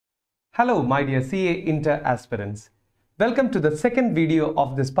Hello, my dear CA Inter aspirants. Welcome to the second video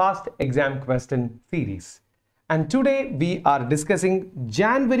of this past exam question series. And today we are discussing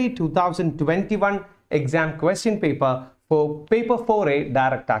January 2021 exam question paper for paper 4A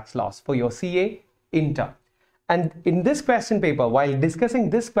direct tax laws for your CA Inter. And in this question paper, while discussing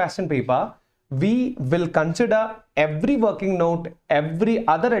this question paper, we will consider every working note, every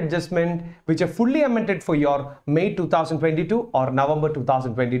other adjustment which are fully amended for your May 2022 or November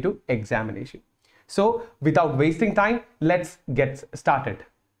 2022 examination. So without wasting time, let's get started.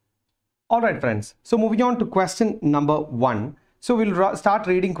 All right, friends. So moving on to question number 1. So we'll start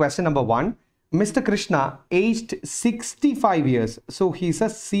reading question number 1. Mr. Krishna, aged 65 years. So he's a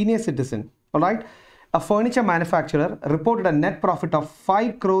senior citizen. All right. A furniture manufacturer reported a net profit of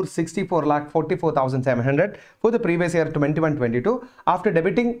 5,64,44,700 for the previous year 21-22 after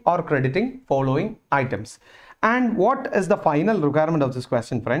debiting or crediting following items. And what is the final requirement of this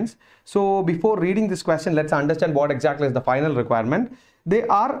question, friends? So before reading this question, let's understand what exactly is the final requirement. They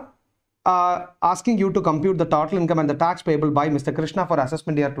are asking you to compute the total income and the tax payable by Mr. Krishna for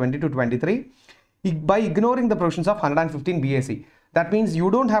assessment year 22-23 by ignoring the provisions of 115 BAC. That means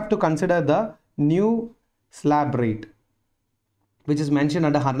you don't have to consider the new slab rate which is mentioned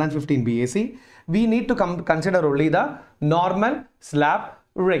under 115 BAC. We need to consider only the normal slab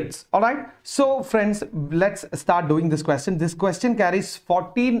rates. All right. So friends, let's start doing this question. This question carries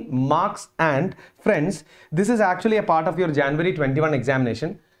 14 marks and friends, this is actually a part of your January 21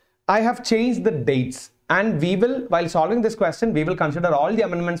 examination. I have changed the dates and we will, while solving this question, we will consider all the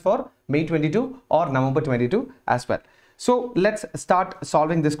amendments for May 22 or November 22 as well. So let's start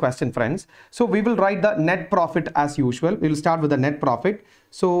solving this question, friends. So we will write the net profit as usual. We will start with the net profit.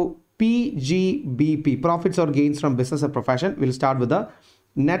 So PGBP, profits or gains from business or profession. We'll start with the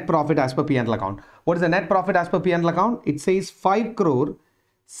net profit as per P&L account. What is the net profit as per P&L account? It says 5 crore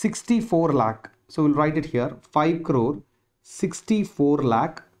 64 lakh. So we'll write it here. 5 crore 64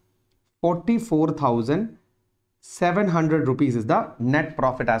 lakh 44,700 rupees is the net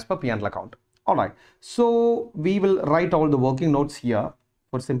profit as per P&L account. All right, so we will write all the working notes here.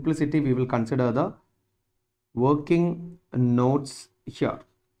 For simplicity, we will consider the working notes here.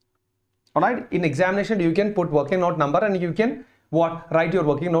 All right, in examination, you can put working note number and you can write your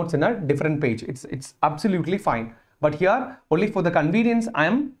working notes in a different page. It's absolutely fine. But here, only for the convenience, I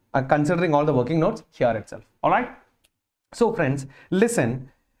am considering all the working notes here itself. All right. So friends, listen,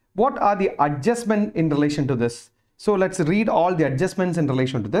 what are the adjustments in relation to this? So let's read all the adjustments in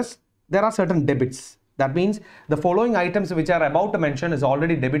relation to this. There are certain debits. That means the following items which are about to mention is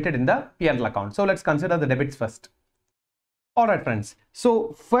already debited in the P&L account. So let's consider the debits first. All right, friends.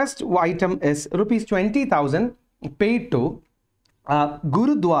 So first item is rupees 20,000 paid to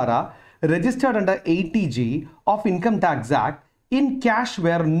Gurudwara registered under 80G of Income Tax Act in cash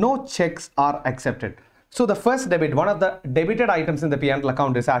where no checks are accepted. So the first debit, one of the debited items in the P&L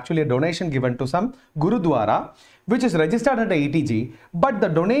account is actually a donation given to some Gurudwara which is registered under 80G, but the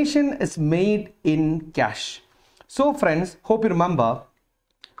donation is made in cash. So friends, hope you remember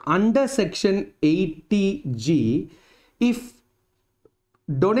under section 80G, if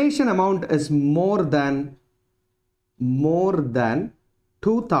donation amount is more than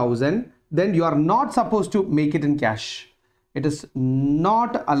 2,000, then you are not supposed to make it in cash. It is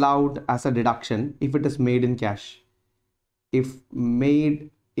not allowed as a deduction if it is made in cash. If made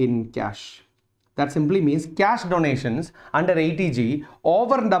in cash. That simply means cash donations under 80G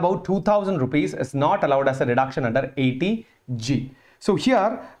over and above 2,000 rupees is not allowed as a deduction under 80G. So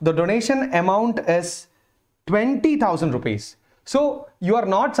here the donation amount is 20,000 rupees. So you are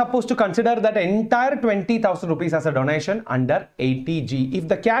not supposed to consider that entire 20,000 rupees as a donation under 80G. If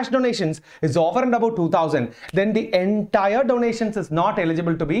the cash donations is over and above 2,000, then the entire donations is not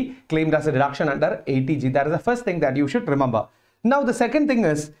eligible to be claimed as a deduction under 80G. That is the first thing that you should remember. Now the second thing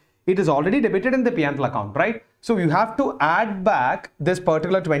is, it is already debited in the P&L account, right? So you have to add back this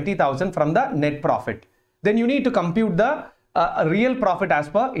particular 20,000 from the net profit. Then you need to compute the real profit as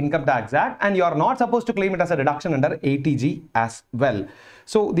per Income Tax Act, and you are not supposed to claim it as a deduction under 80G as well.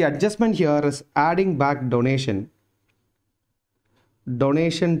 So the adjustment here is adding back donation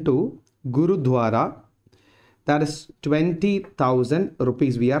to Gurudwara, that is 20,000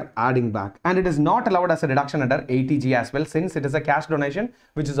 rupees we are adding back, and it is not allowed as a deduction under 80G as well, since it is a cash donation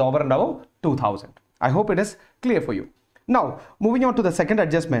which is over and above 2,000. I hope it is clear for you. Now, moving on to the second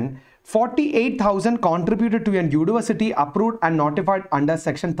adjustment, 48,000 contributed to a university approved and notified under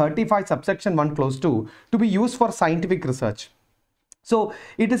section 35 subsection 1 clause 2 to be used for scientific research. So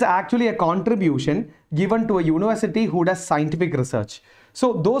it is actually a contribution given to a university who does scientific research.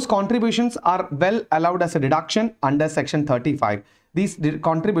 So those contributions are well allowed as a deduction under section 35. these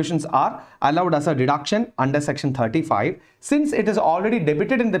contributions are allowed as a deduction under section 35. Since it is already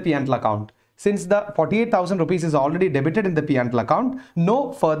debited in the P&L account, since the 48,000 rupees is already debited in the P&L account,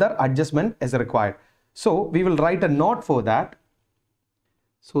 no further adjustment is required. So we will write a note for that.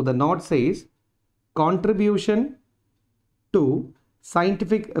 So the note says contribution to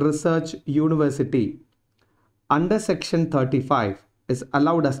Scientific Research University under section 35 is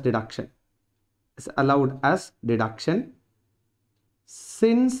allowed as deduction. Is allowed as deduction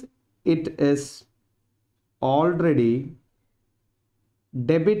since it is already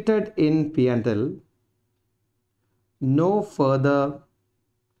debited in P&L, no further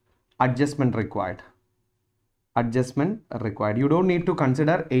adjustment required. Adjustment required. You don't need to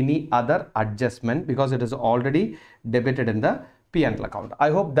consider any other adjustment because it is already debited in the P&L account. I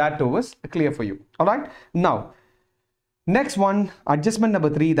hope that too is clear for you. All right. Now, next one, adjustment number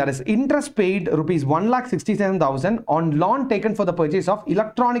 3, that is interest paid rupees 1,67,000 on loan taken for the purchase of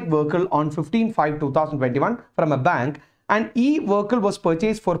electronic vehicle on 15/5/2021 from a bank, and e-vehicle was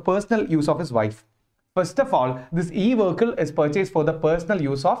purchased for personal use of his wife. First of all, this e-vehicle is purchased for the personal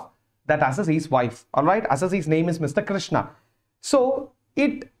use of that assessee's wife. All right, assessee's name is Mr. Krishna. So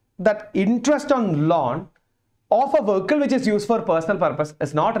that interest on loan of a vehicle which is used for personal purpose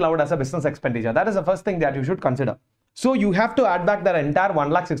is not allowed as a business expenditure. That is the first thing that you should consider. So you have to add back the entire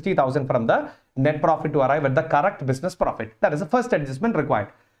 1,60,000 from the net profit to arrive at the correct business profit. That is the first adjustment required.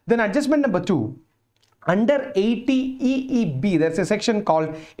 Then adjustment number 2, under 80EEB, there's a section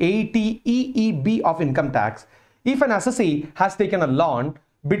called 80EEB of income tax. If an assessee has taken a loan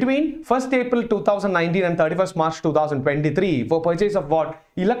between 1st April 2019 and 31st March 2023 for purchase of what?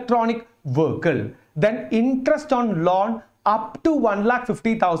 Electronic vehicle, then interest on loan up to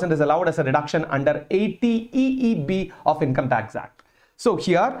 1,50,000 is allowed as a reduction under 80EEB of Income Tax Act. So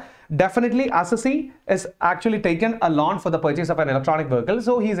here, definitely assessee is actually taken a loan for the purchase of an electronic vehicle.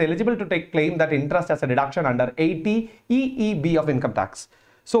 So he is eligible to claim that interest as a deduction under 80EEB of income tax.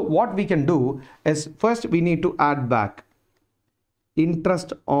 So what we can do is first we need to add back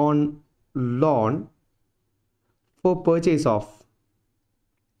interest on loan for purchase of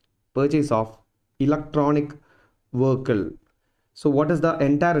electronic vehicle. So what is the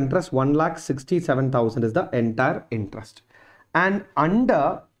entire interest? 1,67,000 is the entire interest. And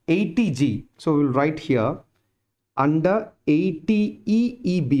under 80G, so we'll write here under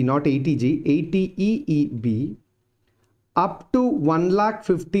 80EEB, not 80G, 80EEB, up to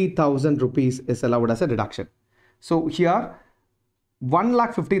 1,50,000 rupees is allowed as a deduction. So here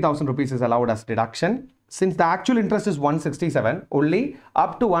 1,50,000 rupees is allowed as deduction. Since the actual interest is 167, only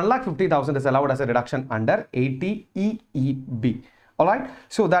up to 1,50,000 is allowed as a deduction under 80EEB. All right.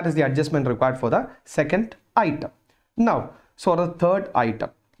 So that is the adjustment required for the second item. Now, so the third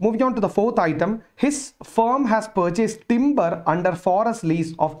item. Moving on to the fourth item, his firm has purchased timber under forest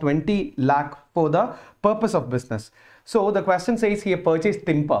lease of 20 lakh for the purpose of business. So the question says he purchased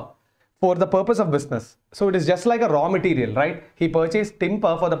timber for the purpose of business. So it is just like a raw material, right? He purchased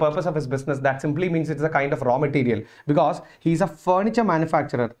timber for the purpose of his business. That simply means it's a kind of raw material because he's a furniture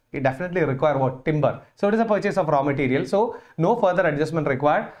manufacturer. He definitely require what? Timber. So it is a purchase of raw material. So no further adjustment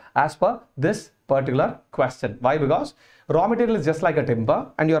required as per this particular question. Why? Because raw material is just like a timber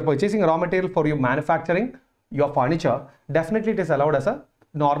and you are purchasing raw material for you manufacturing your furniture. Definitely it is allowed as a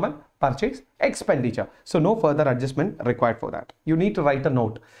normal purchase expenditure. So no further adjustment required for that. You need to write a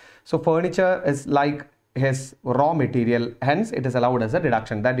note. So furniture is like his raw material, hence it is allowed as a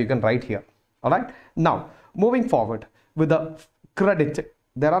deduction. That you can write here. All right. Now moving forward with the credit,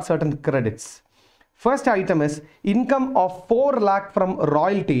 there are certain credits. First item is income of 4 lakh from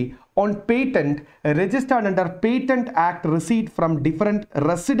royalty on patent registered under Patent Act received from different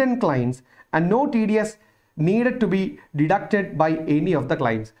resident clients and no TDS needed to be deducted by any of the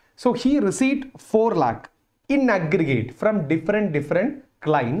clients. So he received 4 lakh in aggregate from different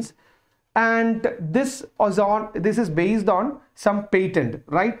clients, and this is based on some patent,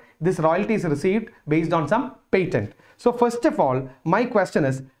 right? This royalty is received based on some patent. So first of all, my question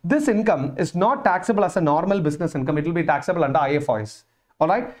is, this income is not taxable as a normal business income. It will be taxable under IFRS. All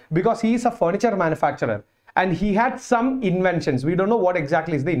right, because he is a furniture manufacturer and he had some inventions. We don't know what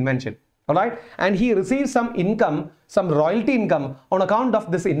exactly is the invention. All right, and he receives some income, some royalty income on account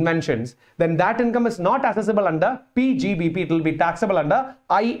of this inventions. Then that income is not assessable under PGBP. It will be taxable under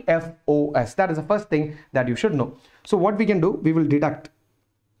IFOS. That is the first thing that you should know. So what we can do, we will deduct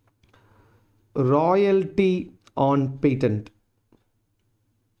royalty on patent.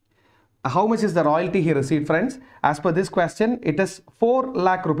 How much is the royalty he received, friends? As per this question, it is 4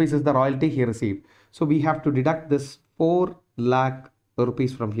 lakh rupees is the royalty he received. So we have to deduct this 4 lakh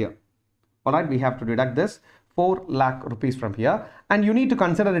rupees from here. All right, we have to deduct this 4 lakh rupees from here, and you need to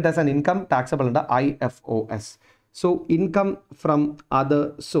consider it as an income taxable under IFOS. So income from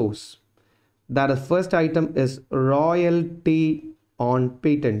other source. That is, first item is royalty on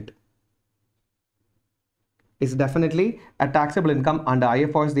patent. Is definitely a taxable income under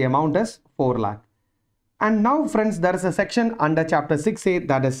IFOS. The amount is 4 lakh. And now friends, there is a section under chapter 6A,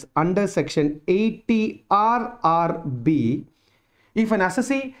 that is under section 80 RRB. If an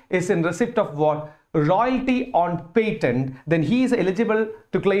assessee is in receipt of what? Royalty on patent, then he is eligible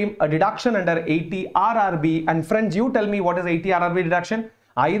to claim a deduction under 80 RRB. And friends, you tell me what is 80 RRB deduction?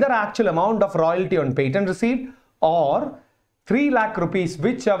 Either actual amount of royalty on patent received or 3 lakh rupees,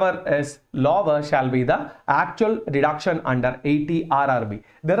 whichever is lower shall be the actual deduction under 80 RRB.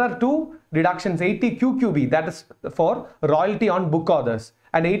 There are two deductions, 80 QQB, that is for royalty on book orders,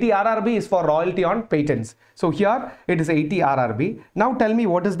 and 80 RRB is for royalty on patents. So here it is 80 RRB. Now tell me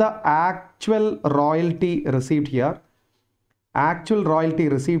what is the actual royalty received here. Actual royalty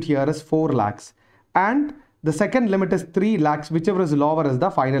received here is 4 lakhs. And the second limit is 3 lakhs, whichever is lower is the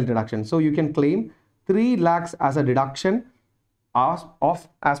final deduction. So you can claim 3 lakhs as a deduction as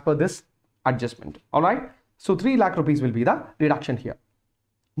per this adjustment. Alright. So 3 lakh rupees will be the deduction here.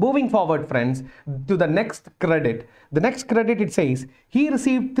 Moving forward friends to the next credit. The next credit, it says he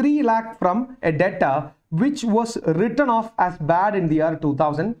received 3 lakh from a debtor which was written off as bad in the year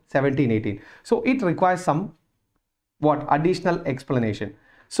 2017-18. So it requires some additional explanation.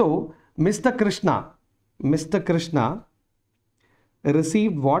 So Mr. Krishna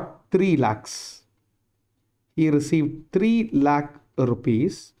received what? 3 lakhs. He received 3 lakh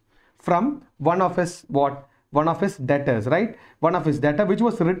rupees from one of his debtors, right? One of his debtor which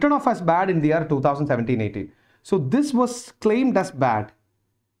was written off as bad in the year 2017-18. So this was claimed as bad.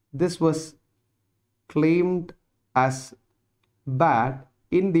 This was claimed as bad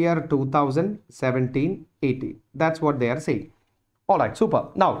in the year 2017-18. That's what they are saying. Alright, super.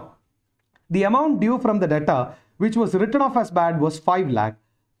 Now, the amount due from the debtor which was written off as bad was 5 lakh,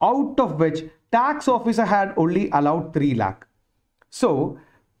 out of which tax officer had only allowed 3 lakh. So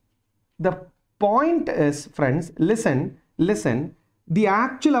the point is, friends, listen, the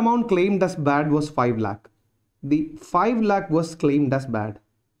actual amount claimed as bad was 5 lakh. The 5 lakh was claimed as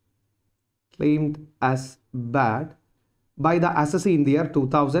bad by the assessee in the year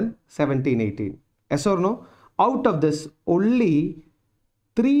 2017-18. Yes or no? Out of this, only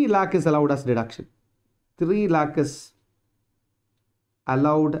 3 lakh is allowed as deduction. 3 lakh is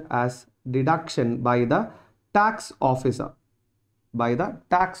allowed as deduction by the tax officer.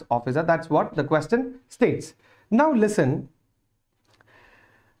 That's what the question states. Now listen,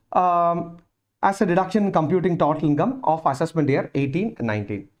 as a deduction computing total income of assessment year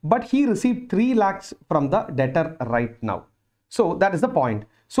 18-19. But he received 3 lakhs from the debtor right now. So that is the point.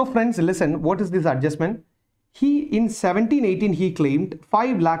 So friends, listen, what is this adjustment? In 17-18 he claimed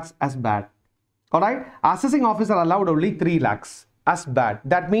 5 lakhs as bad. Alright, assessing officer allowed only 3 lakhs as bad.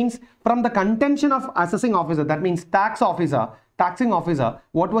 That means from the contention of assessing officer, that means taxing officer,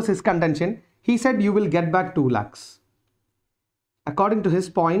 what was his contention? He said you will get back 2 lakhs. According to his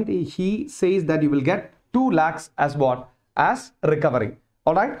point, he says that you will get 2 lakhs as what? As recovery.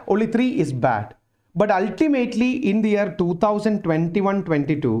 Alright, only 3 is bad. But ultimately in the year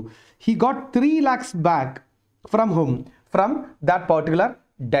 2021-22, he got 3 lakhs back from whom? From that particular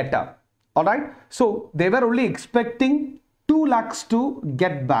debtor. Alright, so they were only expecting 2 lakhs to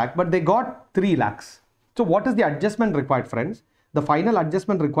get back, but they got 3 lakhs. So what is the adjustment required, friends? The final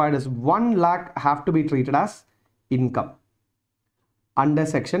adjustment required is 1 lakh have to be treated as income under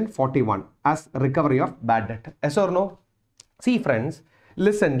section 41 as recovery of bad debt. Yes or no? See friends,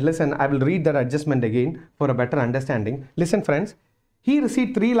 listen, I will read that adjustment again for a better understanding. Listen friends, he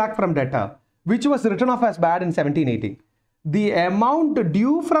received 3 lakh from debtor which was written off as bad in 17-18. The amount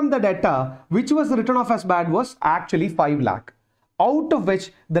due from the debtor which was written off as bad was actually 5 lakh, out of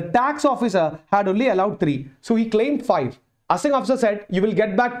which the tax officer had only allowed 3. So he claimed 5. Assessing officer said you will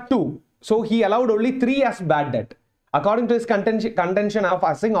get back 2. So he allowed only 3 as bad debt. According to his contention of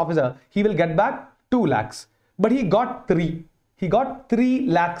assessing officer, he will get back 2 lakhs. But he got 3. He got 3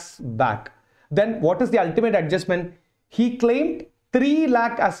 lakhs back. Then what is the ultimate adjustment? He claimed 3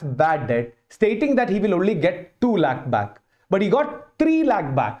 lakh as bad debt, stating that he will only get 2 lakh back. But he got 3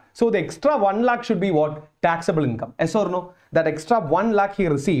 lakh back. So the extra 1 lakh should be what? Taxable income. Yes or no? That extra 1 lakh he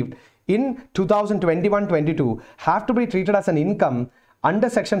received in 2021-22 have to be treated as an income under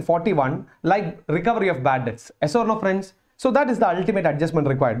section 41 like recovery of bad debts. Yes or no, friends? So that is the ultimate adjustment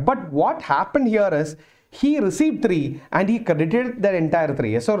required. But what happened here is he received 3 and he credited the entire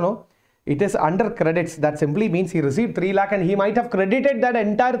 3. Yes or no? It is under credits. That simply means he received 3 lakh and he might have credited that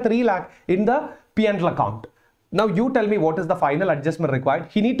entire 3 lakh in the P&L account. Now you tell me what is the final adjustment required.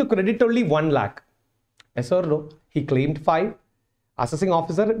 He need to credit only 1 lakh. Yes or no? He claimed 5. Assessing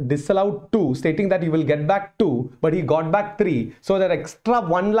officer disallowed 2, stating that you will get back 2, but he got back 3. So that extra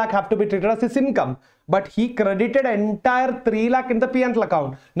 1 lakh have to be treated as his income. But he credited entire 3 lakh in the P&L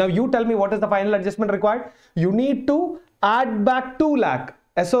account. Now you tell me what is the final adjustment required. You need to add back 2 lakh.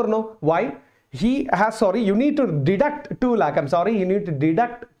 Yes or no? Why? You need to deduct 2 lakh. You need to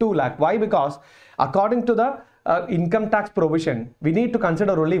deduct 2 lakh. Why? Because according to the income tax provision, we need to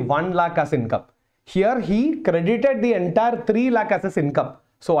consider only 1 lakh as income. Here he credited the entire 3 lakh as his income.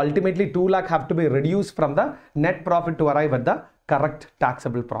 So ultimately 2 lakh have to be reduced from the net profit to arrive at the correct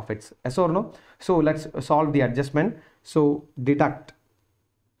taxable profits. Yes or no? So let's solve the adjustment. So deduct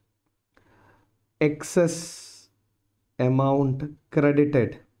excess amount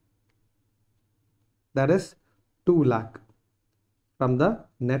credited, that is 2 lakh from the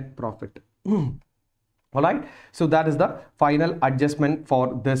net profit. All right. So that is the final adjustment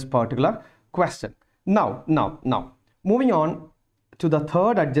for this particular question. Now, moving on to the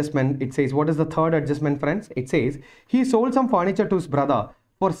third adjustment. It says, what is the third adjustment, friends? It says he sold some furniture to his brother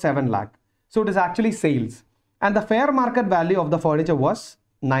for 7 lakh. So it is actually sales. And the fair market value of the furniture was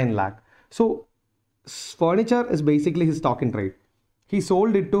 9 lakh. So furniture is basically his stock in trade. He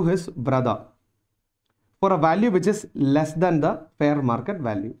sold it to his brother for a value which is less than the fair market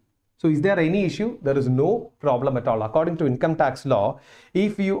value. So is there any issue? There is no problem at all. According to income tax law,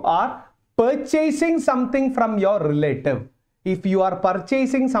 if you are purchasing something from your relative,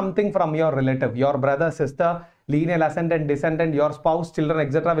 your brother, sister, lineal ascendant, descendant, your spouse, children,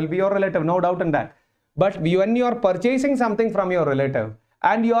 etc. will be your relative, no doubt in that. But when you are purchasing something from your relative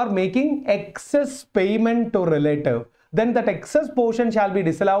and you are making excess payment to relative, then that excess portion shall be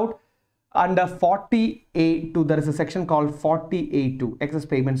disallowed under 40A2. There is a section called 40A2, excess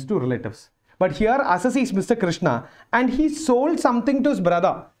payments to relatives. But here assessee is Mr. Krishna and he sold something to his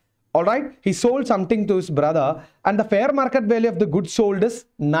brother. All right, he sold something to his brother and the fair market value of the goods sold is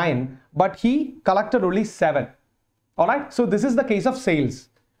 9, but he collected only 7. All right, so this is the case of sales.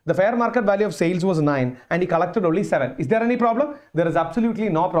 The fair market value of sales was 9 and he collected only 7. Is there any problem? There is absolutely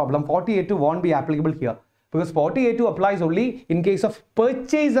no problem. 40A2 won't be applicable here because 40A2 applies only in case of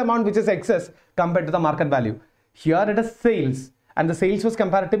purchase amount which is excess compared to the market value. Here it is sales and the sales was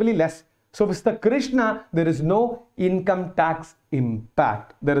comparatively less. So Mr. Krishna, there is no income tax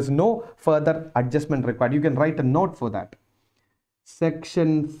impact. There is no further adjustment required. You can write a note for that.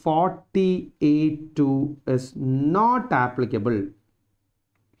 Section 40A2 is not applicable.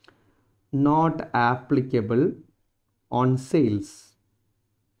 Not applicable on sales.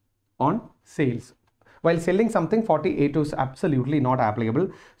 On sales. While selling something, 40A2 is absolutely not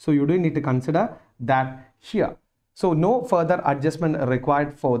applicable. So you do need to consider that here. So no further adjustment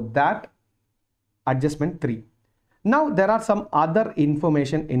required for that. Adjustment 3. Now there are some other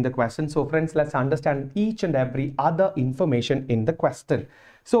information in the question. So friends, let's understand each and every other information in the question.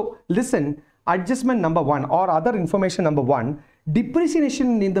 So listen, adjustment number 1 or other information number 1,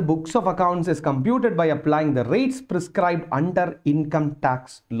 depreciation in the books of accounts is computed by applying the rates prescribed under income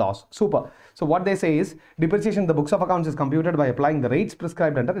tax laws. Super. So what they say is depreciation in the books of accounts is computed by applying the rates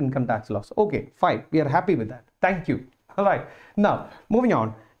prescribed under income tax laws. Okay, fine. We are happy with that. Thank you. All right. Now moving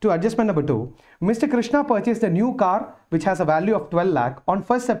on to adjustment number 2. Mr. Krishna purchased a new car which has a value of 12 lakh on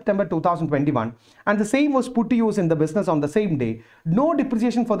 1st September 2021 and the same was put to use in the business on the same day. No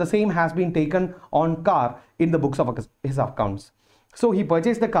depreciation for the same has been taken on car in the books of his accounts. So he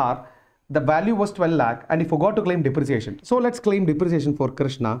purchased the car, the value was 12 lakh and he forgot to claim depreciation. So let's claim depreciation for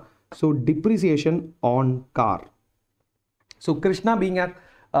Krishna. So depreciation on car. So Krishna being a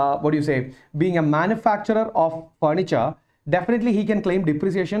being a manufacturer of furniture, definitely he can claim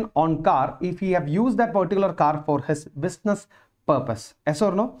depreciation on car if he have used that particular car for his business purpose. Yes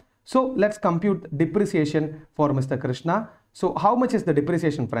or no? So let's compute depreciation for Mr. Krishna. So how much is the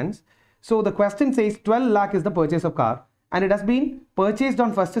depreciation, friends? So the question says 12 lakh is the purchase of car and it has been purchased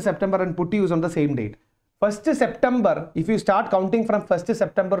on 1st September and put to use on the same date. 1st September, if you start counting from 1st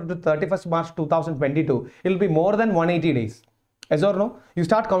September to 31st March 2022, it will be more than 180 days. Yes or no? You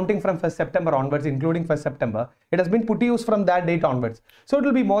start counting from 1st September onwards, including 1st September. It has been put to use from that date onwards. So it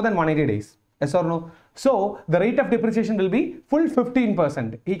will be more than 180 days. Yes or no? So the rate of depreciation will be full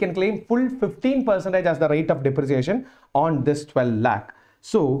 15%. He can claim full 15% as the rate of depreciation on this 12 lakh.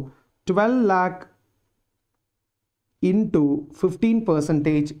 So 12 lakh into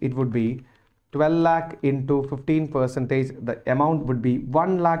 15%, it would be 12 lakh into 15%. The amount would be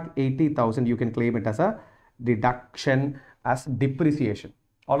 1,80,000. You can claim it as a deduction as depreciation.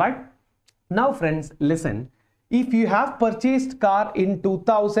 All right. Now friends, listen, if you have purchased car in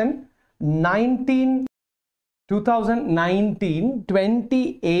 2019 2019,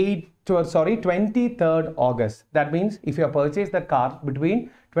 23rd August. That means if you have purchased the car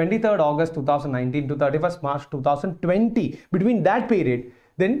between 23rd August 2019 to 31st March 2020, between that period,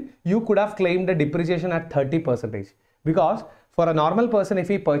 then you could have claimed a depreciation at 30%. Because for a normal person, if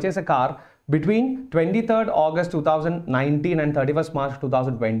he purchase a car between 23rd August 2019 and 31st March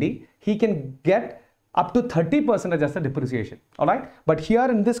 2020, he can get up to 30% as a depreciation. All right. But here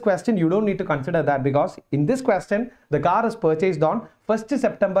in this question, you don't need to consider that, because in this question, the car is purchased on 1st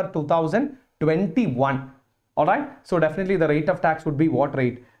September 2021. All right. So definitely the rate of tax would be what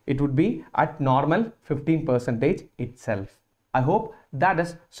rate? It would be at normal 15% itself. I hope that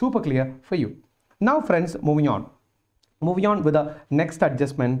is super clear for you. Now friends, moving on with the next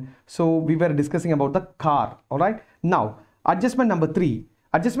adjustment. So we were discussing about the car. All right. Now adjustment number 3.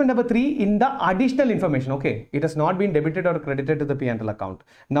 Adjustment number 3 in the additional information. Okay, it has not been debited or credited to the P&L account.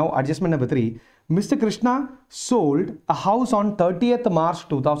 Now adjustment number 3. Mr. Krishna sold a house on 30th March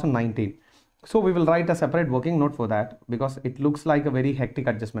 2019. So we will write a separate working note for that, because it looks like a very hectic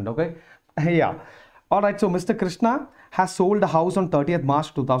adjustment. Okay. Yeah. All right. So Mr. Krishna has sold a house on 30th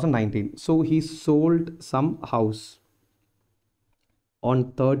March 2019. So he sold some house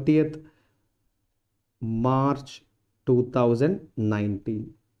on 30th March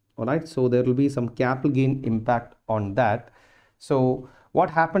 2019. All right. So there will be some capital gain impact on that. So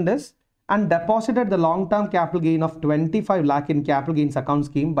what happened is, and deposited the long-term capital gain of 25 lakh in capital gains account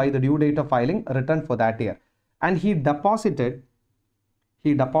scheme by the due date of filing return for that year. And he deposited,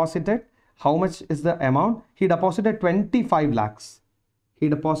 how much is the amount? He deposited 25 lakhs. He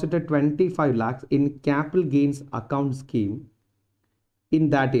deposited 25 lakhs in capital gains account scheme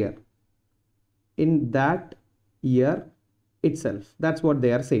in that year. In that year itself. That's what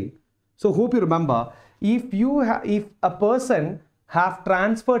they are saying. So hope you remember, if a person have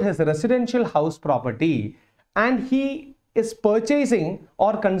transferred his residential house property and he is purchasing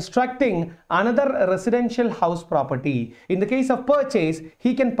or constructing another residential house property, in the case of purchase,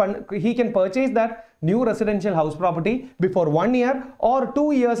 he can purchase that new residential house property before 1 year or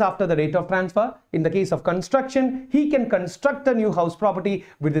 2 years after the date of transfer. In the case of construction, he can construct a new house property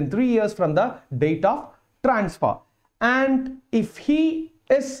within 3 years from the date of transfer. And if he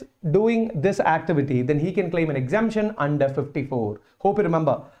is doing this activity, then he can claim an exemption under 54. Hope you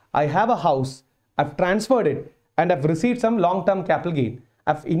remember, I have a house, I've transferred it, and I've received some long-term capital gain.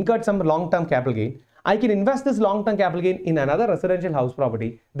 I've incurred some long-term capital gain. I can invest this long-term capital gain in another residential house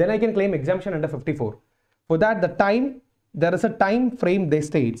property. Then I can claim exemption under 54. For that, there is a time frame they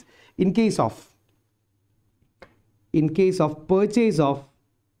states. In case of purchase of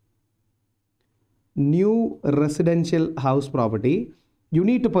new residential house property, you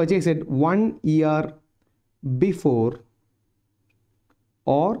need to purchase it 1 year before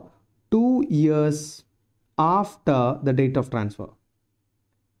or 2 years after the date of transfer.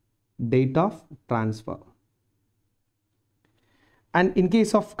 And in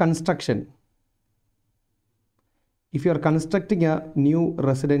case of construction, if you are constructing a new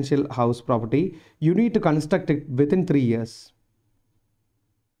residential house property, you need to construct it within 3 years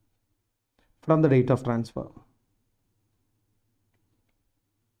from the date of transfer.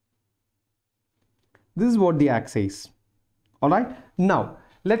 This is what the act says. All right. Now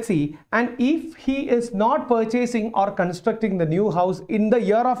let's see. And if he is not purchasing or constructing the new house in the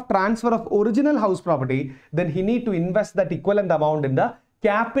year of transfer of original house property, then he need to invest that equivalent amount in the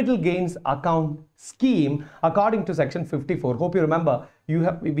capital gains account scheme according to section 54. Hope you remember,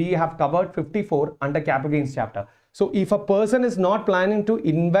 we have covered 54 under capital gains chapter. So if a person is not planning to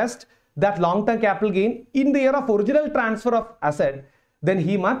invest that long-term capital gain in the year of original transfer of asset, then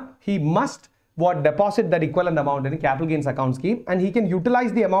he must deposit that equivalent amount in a capital gains account scheme, and he can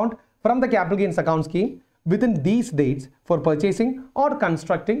utilize the amount from the capital gains account scheme within these dates for purchasing or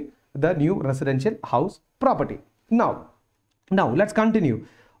constructing the new residential house property. Now let's continue.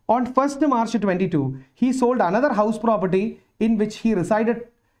 On 1st March 22, he sold another house property in which he resided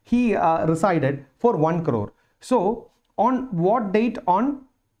for 1 crore. So on what date?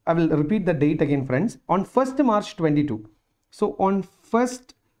 I will repeat the date again, friends. On 1st March 22. So on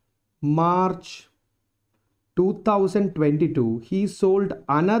 1st March 2022, he sold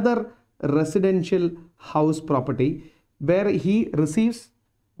another residential house property where he receives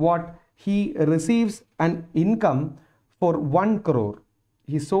what? He receives an income for 1 crore.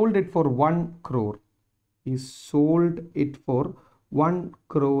 He sold it for 1 crore. He sold it for 1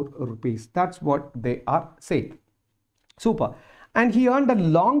 crore rupees. That's what they are saying. Super. And he earned a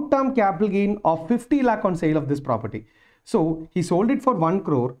long-term capital gain of 50 lakh on sale of this property. So he sold it for 1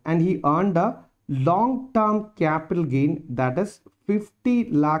 crore and he earned a long-term capital gain, that is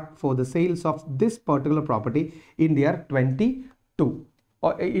 50 lakh for the sales of this particular property in the year 22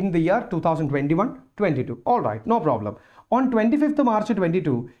 or in the year 2021-22. All right, no problem. On 25th March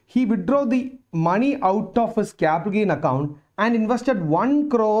 22, he withdrew the money out of his capital gain account and invested 1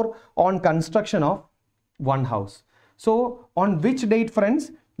 crore on construction of one house. So on which date,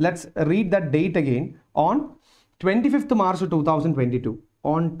 friends? Let's read that date again. On 25th March 2022.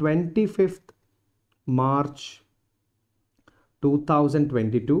 On 25th March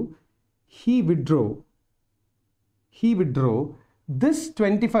 2022, he withdrew this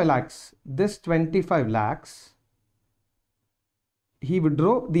 25 lakhs, he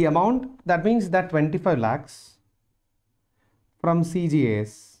withdrew the amount, that means that 25 lakhs from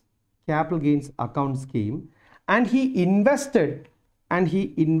CGS, capital gains account scheme, and he invested,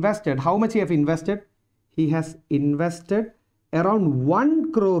 how much he have invested? He has invested around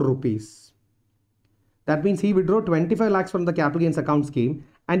 1 crore rupees. That means he withdrew 25 lakhs from the capital gains account scheme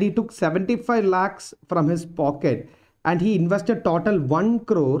and he took 75 lakhs from his pocket and he invested total 1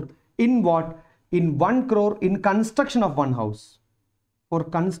 crore in what? In 1 crore in construction of one house, for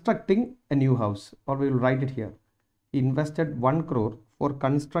constructing a new house, or we will write it here. He invested 1 crore for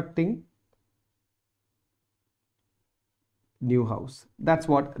constructing new house. That's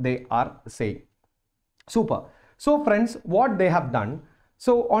what they are saying. Super. So friends, what they have done,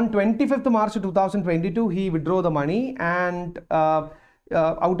 so on 25th March 2022, he withdrew the money and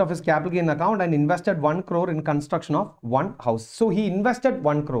out of his capital gain account and invested 1 crore in construction of one house. So he invested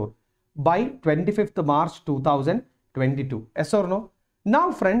 1 crore by 25th March 2022. Yes or no?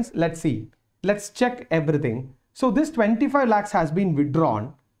 Now friends, let's see. Let's check everything. So this 25 lakhs has been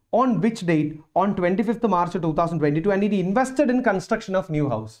withdrawn on which date? On 25th March 2022, and he invested in construction of new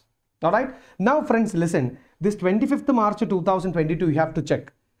house. All right. Now friends, listen, this 25th March 2022, you have to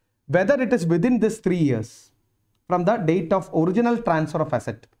check whether it is within this 3 years from the date of original transfer of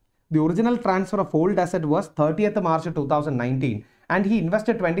asset. The original transfer of old asset was 30th March 2019 and he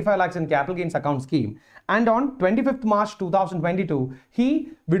invested 25 lakhs in capital gains account scheme. And on 25th March 2022, he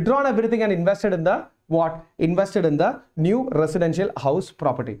withdrawn everything and invested in the what? Invested in the new residential house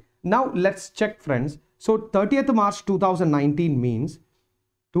property. Now let's check friends. So 30th March 2019 means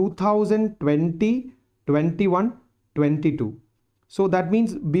 2020, 21, 22. So that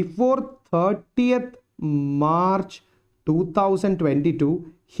means before 30th March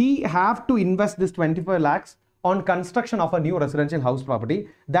 2022, he have to invest this 25 lakhs on construction of a new residential house property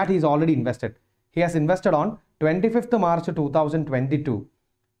that he's already invested. He has invested on 25th March 2022.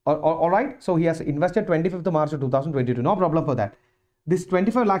 All right. So he has invested 25th March 2022. No problem for that. This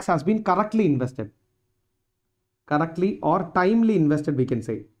 25 lakhs has been correctly invested. Correctly or timely invested, we can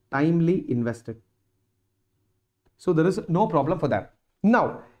say. Timely invested. So there is no problem for that.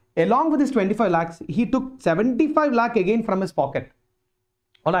 Now, along with this 25 lakhs, he took 75 lakh again from his pocket.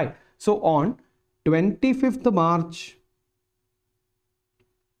 All right. So on 25th March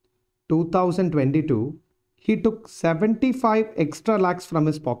 2022, he took 75 extra lakhs from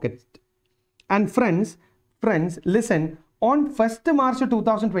his pocket. And friends, listen, on 1st March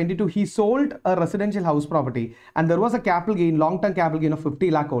 2022, he sold a residential house property and there was a capital gain, long-term capital gain of 50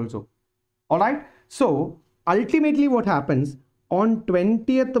 lakh also. All right. So ultimately what happens on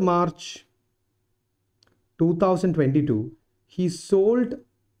 20th March 2022, he sold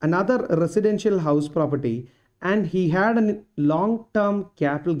another residential house property and he had a long-term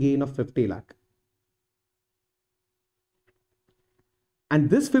capital gain of 50 lakh. And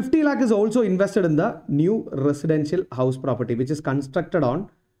this 50 lakh is also invested in the new residential house property, which is constructed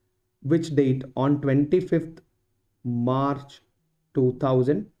on which date? On 25th March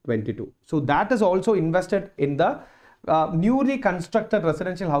 2022. So that is also invested in the newly constructed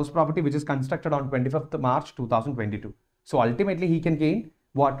residential house property, which is constructed on 25th March 2022. So ultimately he can gain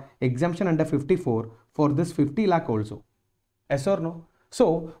what? Exemption under 54 for this 50 lakh also. Yes or no?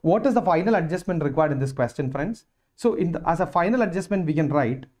 So what is the final adjustment required in this question, friends? So as a final adjustment, we can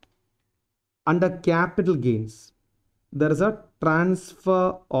write under capital gains, there is a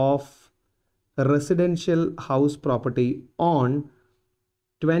transfer of residential house property on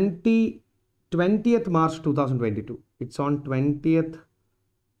 20th March 2022. It's on 20th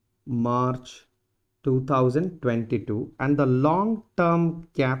March 2022 and the long-term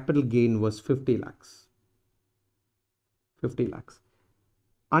capital gain was 50 lakhs. 50 lakhs.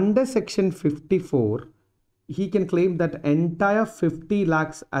 Under section 54, he can claim that entire 50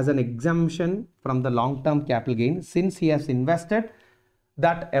 lakhs as an exemption from the long-term capital gain since he has invested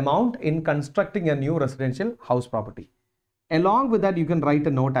that amount in constructing a new residential house property. Along with that, you can write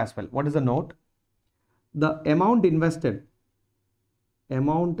a note as well. What is the note? The amount invested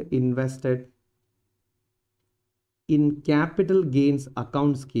in capital gains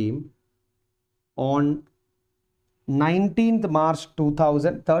account scheme on 19th March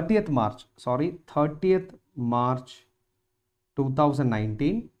 2000, 30th March, sorry, 30th March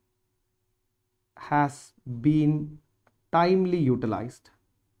 2019 has been timely utilized.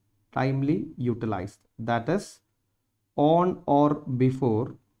 Timely utilized. That is on or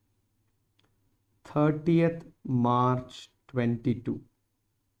before 30th March 22.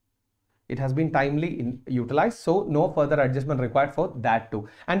 It has been timely utilized, so no further adjustment required for that too.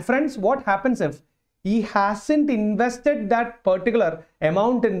 And friends, what happens if he hasn't invested that particular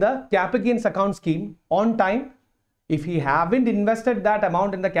amount in the capital gains account scheme on time? If he haven't invested that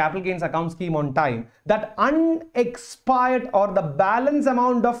amount in the capital gains account scheme on time, that unexpired or the balance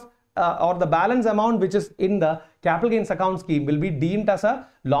amount of which is in the capital gains account scheme will be deemed as a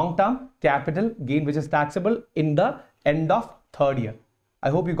long-term capital gain, which is taxable in the end of third year. I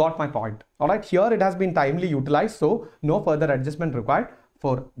hope you got my point. All right, here it has been timely utilized, so no further adjustment required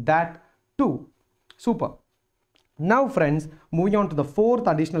for that too. Super. Now friends, moving on to the fourth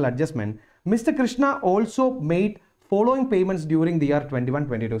additional adjustment, Mr. Krishna also made following payments during the year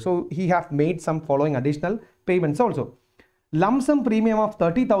 21-22. So he have made some following additional payments also. Lump sum premium of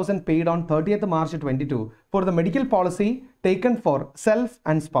 30,000 paid on 30th March 22 for the medical policy taken for self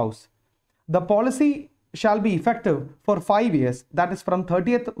and spouse. The policy shall be effective for 5 years, that is from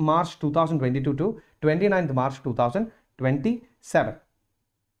 30th March 2022 to 29th March 2027.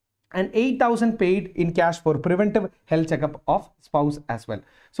 And 8,000 paid in cash for preventive health checkup of spouse as well.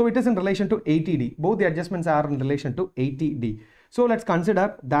 So it is in relation to 80D. Both the adjustments are in relation to 80D. So let's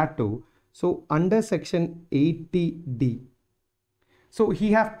consider that too. So under section 80D, so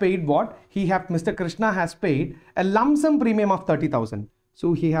he have paid what? Mr. Krishna has paid a lump sum premium of 30,000.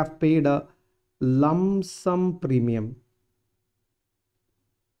 So he have paid a lump sum premium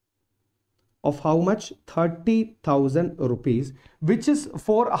of how much? 30,000 rupees, which is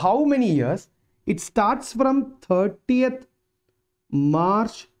for how many years? It starts from 30th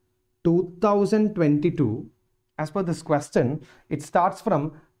March 2022. As per this question, it starts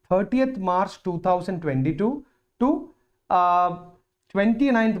from 30th March 2022 to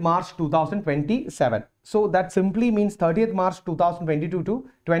 29th March 2027. So that simply means 30th March 2022 to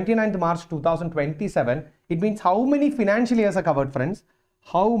 29th March 2027. It means how many financial years are covered, friends?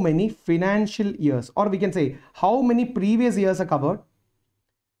 How many financial years, or we can say how many previous years are covered?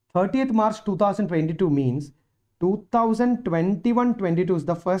 30th March 2022 means 2021-22 is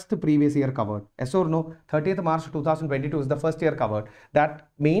the first previous year covered. Yes or no? 30th March 2022 is the first year covered. That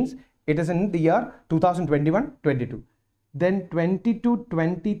means it is in the year 2021-22. Then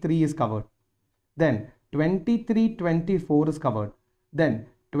 22-23 is covered. Then 23-24 is covered. Then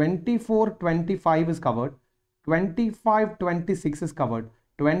 24-25 is covered. 25-26 is covered.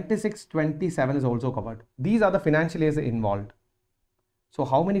 26-27 is also covered. These are the financial years involved. So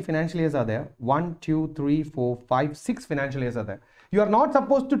how many financial years are there? 1, 2, 3, 4, 5, 6 financial years are there. You are not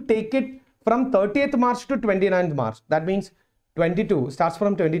supposed to take it from 30th March to 29th March. That means 22 starts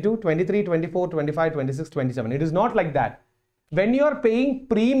from 22, 23, 24, 25, 26, 27. It is not like that. When you are paying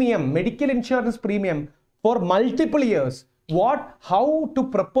premium, medical insurance premium for multiple years, how to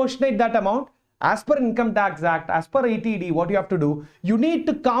proportionate that amount? As per Income Tax Act, as per 80D, what you have to do, you need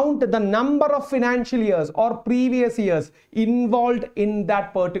to count the number of financial years or previous years involved in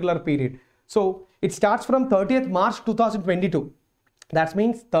that particular period. So it starts from 30th March 2022. That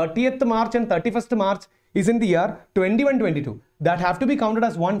means 30th March and 31st March is in the year 21-22. That have to be counted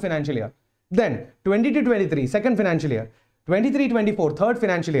as one financial year. Then 22-23, second financial year. 23-24, third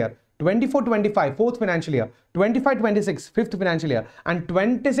financial year. 24-25, fourth financial year. 25-26, fifth financial year. And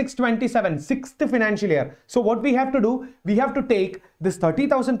 26-27, sixth financial year. So what we have to do, we have to take this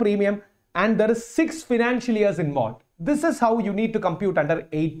 30,000 premium and there is 6 financial years involved. This is how you need to compute under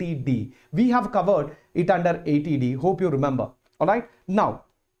 80D. We have covered it under 80D. Hope you remember. All right. Now,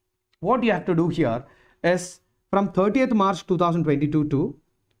 what you have to do here is from 30th March 2022 to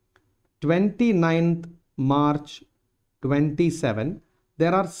 29th March 27,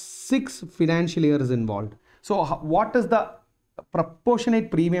 there are 6 financial years involved. So what is the proportionate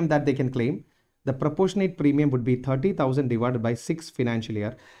premium that they can claim? The proportionate premium would be 30,000 divided by 6 financial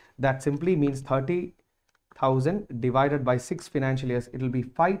year. That simply means 30,000 divided by 6 financial years. It will be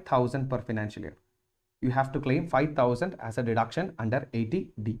 5,000 per financial year. You have to claim 5,000 as a deduction under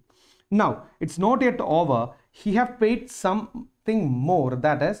 80D. Now, it's not yet over. He have paid something more,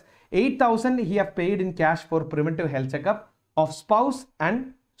 that is 8,000 he have paid in cash for preventive health checkup of spouse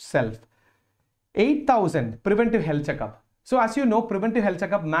and self. 8,000 preventive health checkup. So as you know, preventive health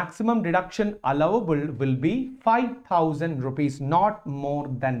checkup maximum deduction allowable will be 5,000 rupees, not more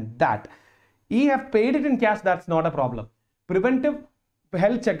than that. He have paid it in cash, that's not a problem. Preventive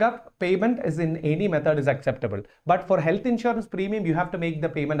health checkup payment is in any method is acceptable. But for health insurance premium, you have to make the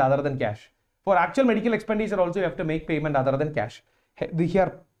payment other than cash. For actual medical expenditure also, you have to make payment other than cash.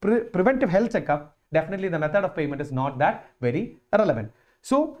 Here, preventive health checkup, definitely the method of payment is not that very relevant.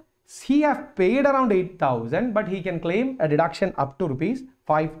 So he have paid around 8,000, but he can claim a deduction up to rupees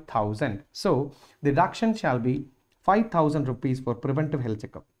 5,000. So the deduction shall be 5,000 rupees for preventive health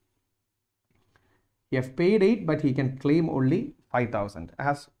checkup. He have paid 8, but he can claim only 5,000.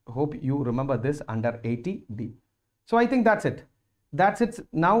 As hope you remember this under 80D. So I think that's it. That's it.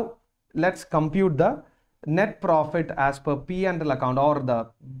 Now let's compute the net profit as per P&L account, or the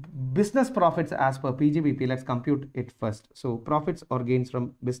business profits as per PGBP. Let's compute it first. So profits or gains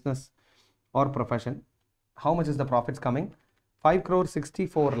from business or profession. How much is the profits coming? 5 crore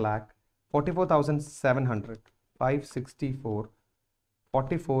 64 lakh 44,700. 564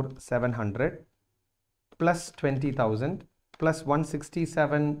 44,700 plus 20,000 plus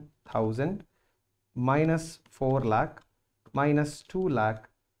 167,000 minus 4 lakh minus 2 lakh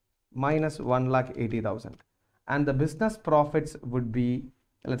minus 1,80,000, and the business profits would be,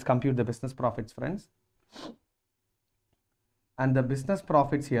 let's compute the business profits, friends, and the business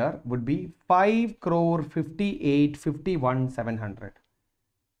profits here would be 5 crore 58 51 700.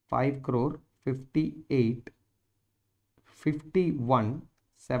 5 crore 58 51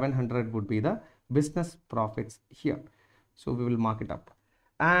 700 would be the business profits here. So we will mark it up.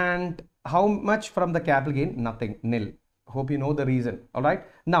 And how much from the capital gain? Nothing, nil. Hope you know the reason. All right.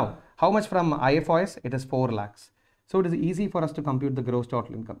 Now, how much from IFRS? It is 4 lakhs. So it is easy for us to compute the gross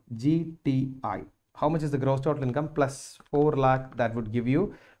total income. GTI. How much is the gross total income? Plus 4 lakh. That would give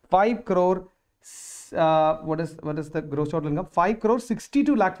you 5 crore. What is the gross total income? 5 crore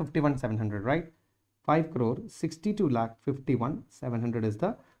 62 lakh 51 700. Right. 5 crore 62 lakh 51 700 is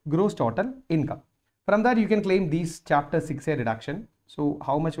the gross total income. From that, you can claim these chapter 6A deduction. So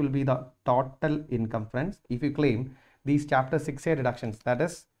how much will be the total income, friends? If you claim these chapter 6A reductions, that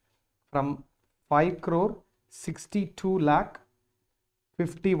is from 5 crore 62 lakh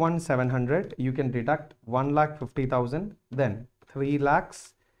 51 700, you can deduct 1,50,000, then 3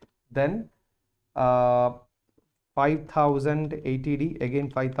 lakhs, then 5,000 ATD, again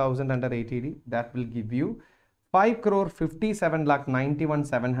 5,000 under ATD, that will give you 5 crore 57 lakh 91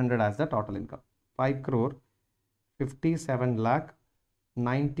 700 as the total income. 5 crore 57 lakh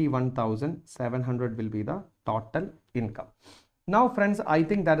 91,700 will be the total income. Now friends, I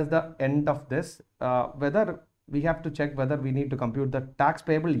think that is the end of this. Whether we have to check whether we need to compute the tax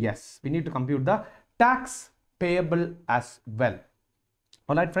payable. Yes, we need to compute the tax payable as well.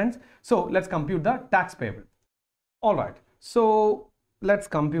 All right, friends. So let's compute the tax payable. All right. So let's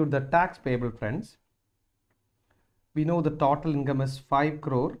compute the tax payable, friends. We know the total income is 5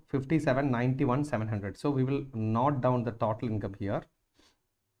 crore 57 91 700. So we will note down the total income here.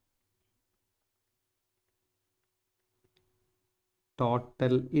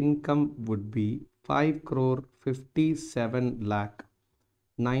 Total income would be 5 crore 57 lakh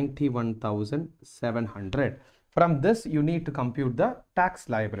 91,700. From this, you need to compute the tax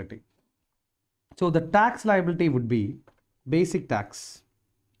liability. So the tax liability would be basic tax.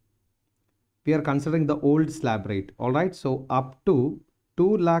 We are considering the old slab rate. All right. So up to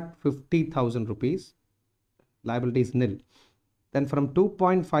 2,50,000 rupees, liability is nil. Then from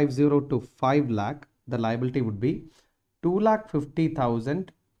 2.50 to 5 lakh, the liability would be 2,50,000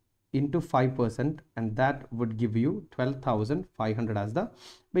 into 5%, and that would give you 12,500 as the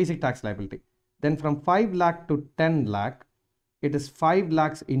basic tax liability. Then from 5 lakh to 10 lakh, it is 5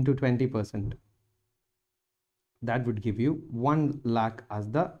 lakhs into 20%. That would give you 1 lakh as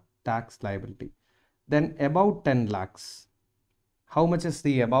the tax liability. Then above 10 lakhs, how much is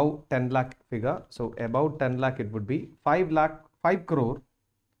the above 10 lakh figure? So above 10 lakh, it would be 5 crore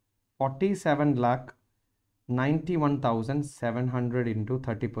 47 lakh 91,700 into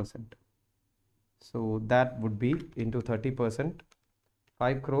 30%. So that would be into 30%.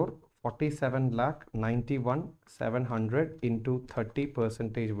 5 crore 47 lakh 91,700 into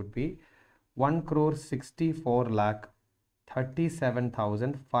 30% would be 1 crore 64 lakh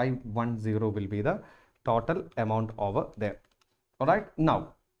 37,510 will be the total amount over there. All right.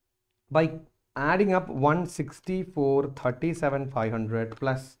 Now, by adding up 164 37,500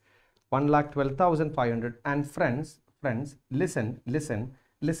 plus 1,12,500, and friends, listen,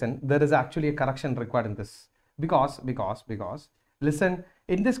 there is actually a correction required in this because listen,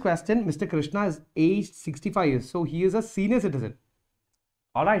 in this question, Mr. Krishna is aged 65 years, so he is a senior citizen.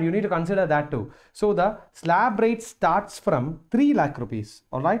 All right, you need to consider that too. So the slab rate starts from 3 lakh rupees.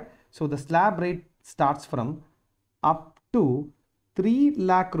 All right, so the slab rate starts from up to 3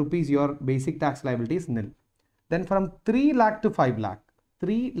 lakh rupees, your basic tax liability is nil. Then from 3 lakh to 5 lakh,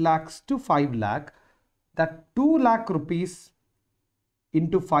 3 lakhs to 5 lakh, that 2 lakh rupees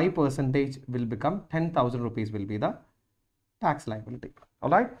into 5% will become 10,000 rupees will be the tax liability. All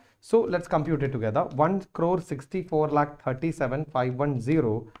right. So let's compute it together. 1 crore 64 lakh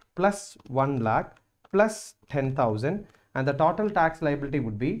 37,510 plus 1 lakh plus 10,000, and the total tax liability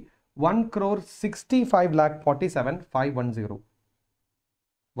would be 1 crore 65 lakh 47,510.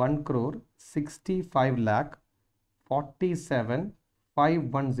 1 crore 65 lakh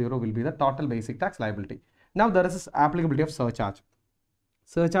 47,510 will be the total basic tax liability. Now there is this applicability of surcharge.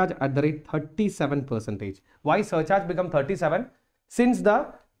 Surcharge at the rate 37%. Why surcharge become 37? Since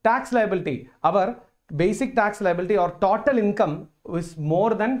the tax liability, our basic tax liability or total income is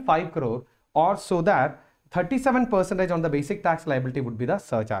more than 5 crore, or so that 37% on the basic tax liability would be the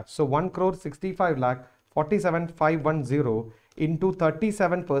surcharge. So 1 crore 65 lakh 47,510 into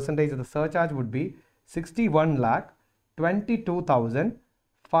 37%, the surcharge would be 61 lakh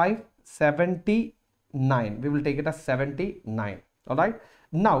 22,579. We will take it as 79. All right.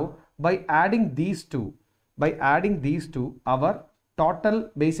 Now by adding these two, our total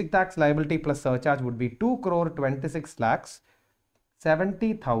basic tax liability plus surcharge would be 2 crore 26 lakhs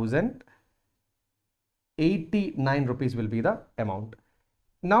 70,089 rupees will be the amount.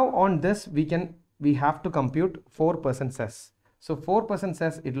 Now on this we have to compute 4% cess. So 4%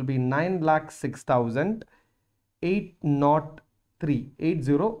 cess, it will be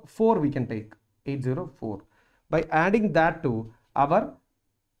 9,06,803. We can take 804. By adding that to our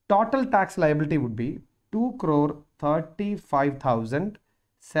total tax liability would be 2 crore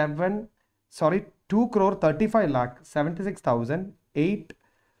 35,007, 2 crore 35 lakh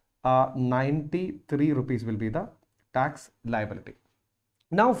 76,893 rupees will be the tax liability.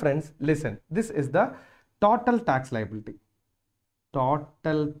 Now friends, listen, this is the total tax liability.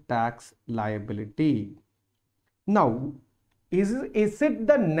 Total tax liability. Now, is it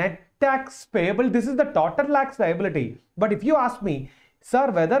the net tax payable? This is the total tax liability. But if you ask me, sir,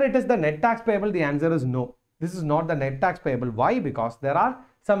 whether it is the net tax payable, the answer is no. This is not the net tax payable. Why? Because there are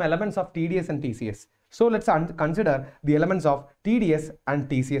some elements of TDS and TCS. So let's consider the elements of TDS and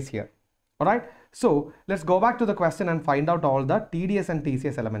TCS here. All right. So let's go back to the question and find out all the TDS and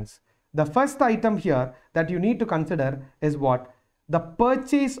TCS elements. The first item here that you need to consider is what? The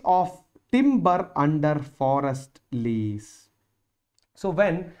purchase of timber under forest lease. So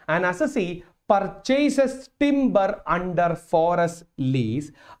when an assessee purchases timber under forest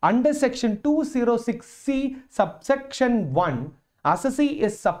lease, under section 206C subsection 1, assessee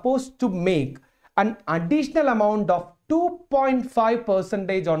is supposed to make an additional amount of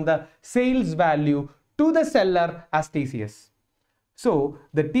 2.5% on the sales value to the seller as TCS. So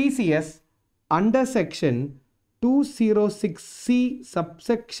the TCS under section 206C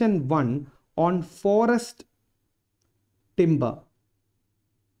subsection 1 on forest timber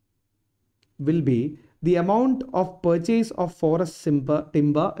will be the amount of purchase of forest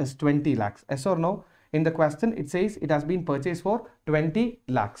timber is 20 lakhs. Yes or no? In the question it says it has been purchased for 20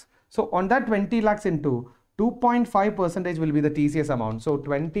 lakhs. So on that 20 lakhs into 2.5% will be the TCS amount. So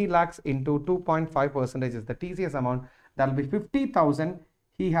 20 lakhs into 2.5% is the TCS amount. That will be 50,000.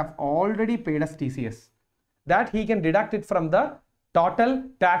 He have already paid as TCS. That he can deduct it from the total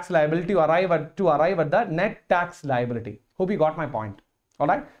tax liability to arrive at the net tax liability. Hope you got my point. All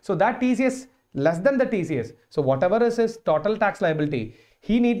right. So that TCS less than the TCS. So whatever is his total tax liability,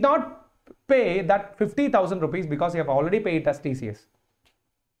 he need not pay that 50,000 rupees because he have already paid it as TCS.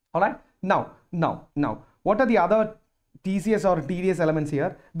 All right. Now, what are the other TCS or TDS elements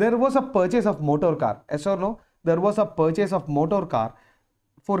here? There was a purchase of motor car. Yes or no? There was a purchase of motor car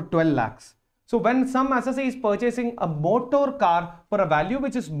for 12 lakhs. So when some assessee is purchasing a motor car for a value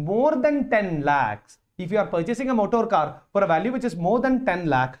which is more than 10 lakhs, if you are purchasing a motor car for a value which is more than 10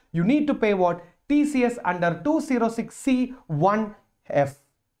 lakh, you need to pay what? TCS under 206C1F,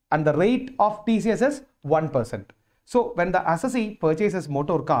 and the rate of TCS is 1%. So when the assessee purchases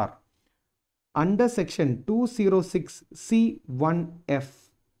motor car under section 206C1F,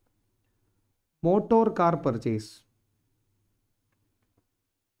 motor car purchase.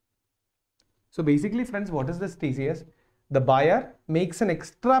 So basically friends, what is this TCS? The buyer makes an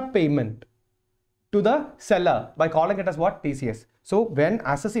extra payment to the seller by calling it as what? TCS. So when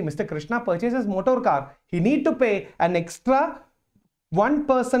assessee Mr. Krishna purchases motor car, he need to pay an extra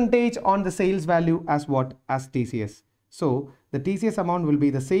 1% on the sales value as what? As TCS. So the TCS amount will be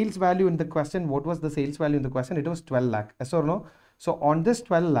the sales value in the question. What was the sales value in the question? It was 12 lakh. Yes or no? So on this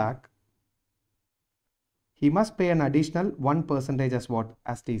 12 lakh, he must pay an additional 1% as what?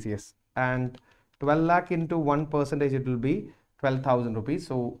 As TCS. And 12 lakh into 1%, it will be 12,000 rupees.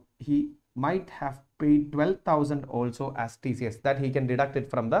 So he might have paid 12,000 also as TCS, that he can deduct it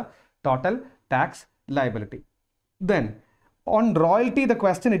from the total tax liability. Then on royalty, the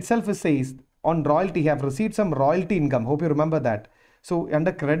question itself says on royalty, he have received some royalty income. Hope you remember that. So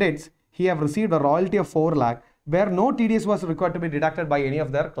under credits, he have received a royalty of 4 lakh where no TDS was required to be deducted by any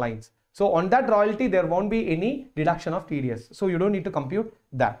of their clients. So on that royalty, there won't be any deduction of TDS. So you don't need to compute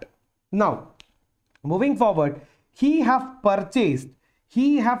that. Now, moving forward, he have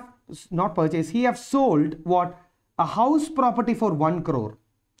sold what? A house property for 1 crore.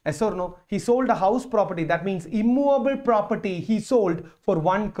 Yes or no? He sold a house property. That means immovable property he sold for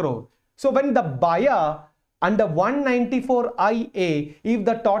 1 crore. So when the buyer under 194IA, if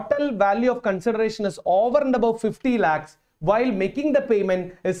the total value of consideration is over and above 50 lakhs, while making the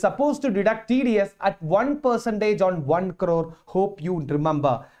payment is supposed to deduct TDS at 1% on 1 crore. Hope you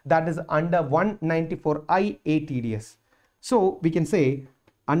remember that is under 194IA TDS. So we can say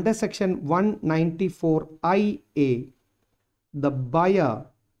under section 194IA, the buyer,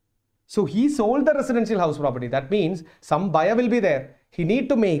 so he sold the residential house property. That means some buyer will be there. He need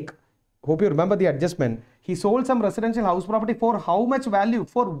to make, hope you remember the adjustment. He sold some residential house property for how much value?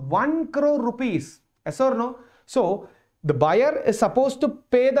 For 1 crore rupees. Yes or no? So the buyer is supposed to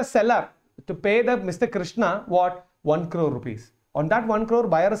pay the seller, to pay the Mr. Krishna, what? 1 crore rupees. On that 1 crore,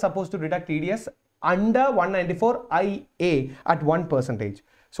 buyer is supposed to deduct TDS under 194IA at 1%.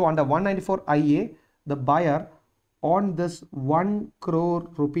 So under 194IA, the buyer on this 1 crore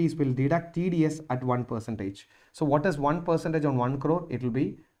rupees will deduct TDS at 1%. So what is 1% on 1 crore? It will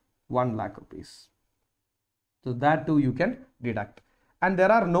be 1 lakh rupees. So that too you can deduct. And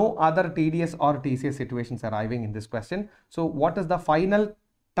there are no other TDS or TCS situations arriving in this question. So what is the final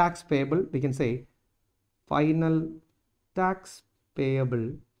tax payable? We can say final tax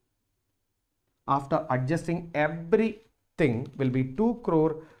payable after adjusting everything will be 2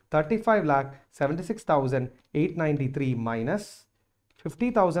 crore 35 lakh 76,893 minus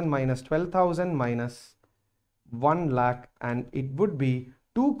 50,000 minus 12,000 minus 1 lakh, and it would be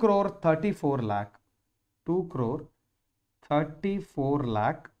 2 crore 34 lakh 2 crore 34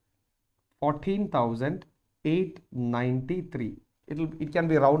 lakh 14,893. It can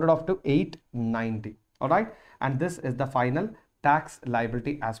be rounded off to 890. All right, and this is the final tax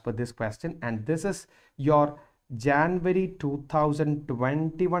liability as per this question, and this is your January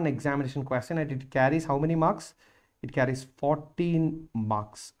 2021 examination question, and it carries how many marks? It carries 14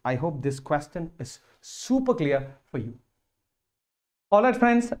 marks. I hope this question is super clear for you. All right,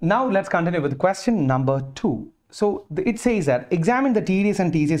 friends, now let's continue with question number 2. So it says that examine the TDS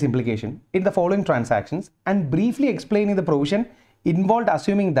and TCS implication in the following transactions and briefly explaining the provision involved,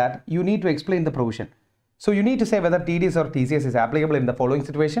 assuming that you need to explain the provision. So you need to say whether TDS or TCS is applicable in the following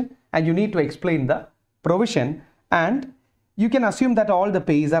situation, and you need to explain the provision, and you can assume that all the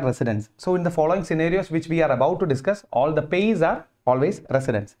payees are residents. So in the following scenarios which we are about to discuss, all the payees are always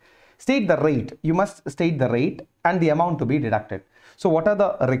residents. State the rate. You must state the rate and the amount to be deducted. So what are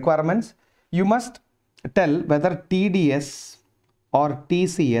the requirements? You must tell whether TDS or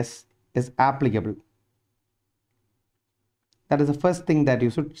TCS is applicable. That is the first thing that you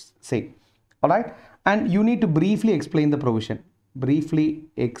should say. All right, and you need to briefly explain the provision. Briefly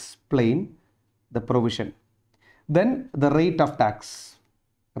explain the provision. Then the rate of tax,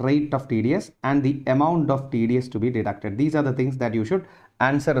 rate of TDS, and the amount of TDS to be deducted. These are the things that you should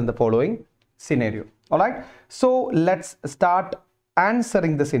answer in the following scenario. All right, so let's start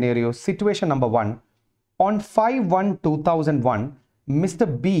answering the scenario. Situation number 1. On 5/1/2001, Mr.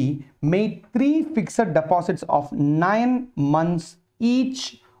 B made 3 fixed deposits of 9 months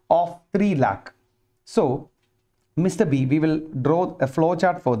each of 3 lakh. So Mr. B, we will draw a flow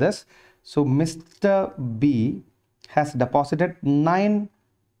chart for this. So Mr. B has deposited 9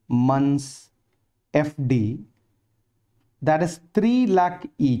 months FD, that is 3 lakh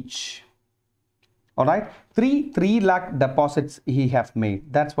each. All right, 3 lakh deposits he have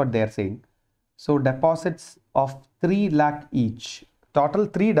made. That's what they are saying. So deposits of 3 lakh each. Total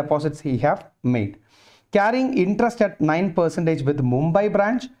 3 deposits he have made. Carrying interest at 9% with Mumbai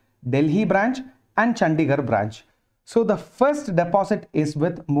branch, Delhi branch, and Chandigarh branch. So the first deposit is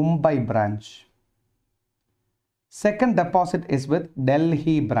with Mumbai branch. Second deposit is with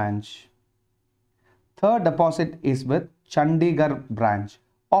Delhi branch. Third deposit is with Chandigarh branch.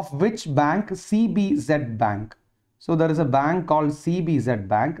 Of which bank? CBZ Bank. So there is a bank called CBZ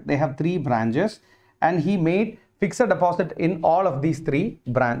Bank. They have 3 branches, and he made fixed deposit in all of these 3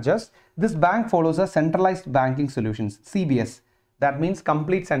 branches. This bank follows a centralized banking solutions, CBS. That means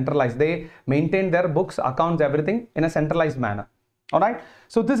complete centralized. They maintain their books, accounts, everything in a centralized manner. All right.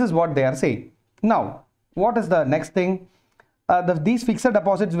 So this is what they are saying. Now, what is the next thing? these fixed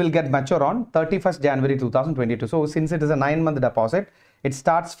deposits will get mature on 31st January 2022. So since it is a 9-month deposit, it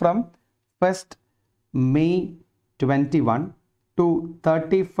starts from 1st May 21 to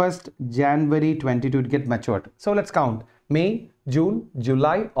 31st January 22 to get matured. So let's count May, June,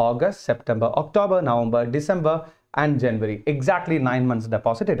 July, August, September, October, November, December and January. Exactly 9 months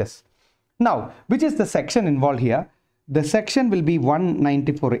deposit it is. Now, which is the section involved here? The section will be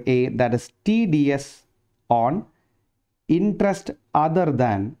 194A, that is TDS on interest other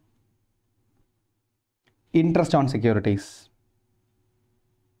than interest on securities.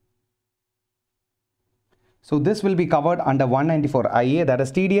 So this will be covered under 194IA, that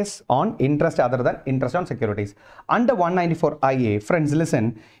is TDS on interest other than interest on securities. Under 194IA, friends,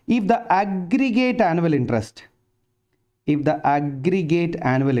 listen, if the aggregate annual interest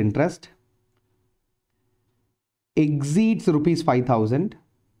exceeds rupees 5,000,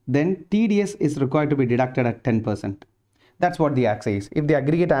 then TDS is required to be deducted at 10%. That's what the act says. If the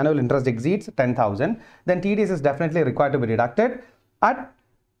aggregate annual interest exceeds 10,000, then TDS is definitely required to be deducted at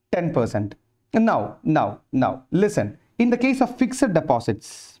 10%. Now, listen, in the case of fixed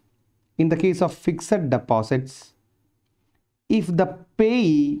deposits, if the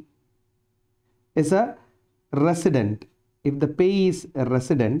payee is a resident,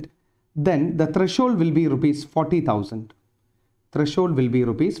 then the threshold will be rupees 40,000. Threshold will be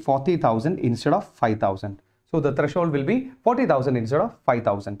rupees 40,000 instead of 5,000. So the threshold will be 40,000 instead of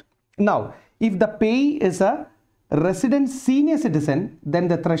 5,000. Now, if the payee is a resident senior citizen, then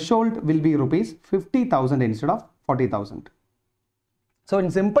the threshold will be rupees 50,000 instead of 40,000. So in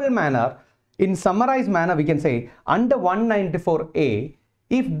simple manner, in summarized manner, we can say under 194A,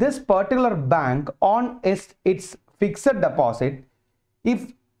 if this particular bank on its fixed deposit,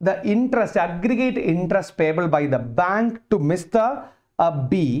 if the interest, aggregate interest payable by the bank to Mr.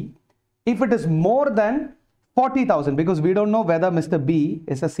 B, if it is more than 40,000, because we don't know whether Mr. B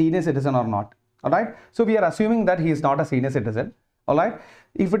is a senior citizen or not. All right. So we are assuming that he is not a senior citizen. All right.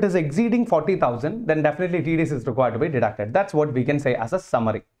 If it is exceeding 40,000, then definitely TDS is required to be deducted. That's what we can say as a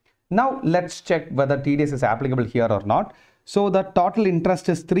summary. Now let's check whether TDS is applicable here or not. So the total interest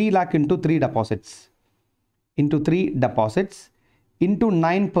is 3 lakh into 3 deposits. Into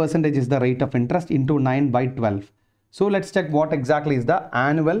 9% is the rate of interest into 9 by 12. So let's check what exactly is the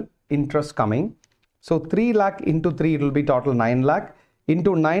annual interest coming. So 3 lakh into 3, it will be total 9 lakh.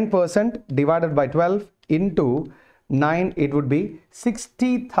 Into 9% divided by 12 into 9, it would be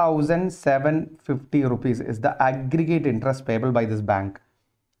 60,750 rupees is the aggregate interest payable by this bank.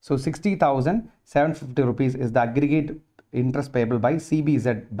 So 60,750 rupees is the aggregate interest payable by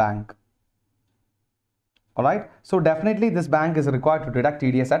CBZ bank. All right. So definitely this bank is required to deduct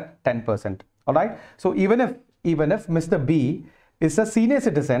TDS at 10%. All right. So even if Mr. B is a senior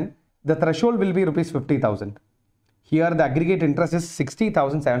citizen, the threshold will be rupees 50,000. Here the aggregate interest is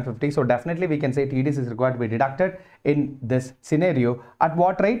 60,750. So definitely we can say TDS is required to be deducted in this scenario. At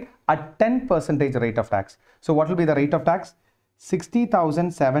what rate? At 10% rate of tax. So what will be the rate of tax?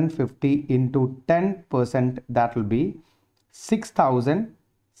 60,750 into 10%, that will be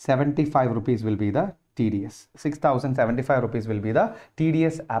 6,075 rupees will be the TDS. 6,075 rupees will be the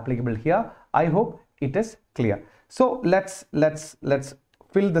TDS applicable here. I hope it is clear. So let's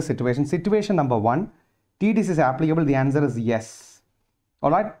fill the situation. Situation number 1. TDS is applicable. The answer is yes.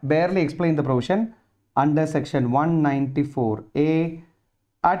 All right. Barely explain the provision. Under section 194A,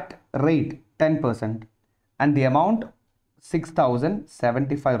 at rate 10%, and the amount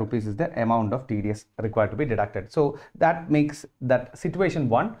 6,075 rupees is the amount of TDS required to be deducted. So that makes that situation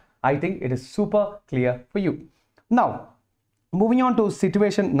 1. I think it is super clear for you. Now, moving on to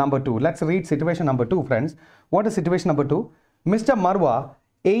situation number 2. Let's read situation number 2, friends. What is situation number 2? Mr. Marwa,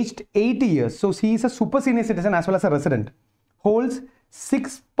 aged 80 years, so he is a super senior citizen as well as a resident, holds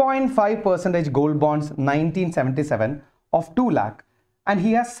 6.5% gold bonds 1977 of 2 lakh, and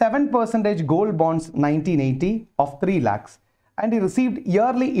he has 7% gold bonds 1980 of 3 lakhs, and he received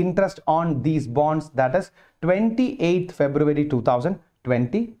yearly interest on these bonds, that is 28th February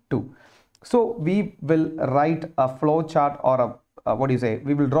 2022. So we will write a flow chart, or a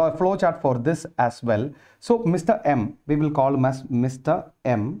we will draw a flow chart for this as well. So Mr. M, we will call him as Mr.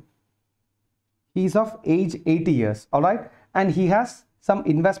 M. He is of age 80 years, all right, and he has some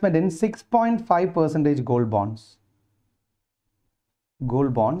investment in 6.5% gold bonds.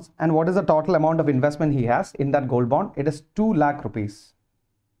 And what is the total amount of investment he has in that gold bond? It is 2 lakh rupees.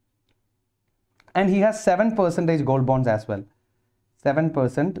 And he has 7% gold bonds as well.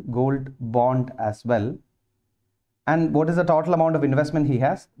 7% gold bond as well. And what is the total amount of investment he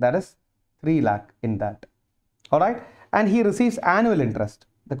has? That is 3 lakh in that. All right. And he receives annual interest.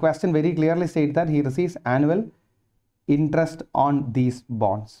 The question very clearly states that he receives annual interest on these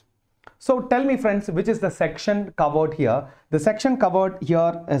bonds. So tell me friends, which is the section covered here? The section covered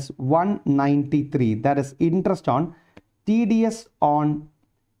here is 193, that is interest on TDS on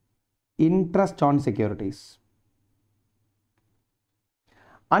interest on securities.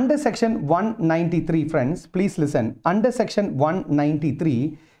 Under section 193 friends, please listen, under section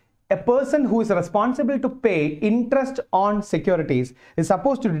 193, a person who is responsible to pay interest on securities is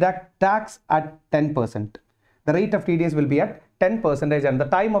supposed to deduct tax at 10%. The rate of TDS will be at 10% and the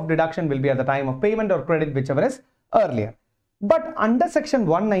time of deduction will be at the time of payment or credit, whichever is earlier. But under section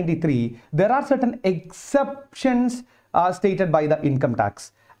 193, there are certain exceptions stated by the income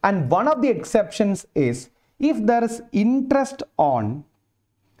tax. And one of the exceptions is if there is interest on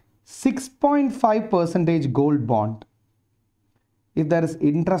 6.5% gold bond, if there is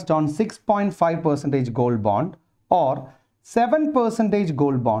interest on 6.5% gold bond or 7%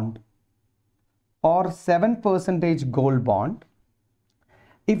 gold bond or 7% gold bond,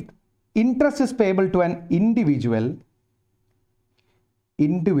 if interest is payable to an individual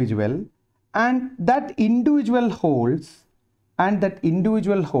and that individual holds and the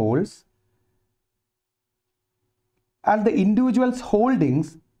individual's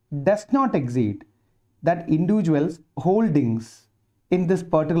holdings does not exceed, that individual's holdings in this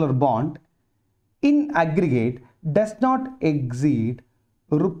particular bond in aggregate does not exceed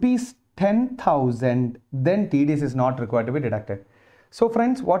rupees 10,000, then TDS is not required to be deducted. So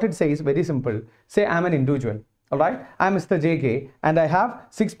friends, what it says, very simple. Say I'm an individual, all right? I'm Mr. JK and I have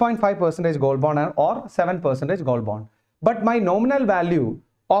 6.5% gold bond or 7% gold bond. But my nominal value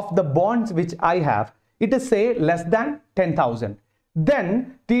of the bonds which I have, it is say less than 10,000.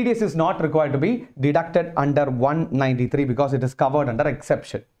 Then TDS is not required to be deducted under 193 because it is covered under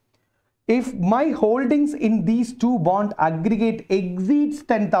exception. If my holdings in these two bonds aggregate exceeds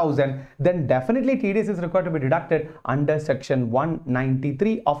 10,000, then definitely TDS is required to be deducted under section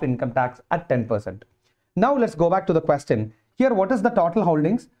 193 of income tax at 10%. Now let's go back to the question. Here, what is the total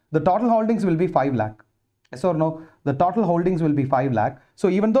holdings? The total holdings will be 5 lakh. Yes or no? The total holdings will be 5 lakh. So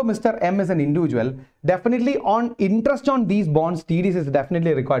even though Mr. M is an individual, definitely on interest on these bonds, TDS is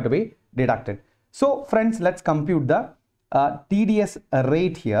definitely required to be deducted. So friends, let's compute the TDS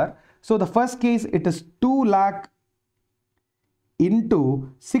rate here. So the first case, it is 2 lakh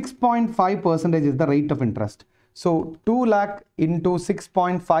into 6.5% is the rate of interest. So 2 lakh into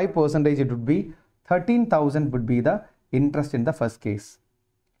 6.5%, it would be 13,000 would be the interest in the first case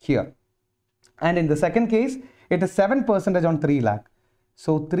here. And in the second case, it is 7% on 3 lakh.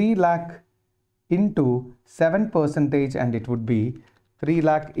 So 3 lakh into 7% and it would be 3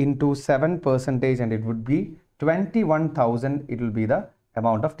 lakh into 7% and it would be 21,000. It will be the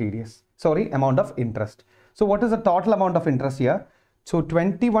amount of TDS. Sorry, amount of interest. So what is the total amount of interest here? So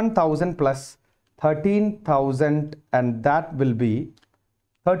 21,000 plus 13,000 and that will be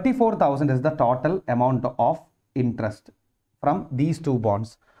 34,000 is the total amount of interest from these two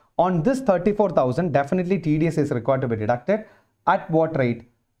bonds. On this 34,000, definitely TDS is required to be deducted. At what rate?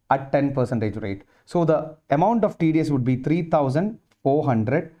 At 10% rate. So the amount of TDS would be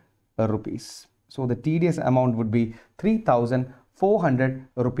 3,400 rupees. So the TDS amount would be 3,400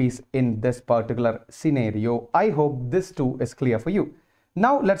 rupees in this particular scenario. I hope this too is clear for you.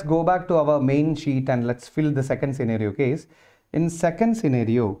 Now let's go back to our main sheet and let's fill the second scenario case. In second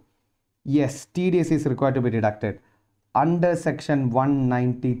scenario, yes, TDS is required to be deducted under section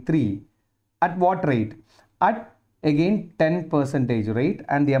 193. At what rate? At again 10% rate,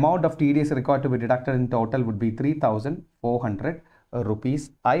 and the amount of TDS required to be deducted in total would be 3,400 rupees.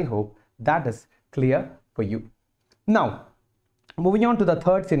 I hope that is clear for you. Now, moving on to the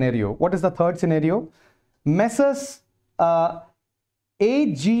third scenario. What is the third scenario? Messrs.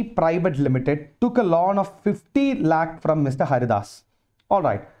 AG Private Limited took a loan of 50 lakh from Mr. Haridas. All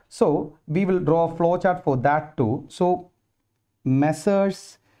right. So we will draw a flowchart for that too. So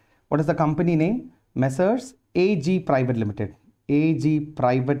Messrs. What is the company name? Messrs. AG Private Limited. AG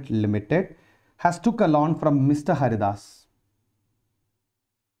Private Limited has took a loan from Mr. Haridas.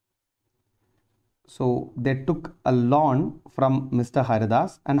 So they took a loan from Mr.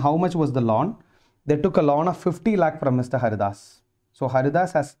 Haridas, and how much was the loan? They took a loan of 50 lakh from Mr. Haridas. So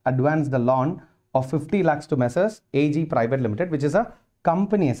Haridas has advanced the loan of 50 lakhs to Messrs. AG Private Limited, which is a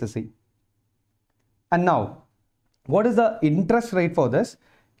company SSC. And now, what is the interest rate for this?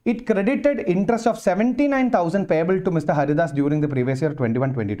 It credited interest of 79,000 payable to Mr. Haridas during the previous year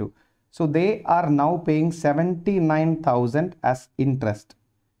 21-22. So they are now paying 79,000 as interest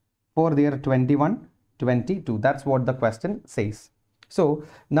for their 21-22. That's what the question says. So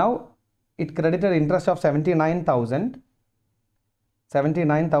now it credited interest of 79,000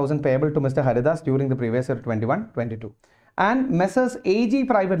 79,000 payable to Mr. Haridas during the previous year 21-22. And Messrs. AG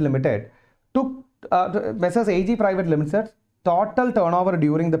Private Limited took Messrs. AG Private Limited total turnover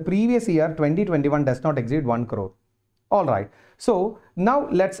during the previous year 2021 does not exceed 1 crore. All right. So now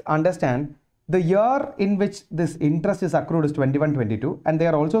let's understand the year in which this interest is accrued is 21-22, and they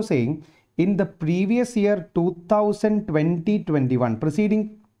are also saying in the previous year 2020-21,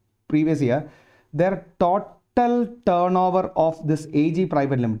 preceding previous year, their total turnover of this AG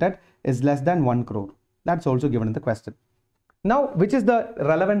Private Limited is less than 1 crore. That's also given in the question. Now, which is the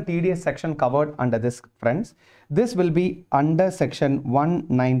relevant TDS section covered under this, friends? This will be under section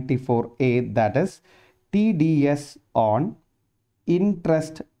 194A, that is TDS on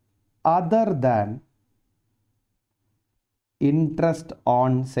interest other than interest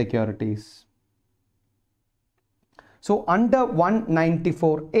on securities. So under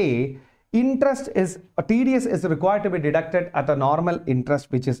 194A, TDS is required to be deducted at a normal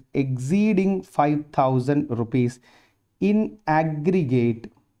interest which is exceeding 5,000 rupees in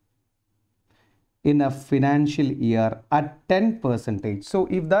aggregate in a financial year at 10%. So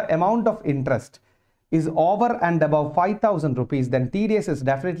if the amount of interest is over and above 5,000 rupees, then TDS is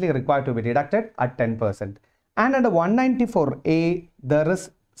definitely required to be deducted at 10%. And under 194A, there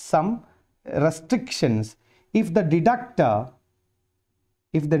is some restrictions. If the deductor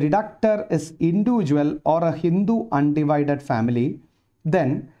is individual or a Hindu undivided family,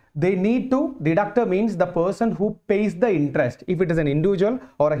 then they need to, deductor means the person who pays the interest. If it is an individual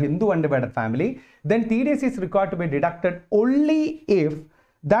or a Hindu undivided family, then TDS is required to be deducted only if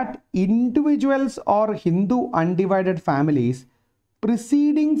that individuals or Hindu undivided families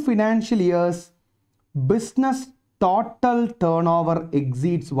preceding financial years business total turnover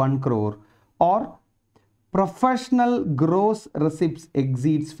exceeds 1 crore or professional gross receipts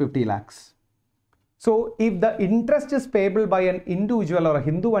exceeds 50 lakhs. So if the interest is payable by an individual or a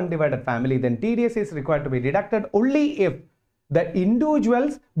Hindu undivided family, then TDS is required to be deducted only if the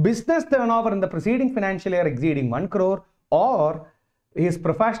individual's business turnover in the preceding financial year exceeding 1 crore or his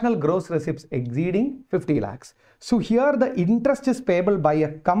professional gross receipts exceeding 50 lakhs. So here the interest is payable by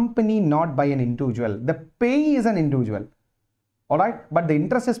a company, not by an individual. The payee is an individual. Alright, but the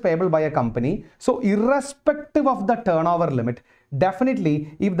interest is payable by a company. So irrespective of the turnover limit,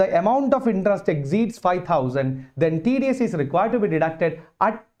 definitely if the amount of interest exceeds 5,000, then TDS is required to be deducted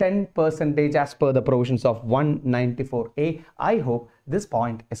at 10% as per the provisions of 194A. I hope this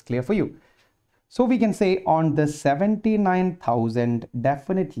point is clear for you. So we can say on the 79,000,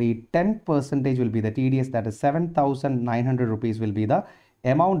 definitely 10% will be the TDS, that is 7,900 rupees will be the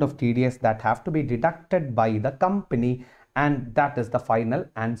amount of TDS that have to be deducted by the company, and that is the final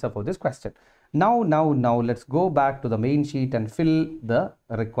answer for this question. Now let's go back to the main sheet and fill the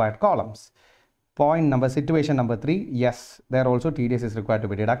required columns. Situation number 3, yes, there also TDS is required to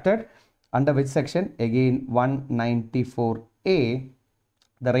be deducted. Under which section? Again 194A.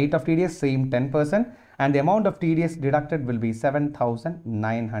 The rate of TDS same 10%, and the amount of TDS deducted will be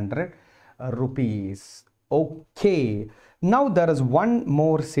 7,900 rupees. Okay. Now there is one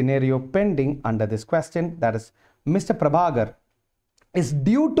more scenario pending under this question, that is Mr. Prabhagar is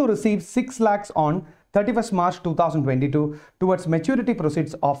due to receive 6 lakhs on 31st March 2022 towards maturity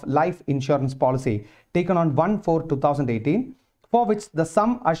proceeds of life insurance policy taken on 1/4/2018, for which the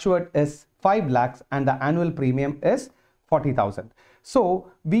sum assured is 5 lakhs and the annual premium is 40,000. So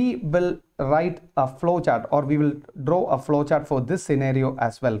we will write a flowchart, or we will draw a flowchart for this scenario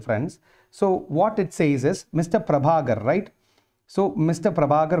as well, friends. So what it says is Mr. Prabhagar, right? So Mr.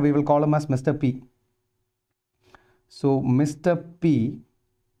 Prabhagar, we will call him as Mr. P. So Mr. P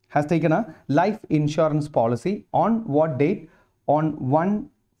has taken a life insurance policy on what date? On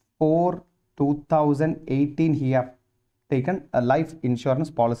 1/4/2018 he have taken a life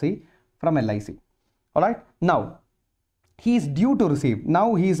insurance policy from LIC. Alright. Now he is due to receive,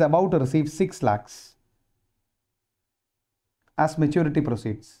 now he is about to receive 6 lakhs as maturity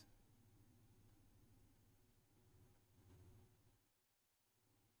proceeds.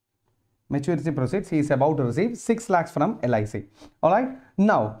 Maturity proceeds, he is about to receive 6 lakhs from LIC. Alright.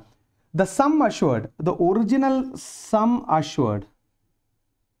 Now, the sum assured, the original sum assured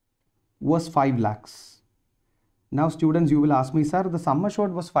was 5 lakhs. Now, students, you will ask me, sir, the sum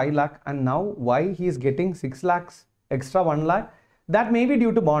assured was 5 lakh and now why he is getting 6 lakhs? Extra 1 lakh, that may be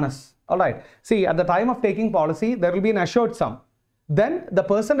due to bonus. All right. See, at the time of taking policy, there will be an assured sum. Then the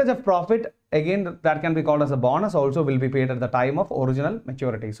percentage of profit, again, that can be called as a bonus, also will be paid at the time of original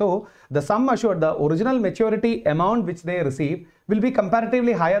maturity. So the sum assured, the original maturity amount which they receive will be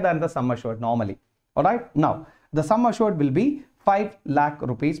comparatively higher than the sum assured normally. All right. Now the sum assured will be 5 lakh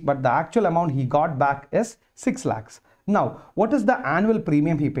rupees, but the actual amount he got back is 6 lakhs. Now, what is the annual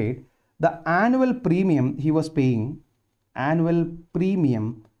premium he paid? The annual premium he was paying, annual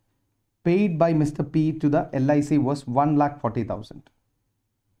premium paid by Mr. P to the LIC was 1,40,000.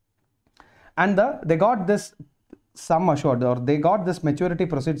 And they got this sum assured, or they got this maturity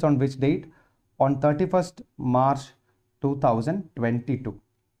proceeds on which date? On 31st March 2022.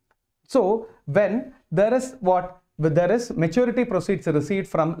 So when there is there is maturity proceeds received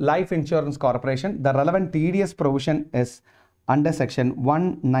from Life Insurance Corporation, the relevant TDS provision is under section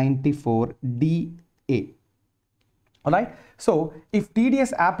 194DA. Alright, so if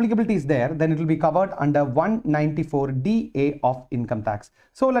TDS applicability is there, then it will be covered under 194DA of income tax.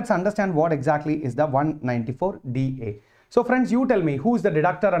 So let's understand what exactly is the 194DA. So friends, you tell me, who is the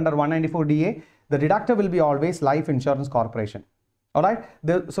deductor under 194DA? The deductor will be always Life Insurance Corporation. Alright,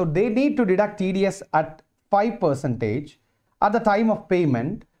 so they need to deduct TDS at 5% at the time of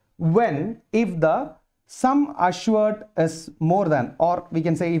payment if the sum assured is more than, or we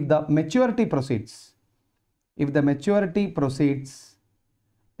can say if the maturity proceeds,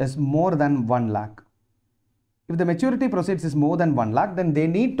 is more than 1 lakh. If the maturity proceeds is more than 1 lakh, then they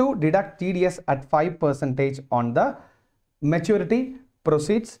need to deduct TDS at 5% on the maturity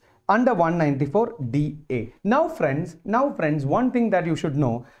proceeds under 194DA. Now friends, one thing that you should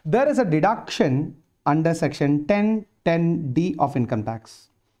know, there is a deduction under section 1010D of income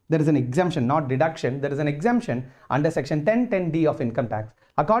tax. There is an exemption, not deduction. There is an exemption under section 1010D of income tax.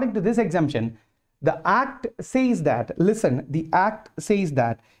 According to this exemption, the Act says that, listen, the Act says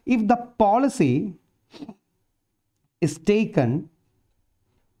that if the policy is taken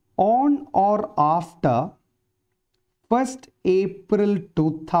on or after 1st April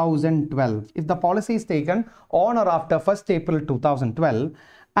 2012, if the policy is taken on or after 1st April 2012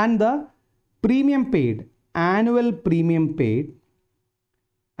 and the premium paid, annual premium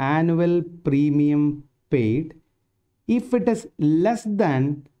paid, if it is less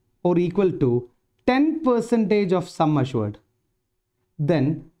than or equal to 10% of sum assured,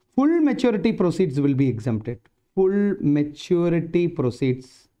 then full maturity proceeds will be exempted. Full maturity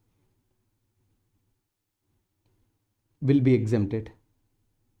proceeds will be exempted.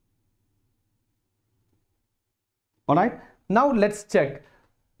 Alright, now let's check.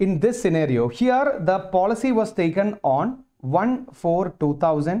 In this scenario, here the policy was taken on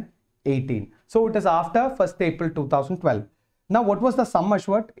 1/4/2018. So it is after 1st April 2012. Now what was the sum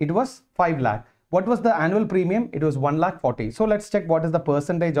assured? It was 5 lakh. What was the annual premium? It was 1,40,000. So let's check what is the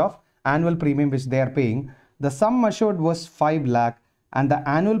percentage of annual premium which they are paying. The sum assured was 5 lakh and the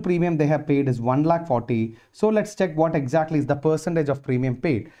annual premium they have paid is 1,40,000. So let's check what exactly is the percentage of premium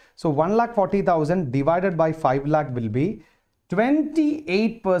paid. So 1,40,000 divided by 5 lakh will be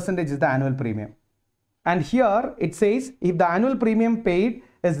 28% is the annual premium. And here it says if the annual premium paid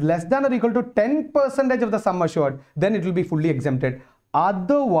is less than or equal to 10% of the sum assured, then it will be fully exempted.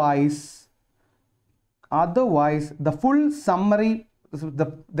 Otherwise the full summary,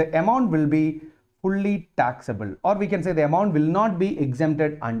 the amount will be fully taxable, or we can say the amount will not be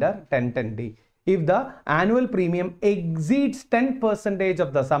exempted under 1010D. If the annual premium exceeds 10%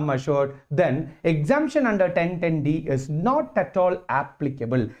 of the sum assured, then exemption under 1010D is not at all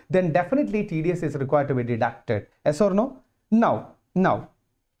applicable. Then definitely TDS is required to be deducted. Yes or no? Now,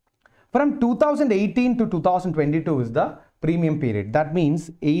 from 2018 to 2022 is the premium period. That means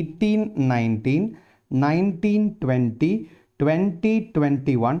 18-19, 19-20,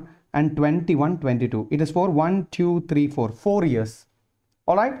 20-21 and 21-22. It is for 4 years.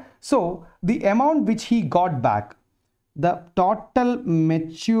 Alright, so the amount which he got back, the total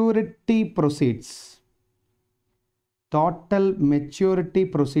maturity proceeds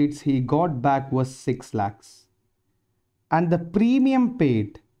he got back was 6 lakhs. And the premium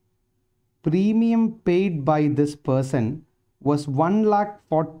paid by this person was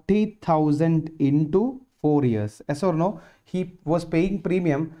 1,40,000 into 4 years. Yes or no? He was paying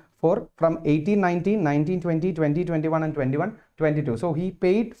premium from 18-19, 19-20, 20-21 and 21-22. So he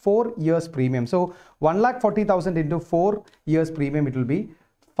paid 4 years premium. So 1,40,000 into 4 years premium, it will be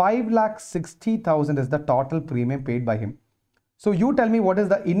 5,60,000 is the total premium paid by him. So you tell me what is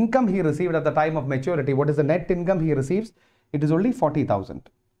the income he received at the time of maturity. What is the net income he receives? It is only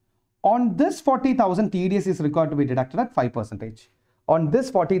 40,000. On this 40,000, TDS is required to be deducted at 5%. On this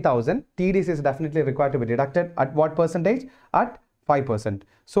 40,000, TDS is definitely required to be deducted at what percentage? At 5%.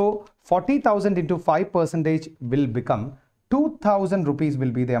 So 40,000 into 5% will become 2,000 rupees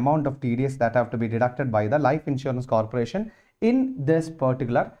will be the amount of TDS that have to be deducted by the Life Insurance Corporation in this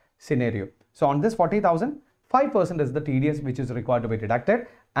particular scenario. So on this 40,000, 5% is the TDS which is required to be deducted,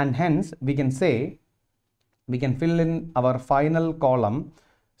 and hence we can say, we can fill in our final column.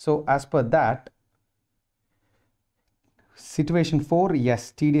 So as per that, Situation 4,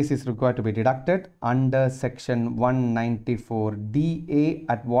 yes, TDS is required to be deducted under section 194 DA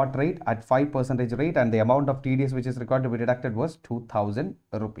at what rate? At 5% rate, and the amount of TDS which is required to be deducted was 2000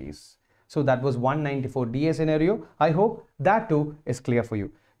 rupees. So that was 194 DA scenario. I hope that too is clear for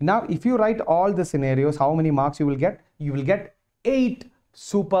you. Now, if you write all the scenarios, how many marks you will get? You will get 8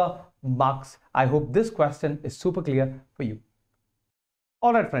 super marks. I hope this question is super clear for you.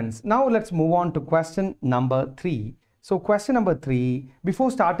 All right, friends. Now let's move on to question number 3. So question number 3, before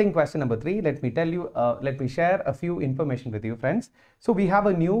starting question number 3, let me share a few information with you, friends. So we have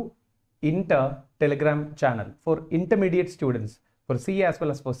a new Telegram channel for intermediate students, for CA as well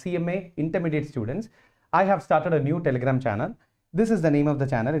as for CMA intermediate students. I have started a new Telegram channel. This is the name of the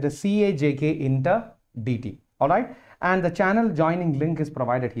channel. It is CAJK Inter DT. All right. And the channel joining link is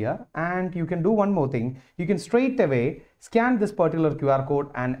provided here. And you can do one more thing. You can straight away scan this particular QR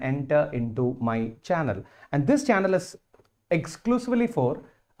code and enter into my channel. And this channel is exclusively for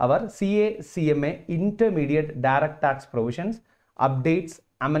our CA, CMA intermediate direct tax provisions, updates,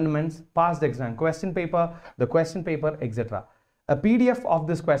 amendments, past exam question paper, the question paper, etc. A PDF of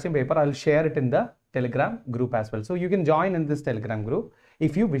this question paper, I'll share it in the Telegram group as well. So you can join in this Telegram group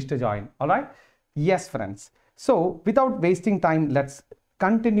if you wish to join. All right. Yes, friends. So without wasting time, let's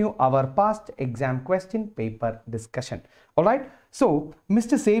continue our past exam question paper discussion. All right. So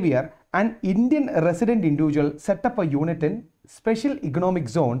Mr. Xavier, an Indian resident individual, set up a unit in special economic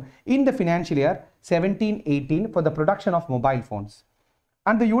zone in the financial year 17-18 for the production of mobile phones.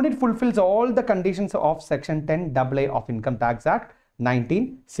 And the unit fulfills all the conditions of section 10AA of Income Tax Act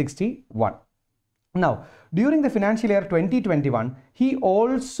 1961. Now, during the financial year 2021, he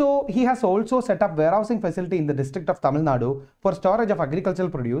has also set up warehousing facility in the district of Tamil Nadu for storage of agricultural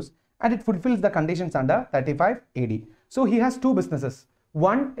produce, and it fulfills the conditions under 35 AD. So he has two businesses.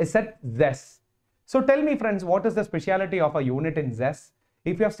 One is at ZES. So tell me, friends, what is the speciality of a unit in ZES?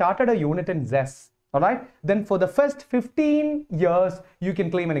 If you have started a unit in ZES, all right, then for the first 15 years, you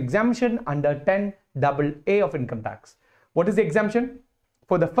can claim an exemption under 10AA of income tax. What is the exemption?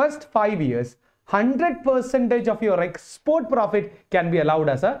 For the first 5 years, 100% of your export profit can be allowed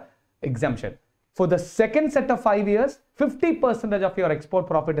as a exemption. For the second set of 5 years, 50% of your export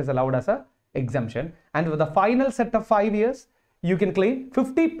profit is allowed as a exemption. And for the final set of 5 years, you can claim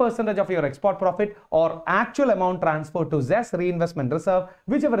 50% of your export profit or actual amount transferred to ZES reinvestment reserve,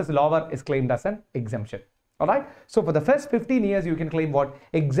 whichever is lower is claimed as an exemption. All right. So for the first 15 years, you can claim what?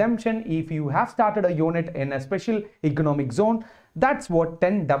 Exemption if you have started a unit in a special economic zone. That's what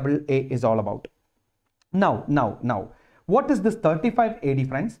 10AA is all about. Now, what is this 35 AD,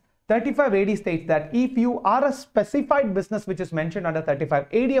 friends? 35 AD states that if you are a specified business which is mentioned under 35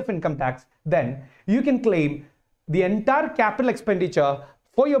 AD of income tax, then you can claim the entire capital expenditure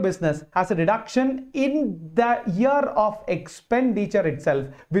for your business as a deduction in the year of expenditure itself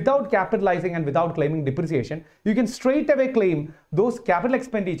without capitalizing and without claiming depreciation. You can straight away claim those capital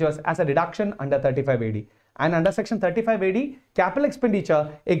expenditures as a deduction under 35 AD. And under section 35 AD, capital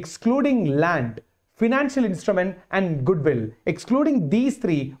expenditure excluding land, financial instrument and goodwill, excluding these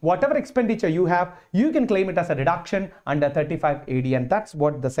three, whatever expenditure you have, you can claim it as a deduction under 35 AD, and that's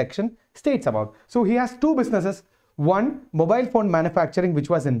what the section states about. So he has two businesses, one mobile phone manufacturing which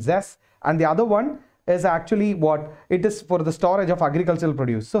was in ZES, and the other one is actually what it is for the storage of agricultural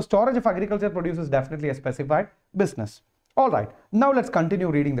produce. So storage of agricultural produce is definitely a specified business. All right, now let's continue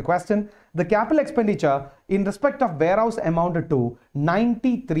reading the question. The capital expenditure in respect of warehouse amounted to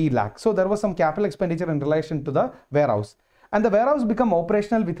 93 lakhs. So there was some capital expenditure in relation to the warehouse. And the warehouse became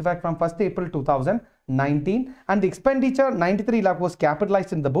operational with effect from 1st April 2019. And the expenditure 93 lakh was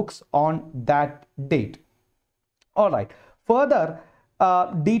capitalized in the books on that date. All right, further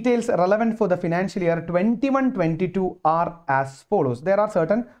details relevant for the financial year 21-22 are as follows. There are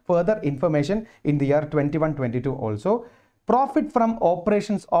certain further information in the year 21-22 also. Profit from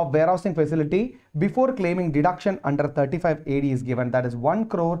operations of warehousing facility before claiming deduction under 35 AD is given, that is 1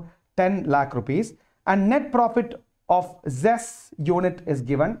 crore 10 lakh rupees, and net profit of ZES unit is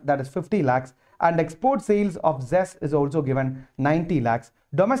given, that is 50 lakhs, and export sales of ZES is also given 90 lakhs.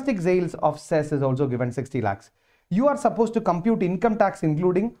 Domestic sales of ZES is also given 60 lakhs. You are supposed to compute income tax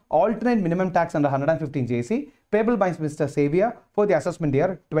including alternate minimum tax under 115 JC payable by Mr. Xavier for the assessment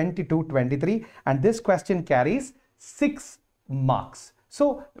year 22-23, and this question carries 6 marks.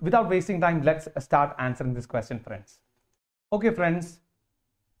 So without wasting time, let's start answering this question, friends. Okay, friends.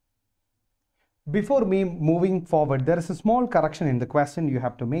 Before me moving forward, there is a small correction in the question. You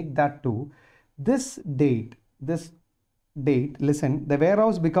have to make that too. This date, listen, the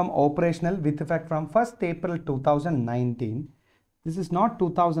warehouse become operational with effect from 1st April 2019. This is not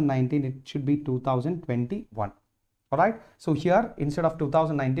 2019, it should be 2021. All right. So here instead of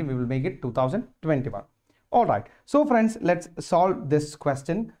 2019, we will make it 2021. All right. So friends, let's solve this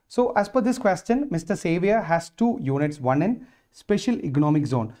question. So as per this question, Mr. Xavier has 2 units, one in special economic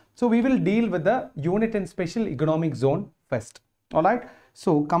zone. So we will deal with the unit in special economic zone first. All right.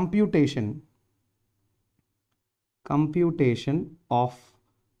 So computation of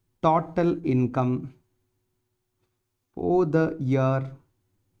total income for the year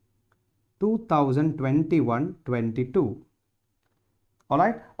 2021-22. All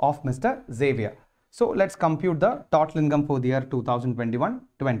right, of Mr. Xavier. So let's compute the total income for the year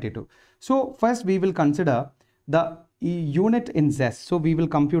 2021-22. So first we will consider the unit in ZES. So we will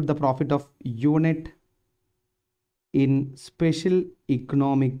compute the profit of unit in special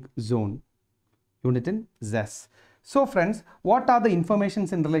economic zone. Unit in ZES. So friends, what are the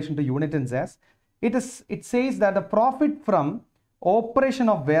informations in relation to unit in ZES? It says that the profit from operation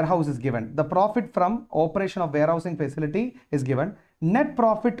of warehouse is given. The profit from operation of warehousing facility is given. Net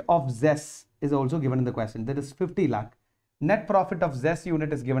profit of ZES is also given in the question. That is 50 lakh. Net profit of ZES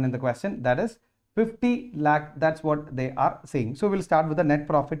unit is given in the question. That is 50 lakh. That's what they are saying. So we'll start with the net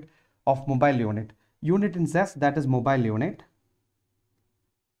profit of mobile unit. Unit in ZES, that is mobile unit.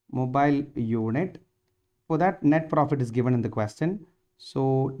 Mobile unit. For that, net profit is given in the question.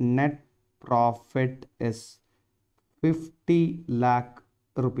 So net profit is 50 lakh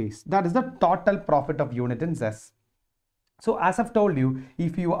rupees. That is the total profit of unit in ZES. So as I've told you,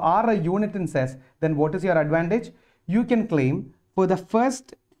 if you are a unit in ZES, then what is your advantage? You can claim for the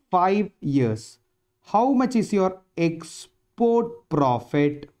first 5 years, how much is your export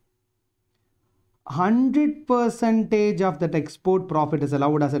profit? 100% of that export profit is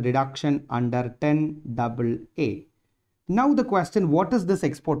allowed as a deduction under 10AA. Now the question, what is this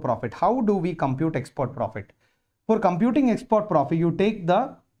export profit? How do we compute export profit? For computing export profit, you take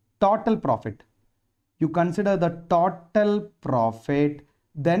the total profit. You consider the total profit,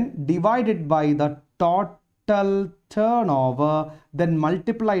 then divide it by the total turnover, then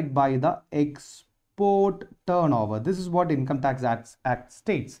multiplied by the export turnover. This is what Income Tax Act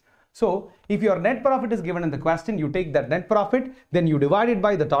states. So if your net profit is given in the question, you take that net profit, then you divide it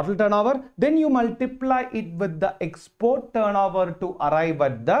by the total turnover, then you multiply it with the export turnover to arrive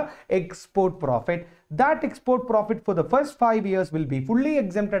at the export profit. That export profit for the first 5 years will be fully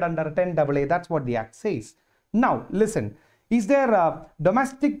exempted under 10AA. That's what the act says. Now listen, is there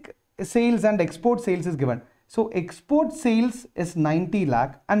domestic sales and export sales is given? So export sales is 90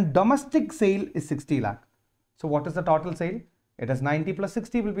 lakh and domestic sale is 60 lakh. So what is the total sale? It is 90 plus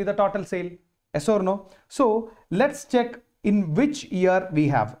 60 will be the total sale. Yes or no? So let's check in which year we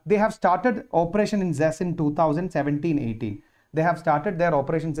have. They have started operation in ZES in 2017-18. They have started their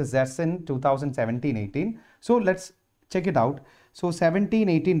operations in ZES in 2017-18. So let's check it out. So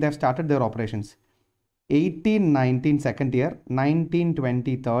 17-18 they have started their operations. 18-19 second year,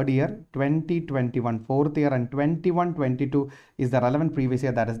 19-20 third year, 20-21 fourth year, and 21-22 is the relevant previous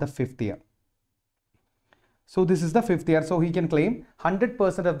year, that is the fifth year. So this is the fifth year. So he can claim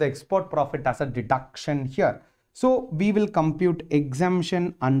 100% of the export profit as a deduction here. So we will compute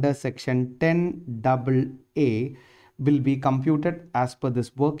exemption under section 10AA will be computed as per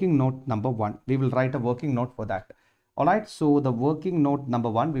this working note number 1. We will write a working note for that. All right. So the working note number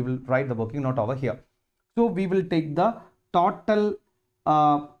 1, we will write the working note over here. So we will take the total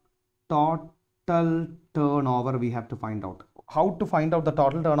turnover we have to find out. How to find out the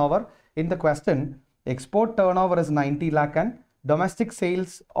total turnover? In the question, export turnover is 90 lakh and domestic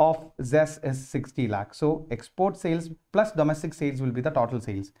sales of ZES is 60 lakh. So export sales plus domestic sales will be the total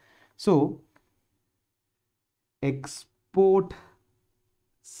sales. So export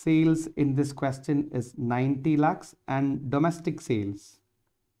sales in this question is 90 lakhs and domestic sales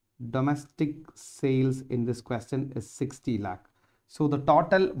in this question is 60 lakh. So the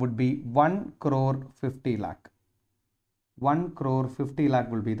total would be 1 crore 50 lakh. 1 crore 50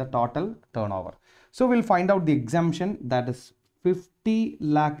 lakh will be the total turnover. So we'll find out the exemption, that is 50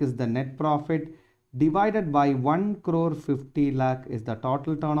 lakh is the net profit divided by 1 crore 50 lakh is the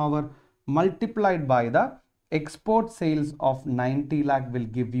total turnover multiplied by the export sales of 90 lakh will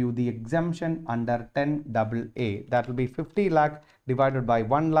give you the exemption under 10AA. That will be 50 lakh divided by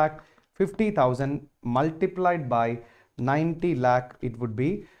 1 lakh, 50,000 multiplied by 90 lakh. It would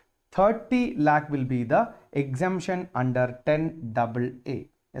be 30 lakh will be the exemption under 10AA.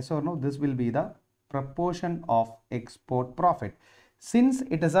 Yes or no? This will be the proportion of export profit. Since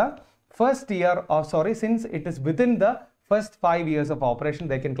it is a first year, or sorry, since it is within the first 5 years of operation,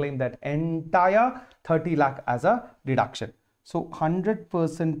 they can claim that entire 30 lakh as a deduction. So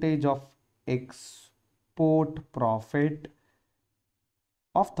 100% of export profit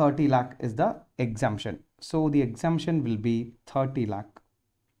of 30 lakh is the exemption. So the exemption will be 30 lakh.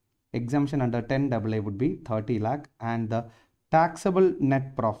 Exemption under 10AA would be 30 lakh, and the taxable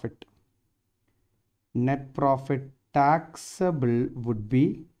net profit taxable would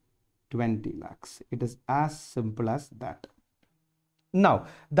be 20 lakhs. It is as simple as that. Now,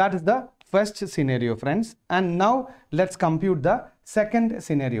 that is the first scenario, friends. And now let's compute the second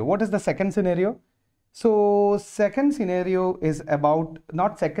scenario. What is the second scenario? So second scenario is about,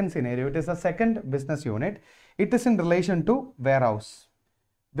 not second scenario, it is a second business unit. It is in relation to warehouse.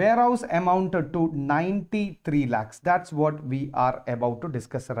 Warehouse amounted to 93 lakhs. That's what we are about to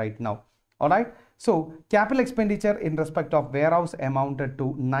discuss right now. All right. So capital expenditure in respect of warehouse amounted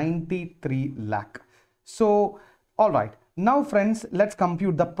to 93 lakh. So, all right. Now, friends, let's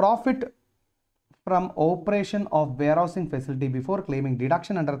compute the profit from operation of warehousing facility before claiming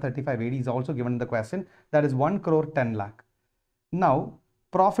deduction under 35AD is also given in the question. That is 1 crore 10 lakh. Now,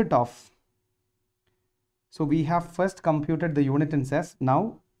 profit of, so we have first computed the unit in cess.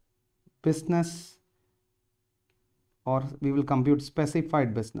 Now, business, or we will compute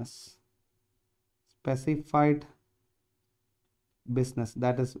specified business. Specified business,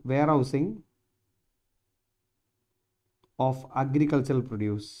 that is warehousing of agricultural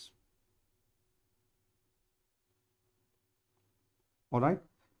produce. All right.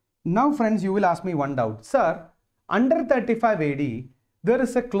 Now, friends, you will ask me one doubt. Sir, under 35 AD, there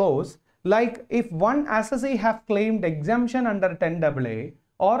is a clause like if one assessee have claimed exemption under 10AA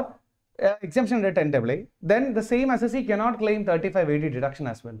or exemption under 10AA, then the same assessee cannot claim 35 AD deduction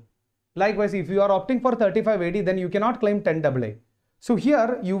as well. Likewise, if you are opting for 35 AD, then you cannot claim 10AA. So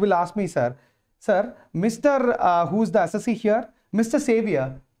here you will ask me, sir, Mr. Who is the assessee here? Mr.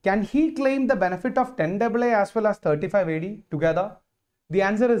 Xavier, can he claim the benefit of 10AA as well as 35 AD together? The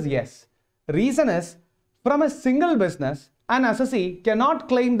answer is yes. Reason is, from a single business, an assessee cannot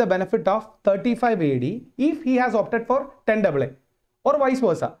claim the benefit of 35 AD if he has opted for 10AA, or vice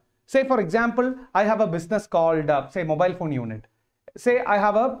versa. Say, for example, I have a business called, say, mobile phone unit. Say I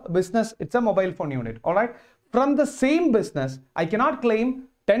have a business, it's a mobile phone unit. All right. From the same business, I cannot claim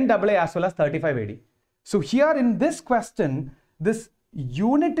 10AA as well as 35 AD. So here in this question, this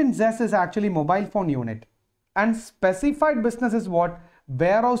unit in ZES is actually mobile phone unit, and specified business is what?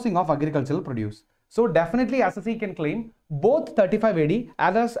 Warehousing of agricultural produce. So definitely assessee can claim both 35 AD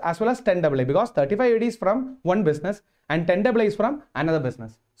as well as 10AA, because 35 AD is from one business and 10AA is from another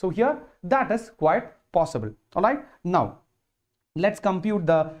business. So here that is quite possible. All right. Now, let's compute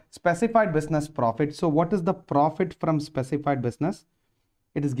the specified business profit. So what is the profit from specified business?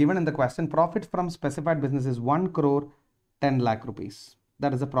 It is given in the question. Profit from specified business is 1 crore 10 lakh rupees.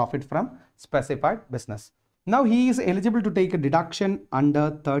 That is the profit from specified business. Now he is eligible to take a deduction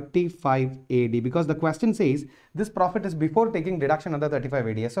under 35 AD, because the question says this profit is before taking deduction under 35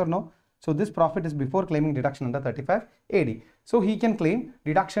 AD. Yes or no? So this profit is before claiming deduction under 35 AD. So he can claim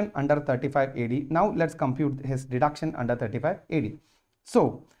deduction under 35 AD. Now let's compute his deduction under 35 AD.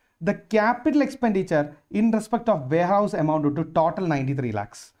 So the capital expenditure in respect of warehouse amounted to total 93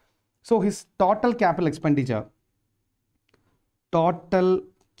 lakhs. So his total capital expenditure, total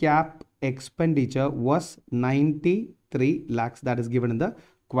cap expenditure was 93 lakhs. That is given in the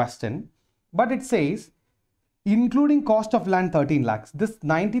question. But it says including cost of land 13 lakhs. This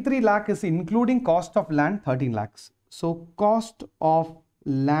 93 lakh is including cost of land 13 lakhs. So cost of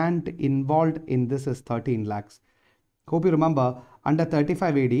land involved in this is 13 lakhs. Hope you remember, under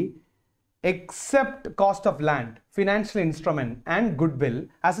 35 AD, except cost of land, financial instrument and goodwill,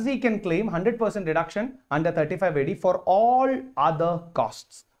 assessee can claim 100% deduction under 35 AD for all other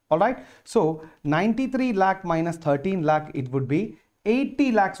costs. All right. So 93 lakh minus 13 lakh, it would be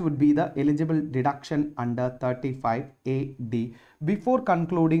 80 lakhs would be the eligible deduction under 35 AD. Before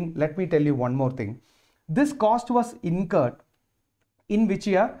concluding, let me tell you one more thing. This cost was incurred in which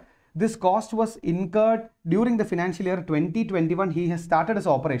year? This cost was incurred during the financial year 2021. He has started his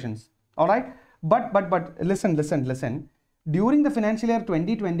operations. All right. But listen. During the financial year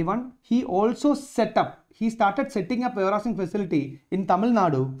 2021, he also started setting up warehousing facility in Tamil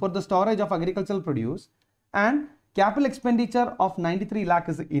Nadu for the storage of agricultural produce, and capital expenditure of 93 lakh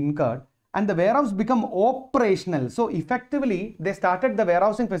is incurred, and the warehouse become operational. So effectively, they started the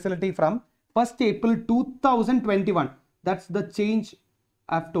warehousing facility from 1st April 2021. That's the change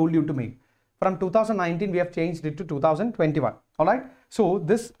I've told you to make. From 2019, we have changed it to 2021. All right. So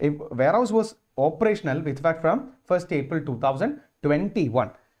this warehouse was operational with effect from 1st April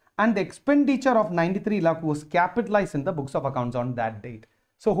 2021. And the expenditure of 93 lakh was capitalized in the books of accounts on that date.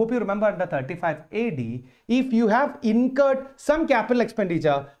 So hope you remember under 35 AD, if you have incurred some capital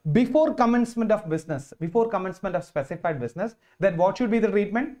expenditure before commencement of business, before commencement of specified business, then what should be the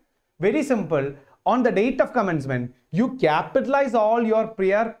treatment? Very simple. On the date of commencement, you capitalize all your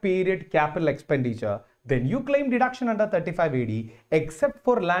prior period capital expenditure. Then you claim deduction under 35 AD except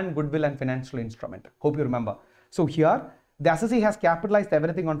for land, goodwill and financial instrument. Hope you remember. So here the assessee has capitalized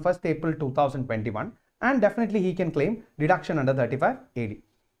everything on 1st April 2021 and definitely he can claim deduction under 35 AD.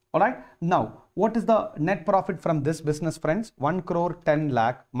 Alright. Now, what is the net profit from this business, friends? 1 crore 10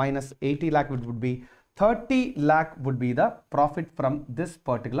 lakh minus 80 lakh would be 30 lakh would be the profit from this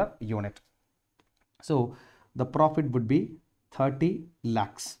particular unit. So the profit would be 30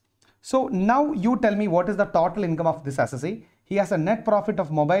 lakhs. So now you tell me what is the total income of this assessee. He has a net profit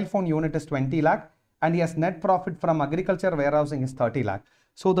of mobile phone unit is 20 lakh and he has net profit from agriculture warehousing is 30 lakh.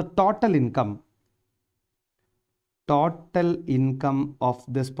 So the total income of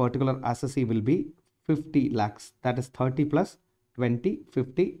this particular assessee will be 50 lakhs. That is 30 plus 20,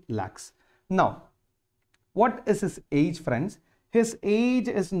 50 lakhs. Now, what is his age, friends? His age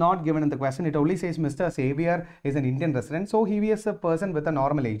is not given in the question. It only says Mr. Xavier is an Indian resident. So he is a person with a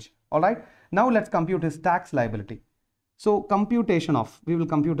normal age. All right. Now let's compute his tax liability. So computation of, we will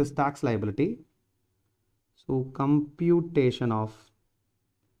compute his tax liability. So computation of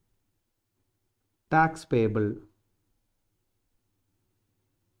tax payable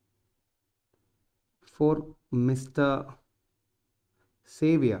for Mr.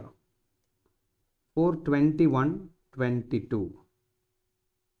 Xavier for 21-22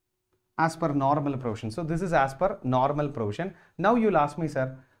 as per normal provision. So this is as per normal provision. Now you'll ask me,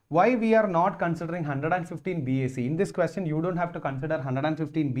 sir, why we are not considering 115 BAC? In this question, you don't have to consider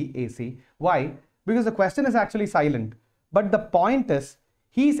 115 BAC. Why? Because the question is actually silent. But the point is,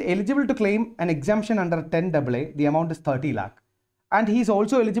 he is eligible to claim an exemption under 10 AA. The amount is 30 lakh. And he is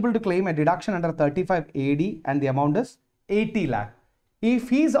also eligible to claim a deduction under 35 AD and the amount is 80 lakh. If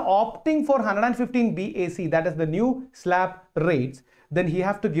he is opting for 115 BAC, that is the new slab rates, then he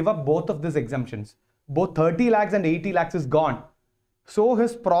have to give up both of these exemptions. Both 30 lakhs and 80 lakhs is gone. So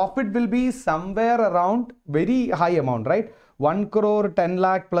his profit will be somewhere around very high amount, right? 1 crore 10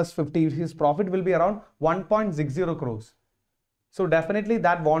 lakh plus 50, his profit will be around 1.60 crores. So definitely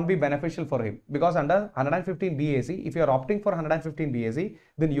that won't be beneficial for him because under 115 BAC, if you are opting for 115 BAC,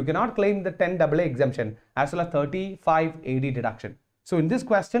 then you cannot claim the 10 AA exemption as well as 35 AD deduction. So in this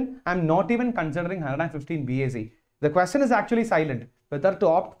question, I'm not even considering 115 BAC. The question is actually silent. Whether to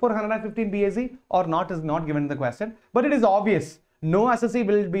opt for 115 BAC or not is not given in the question, but it is obvious. No assessee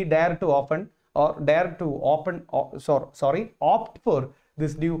will be dare to opt for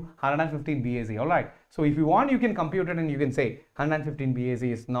this new 115 BAC. All right. So if you want, you can compute it and you can say 115 BAC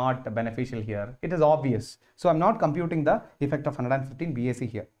is not beneficial here. It is obvious. So I'm not computing the effect of 115 BAC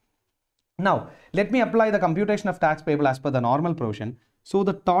here. Now, let me apply the computation of tax payable as per the normal provision. So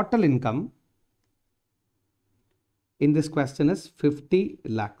the total income in this question is 50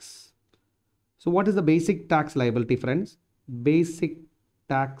 lakhs. So what is the basic tax liability, friends? Basic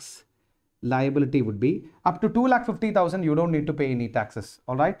tax liability would be up to 2,50,000. You don't need to pay any taxes.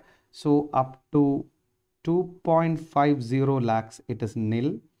 All right. So up to 2.50 lakhs, it is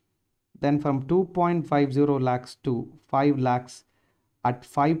nil. Then from 2.50 lakhs to 5 lakhs at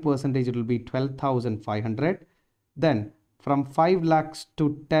 5%, it will be 12,500. Then from 5 lakhs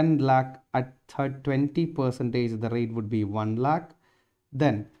to 10 lakh at 20%, the rate would be 1 lakh.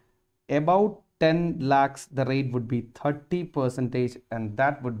 Then about 10 lakhs, the rate would be 30% and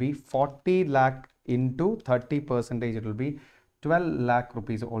that would be 40 lakh into 30%. It will be 12 lakh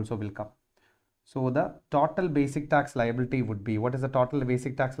rupees also will come. So the total basic tax liability would be, what is the total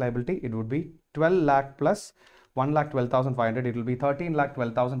basic tax liability? It would be 12 lakh plus 1,12,500. It will be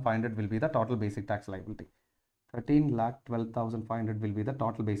 13,12,500 will be the total basic tax liability. 13,12,500 will be the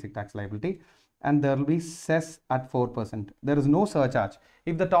total basic tax liability. And there will be cess at 4%. There is no surcharge.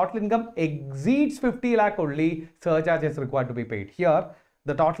 If the total income exceeds 50 lakh only, surcharge is required to be paid. Here,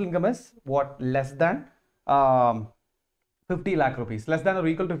 the total income is what? Less than 50 lakh rupees. Less than or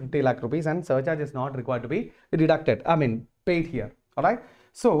equal to 50 lakh rupees and surcharge is not required to be deducted. Paid here. Alright.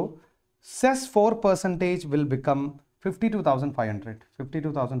 So, cess 4% will become 52,500.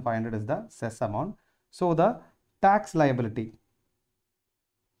 52,500 is the cess amount. So, the tax liability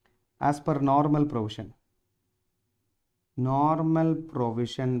as per normal provision. Normal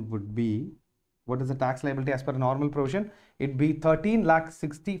provision would be, what is the tax liability as per normal provision? It be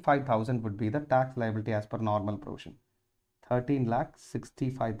 13,65,000 would be the tax liability as per normal provision.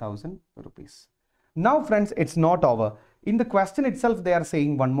 13,65,000 rupees. Now friends, it's not over. In the question itself, they are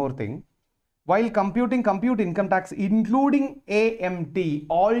saying one more thing. While compute income tax including AMT,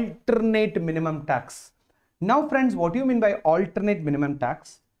 alternate minimum tax. Now friends, what do you mean by alternate minimum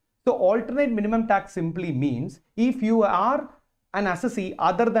tax? So alternate minimum tax simply means if you are an assessee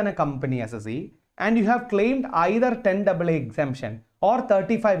other than a company assessee, and you have claimed either 10AA exemption or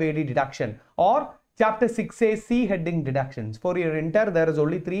 35AD deduction or Chapter 6A C heading deductions. For your inter, there is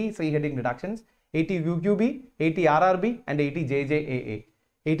only 3 C heading deductions: 80 UQB, 80 RRB, and 80 JJAA.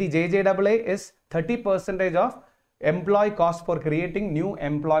 80 JJAA is 30% of employee cost for creating new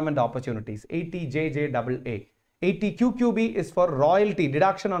employment opportunities. 80 JJAA. 80 QQB is for royalty,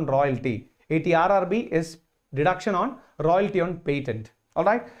 deduction on royalty. 80 RRB is deduction on royalty on patent.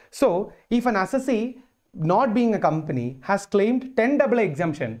 Alright. So, if an assessee, not being a company, has claimed 10AA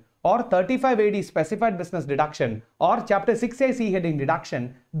exemption or 35AD specified business deduction or Chapter 6A C heading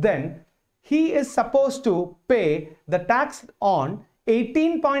deduction, then he is supposed to pay the tax on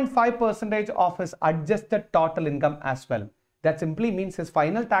 18.5% of his adjusted total income as well. That simply means his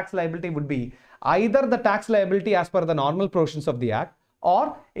final tax liability would be either the tax liability as per the normal provisions of the Act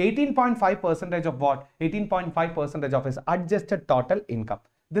or 18.5% of what? 18.5% of his adjusted total income.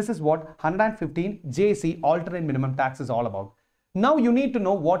 This is what 115 JC alternate minimum tax is all about. Now you need to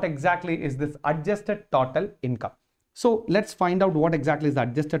know what exactly is this adjusted total income. So let's find out what exactly is the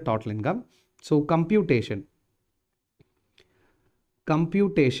adjusted total income. So computation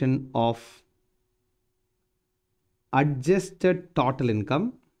of adjusted total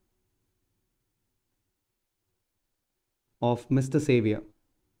income of Mr. Xavier,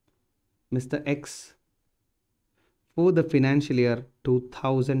 Mr. X, for the financial year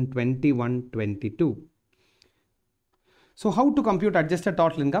 2021-22. So how to compute adjusted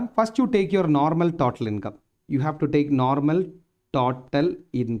total income? First you take your normal total income. You have to take normal total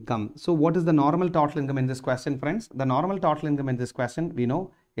income. So what is the normal total income in this question, friends? The normal total income in this question, we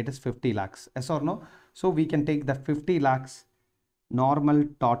know it is 50 lakhs. Yes or no? So we can take the 50 lakhs normal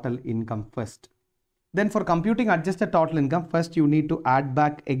total income first. Then for computing adjusted total income, first you need to add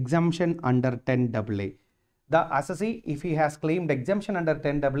back exemption under 10AA. The assessee, if he has claimed exemption under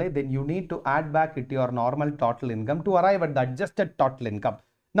 10AA, then you need to add back it to your normal total income to arrive at the adjusted total income.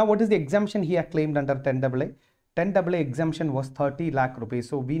 Now, what is the exemption he has claimed under 10AA? 10AA exemption was 30 lakh rupees.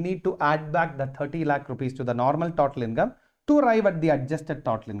 So we need to add back the 30 lakh rupees to the normal total income to arrive at the adjusted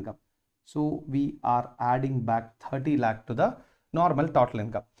total income. So we are adding back 30 lakh to the normal total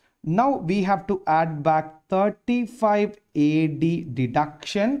income. Now we have to add back 35AD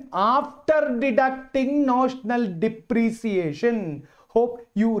deduction after deducting notional depreciation. Hope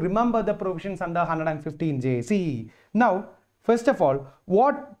you remember the provisions under 115 JC. Now, first of all,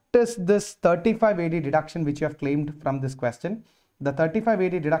 what is this 35AD deduction which you have claimed from this question? The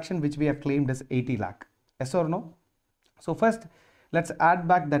 35AD deduction which we have claimed is 80 lakh. Yes or no? So first, let's add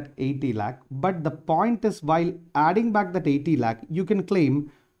back that 80 lakh. But the point is, while adding back that 80 lakh, you can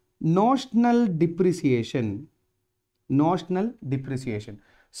claim notional depreciation.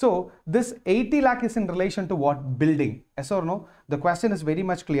 So this 80 lakh is in relation to what? Building. Yes or no? The question is very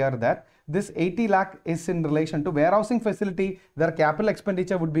much clear that this 80 lakh is in relation to warehousing facility. Their capital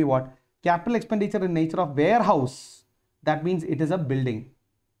expenditure would be what? Capital expenditure in nature of warehouse. That means it is a building.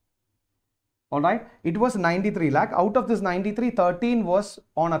 Alright, it was 93 lakh. Out of this 93, 13 was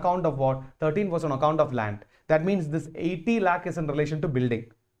on account of what? 13 was on account of land. That means this 80 lakh is in relation to building.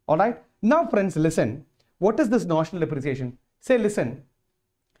 Alright, now friends, listen. What is this notional depreciation? Say, listen,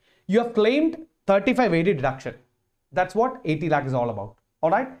 you have claimed 35AD deduction. That's what 80 lakh is all about.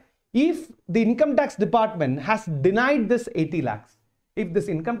 Alright, if the income tax department has denied this 80 lakhs, if this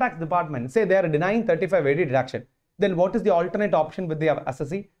income tax department, say they are denying 35AD deduction, then what is the alternate option with the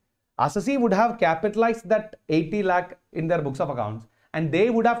assessee? Assessee would have capitalized that 80 lakh in their books of accounts and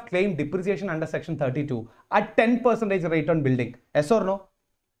they would have claimed depreciation under section 32 at 10% rate on building. Yes or no?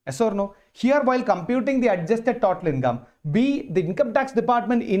 Yes or no? Here, while computing the adjusted total income, the income tax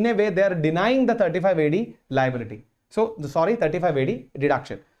department, in a way, they are denying the 35AD liability. So, 35AD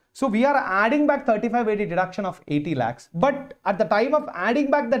deduction. So, we are adding back 35AD deduction of 80 lakhs. But at the time of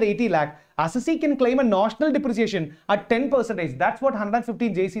adding back that 80 lakh, assessee can claim a notional depreciation at 10%. That's what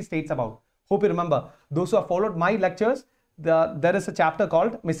 115 JC states about. Hope you remember. Those who have followed my lectures, there is a chapter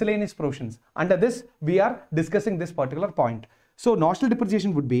called miscellaneous provisions. Under this, we are discussing this particular point. So, notional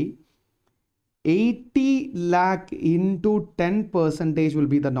depreciation would be 80 lakh into 10% will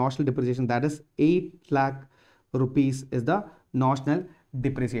be the notional depreciation. That is 8 lakh rupees is the notional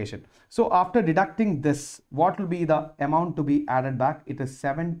depreciation. So, after deducting this, what will be the amount to be added back? It is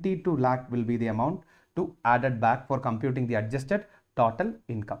 72 lakh will be the amount to added back for computing the adjusted total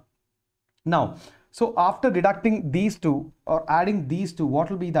income. Now, so after deducting these two or adding these two,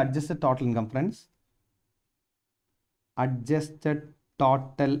 what will be the adjusted total income, friends? Adjusted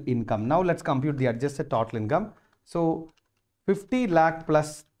total income. Now let's compute the adjusted total income. So 50 lakh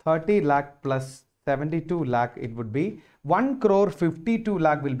plus 30 lakh plus 72 lakh, it would be 1 crore 52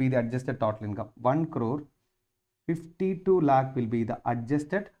 lakh will be the adjusted total income. 1 crore 52 lakh will be the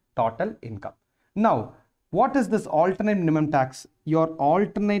adjusted total income. Now, what is this alternate minimum tax? Your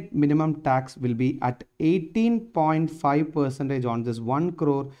alternate minimum tax will be at 18.5% on this 1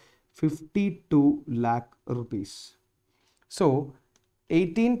 crore 52 lakh rupees. So,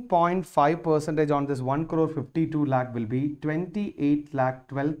 18.5% on this 1 crore 52 lakh will be 28 lakh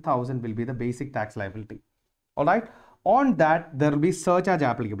 12,000 will be the basic tax liability. Alright. On that, there will be surcharge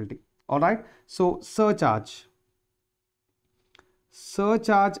applicability. Alright. So, surcharge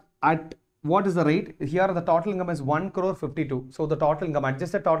at what is the rate? Here the total income is 1 crore 52. So the total income,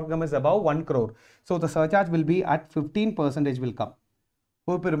 adjusted total income is above 1 crore. So the surcharge will be at 15% will come.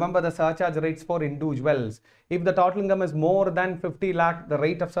 Hope you remember the surcharge rates for individuals. If the total income is more than 50 lakh, the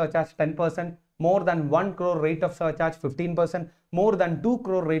rate of surcharge 10%, more than 1 crore rate of surcharge 15%, more than 2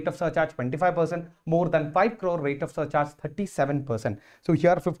 crore rate of surcharge 25%, more than 5 crore rate of surcharge 37%. So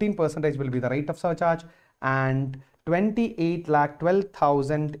here 15% will be the rate of surcharge, and 28 lakh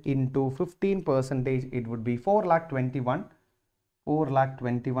 12,000 into 15%, it would be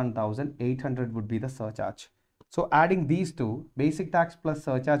 4,21,800 would be the surcharge. So adding these two, basic tax plus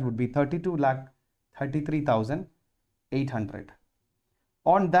surcharge would be 32,33,800.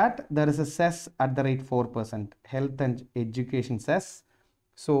 On that, there is a cess at the rate 4%, health and education cess.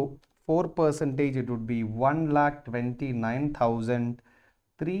 So 4%, it would be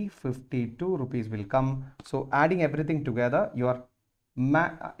 1,29,352 rupees will come. So adding everything together, your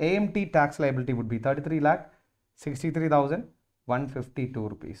AMT tax liability would be 33,63,152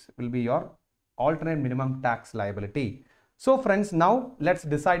 rupees will be your alternate minimum tax liability. So friends, now let's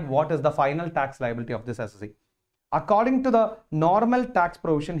decide what is the final tax liability of this assessee. According to the normal tax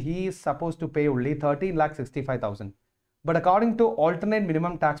provision, he is supposed to pay only 13,65,000. But according to alternate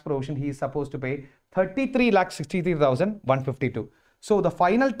minimum tax provision, he is supposed to pay 33,63,152. So the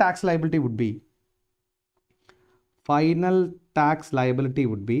final tax liability would be either tax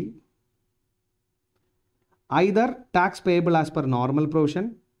payable as per normal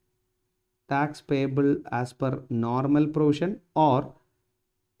provision, or tax payable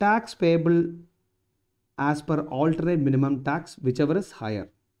as per alternate minimum tax, whichever is higher.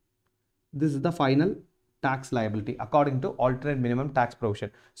 This is the final tax liability according to alternate minimum tax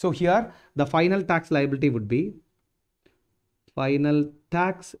provision. So here the final tax liability would be, in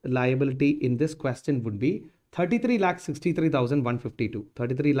this question would be 33,63,152.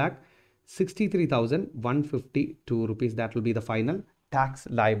 33,63,152 rupees. That will be the final tax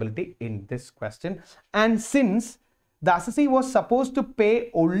liability in this question. And since the assessee was supposed to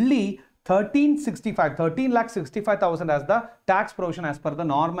pay only 13,65,000 as the tax provision as per the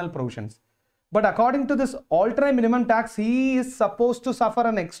normal provisions. But according to this alternate minimum tax, he is supposed to suffer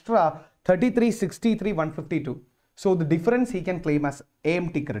an extra 33,63,152. So the difference he can claim as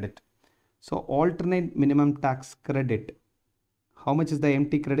AMT credit. So alternate minimum tax credit. How much is the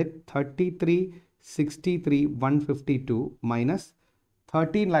AMT credit? 33,63,152 minus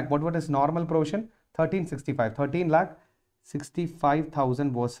 13 lakh. What is normal provision? 1365. 13 lakh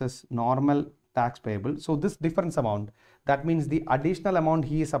 65,000 versus normal tax payable. So this difference amount, that means the additional amount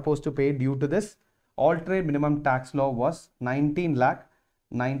he is supposed to pay due to this alternate minimum tax law was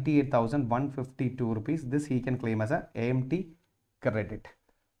 19,98,152 rupees. This he can claim as a AMT credit.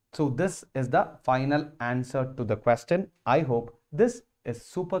 So this is the final answer to the question. I hope this is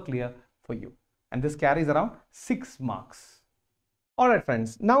super clear for you, and this carries around 6 marks. Alright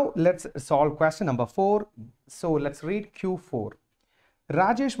friends, now let's solve question number 4. So let's read Q4.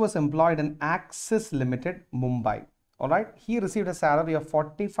 Rajesh was employed in Axis Limited, Mumbai. Alright, he received a salary of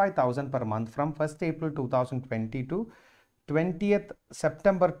 45,000 per month from 1st April 2020 to 20th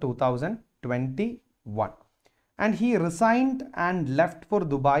September 2021. And he resigned and left for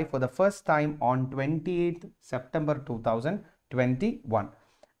Dubai for the first time on 28th September 2021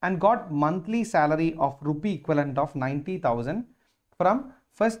 and got monthly salary of rupee equivalent of 90,000 from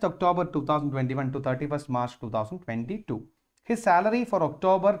 1st October 2021 to 31st March 2022. His salary for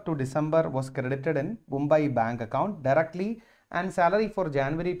October to December was credited in Mumbai bank account directly, and salary for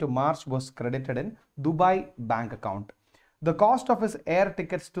January to March was credited in Dubai bank account. The cost of his air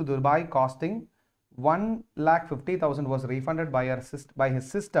tickets to Dubai costing 1,50,000 was refunded by her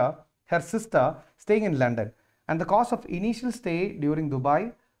sister staying in London, and the cost of initial stay during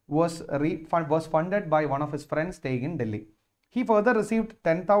Dubai was funded by one of his friends staying in Delhi. He further received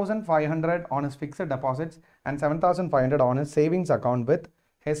 10,500 on his fixed deposits and 7,500 on his savings account with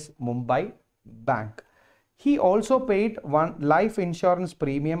his Mumbai bank. He also paid one life insurance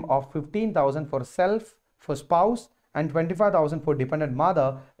premium of 15,000 for spouse and 25,000 for dependent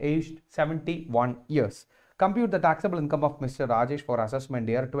mother aged 71 years. Compute the taxable income of Mr. Rajesh for assessment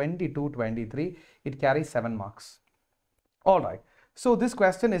year 22-23. It carries 7 marks. Alright, so this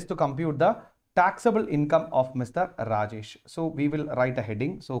question is to compute the taxable income of Mr. Rajesh. So we will write a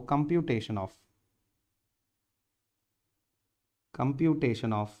heading. So computation of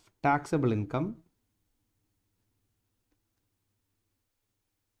taxable income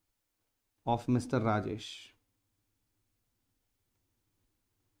of Mr. Rajesh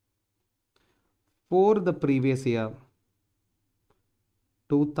for the previous year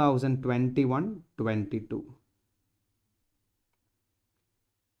 2021-22.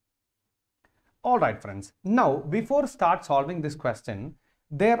 Alright friends, now before start solving this question,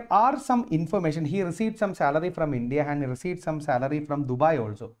 there are some information. He received some salary from India and he received some salary from Dubai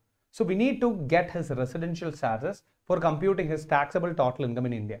also. So we need to get his residential status for computing his taxable total income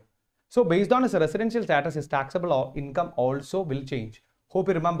in India. So based on his residential status, his taxable income also will change. Hope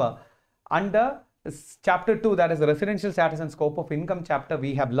you remember. Under chapter 2, that is the residential status and scope of income chapter,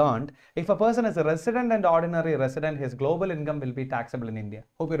 we have learned if a person is a resident and ordinary resident, his global income will be taxable in India.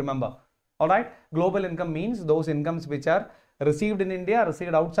 Hope you remember. Alright, global income means those incomes which are received in India,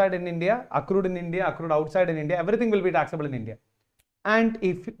 received outside in India, accrued in India, accrued outside in India, everything will be taxable in India. And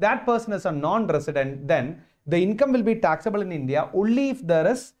if that person is a non-resident, then the income will be taxable in India only if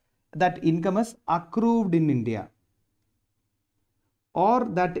that income is accrued in India or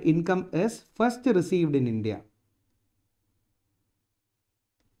that income is first received in India.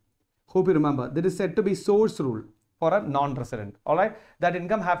 Hope you remember. That is said to be source rule for a non-resident. Alright, that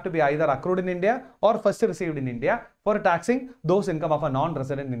income have to be either accrued in India or first received in India for taxing those income of a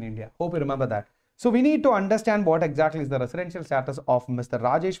non-resident in India. Hope you remember that. So we need to understand what exactly is the residential status of Mr.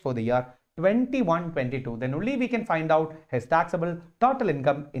 Rajesh for the year 21-22. Then only we can find out his taxable total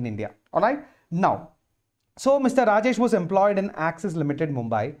income in India. Alright, now, so Mr. Rajesh was employed in Axis Limited,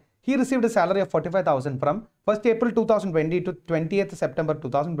 Mumbai. He received a salary of 45,000 from 1st April 2020 to 20th September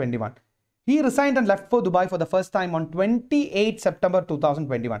 2021. He resigned and left for Dubai for the first time on 28 September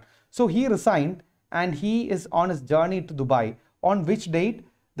 2021. So he resigned and he is on his journey to Dubai. On which date?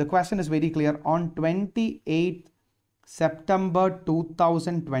 The question is very clear. On 28 September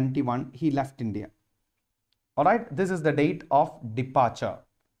 2021, he left India. Alright, this is the date of departure.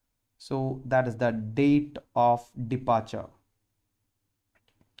 So that is the date of departure.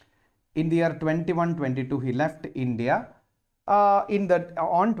 In the year 21-22, he left India. On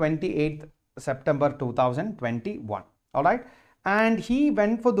 28th September 2021. All right, and he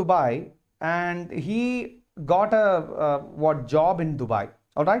went for Dubai and he got a job in Dubai.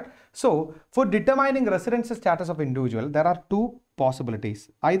 All right, so for determining residential status of individual, there are two possibilities.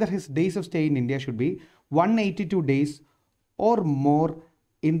 Either his days of stay in India should be 182 days or more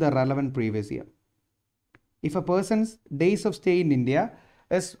in the relevant previous year. If a person's days of stay in India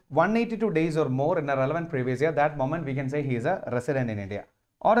is 182 days or more in a relevant previous year, that moment we can say he is a resident in India.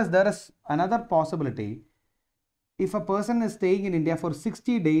 Or as there is another possibility, if a person is staying in India for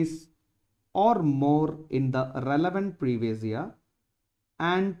 60 days or more in the relevant previous year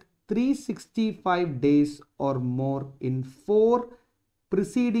and 365 days or more in 4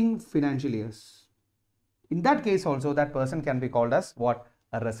 preceding financial years. In that case also, that person can be called as what?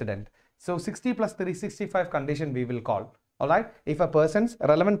 A resident. So 60 plus 365 condition we will call. Alright, if a person's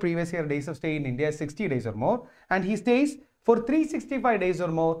relevant previous year days of stay in India is 60 days or more and he stays for 365 days or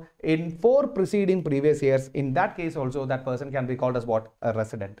more in 4 preceding previous years, in that case also that person can be called as what? A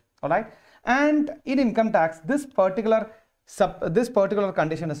resident. Alright, and in income tax, this particular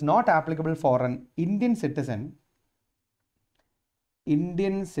condition is not applicable for an Indian citizen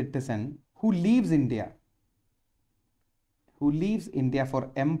who leaves India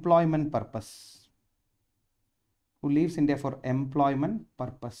for employment purpose. This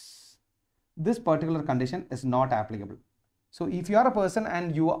particular condition is not applicable. So if you are a person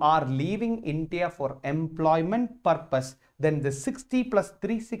and you are leaving India for employment purpose, then the 60 plus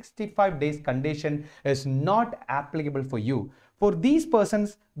 365 days condition is not applicable for you. For these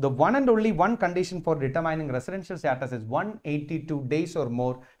persons, the one and only one condition for determining residential status is 182 days or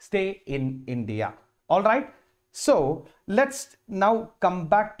more stay in India. All right. So let's now come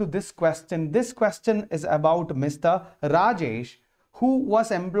back to this question. This question is about Mr. Rajesh, who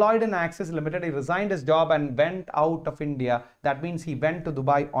was employed in Axis Limited. He resigned his job and went out of India. That means he went to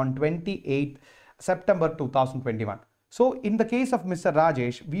Dubai on 28th September 2021. So in the case of Mr.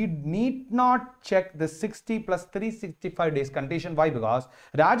 Rajesh, we need not check the 60 plus 365 days condition. Why? Because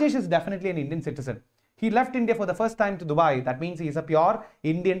Rajesh is definitely an Indian citizen. He left India for the first time to Dubai. That means he is a pure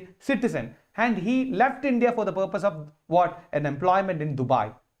Indian citizen. And he left India for the purpose of what? An employment in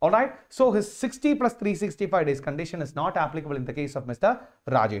Dubai. Alright, so his 60 plus 365 days condition is not applicable in the case of Mr.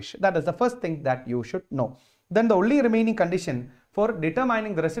 Rajesh. That is the first thing that you should know. Then the only remaining condition for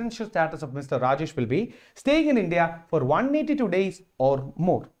determining the residential status of Mr. Rajesh will be staying in India for 182 days or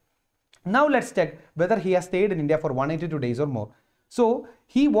more. Now let's check whether he has stayed in India for 182 days or more. So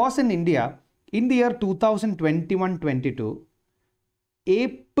he was in India in the year 2021-22.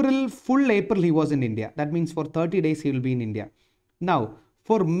 Full April he was in India. That means for 30 days he will be in India. Now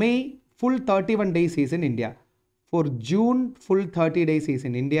for May, full 31 days he is in India. For June, full 30 days he is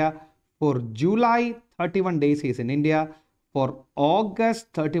in India. For July, 31 days he is in India. For August,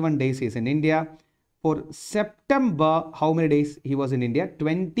 31 days he is in India. For September, how many days he was in India?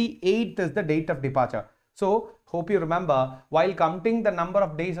 28th is the date of departure. So, hope you remember, while counting the number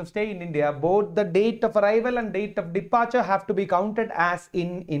of days of stay in India, both the date of arrival and date of departure have to be counted as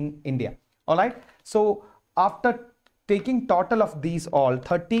in India. Alright. So, after taking total of these all,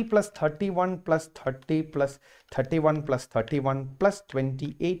 30 plus 31 plus 30 plus 31 plus 31 plus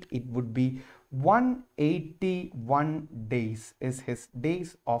 28, it would be 181 days is his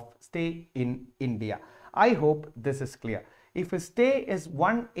days of stay in India. I hope this is clear. If his stay is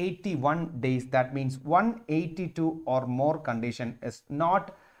 181 days, that means 182 or more condition is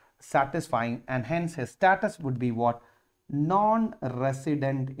not satisfying, and hence his status would be what?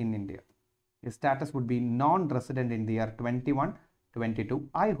 Non-resident in India. His status would be non-resident in the year 21-22.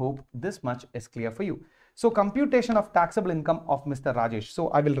 I hope this much is clear for you. So computation of taxable income of Mr. Rajesh. So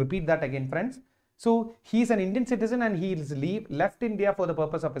I will repeat that again, friends. So he is an Indian citizen and he is left India for the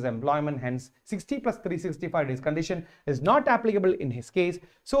purpose of his employment. Hence 60 plus 365 days condition is not applicable in his case.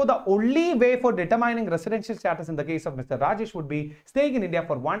 So the only way for determining residential status in the case of Mr. Rajesh would be staying in India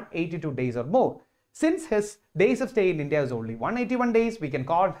for 182 days or more. Since his days of stay in India is only 181 days, we can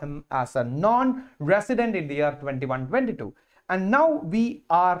call him as a non-resident in the year 21-22. And now we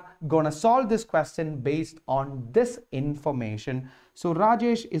are going to solve this question based on this information. So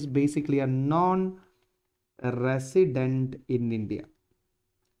Rajesh is basically a non-resident in India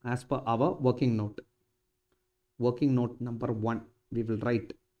as per our working note. Working note number 1, we will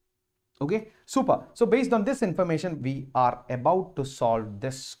write. Okay, super. So based on this information, we are about to solve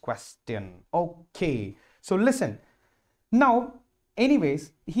this question. Okay, so listen. Now,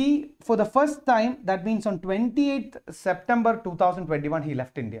 anyways, he for the first time, that means on 28th September 2021, he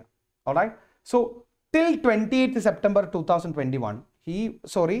left India. All right. So till 28th September 2021, till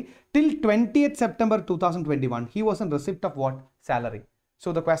 20th September 2021, he was in receipt of what? Salary.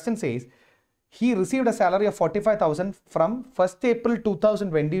 So the question says, he received a salary of 45,000 from 1st April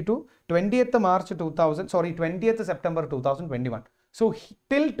 2020 to 20th September 2021. So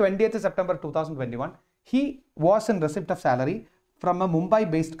till 20th September 2021, he was in receipt of salary from a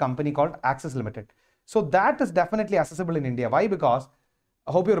Mumbai-based company called Axis Limited. So that is definitely accessible in India. Why? Because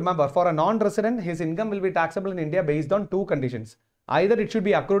I hope you remember, for a non-resident, his income will be taxable in India based on 2 conditions. Either it should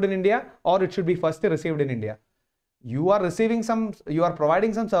be accrued in India or it should be first received in India. You are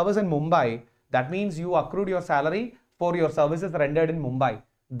providing some service in Mumbai. That means you accrued your salary for your services rendered in Mumbai.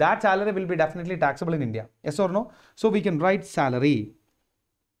 That salary will be definitely taxable in India. Yes or no? So we can write salary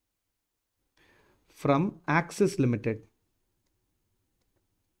from Axis Limited.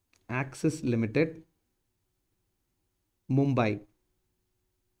 Axis Limited, Mumbai.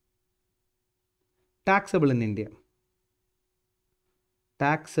 Taxable in India.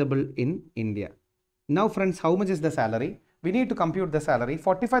 Taxable in India. Now friends, how much is the salary? We need to compute the salary.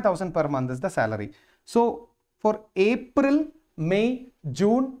 45,000 per month is the salary. So for April, May,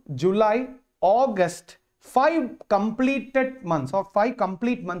 June, July, August, 5 completed months or 5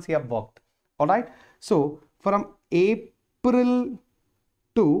 complete months he have worked. All right. So from April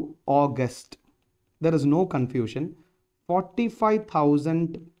to August, there is no confusion.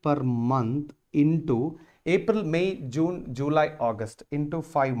 45,000 per month into April, May, June, July, August into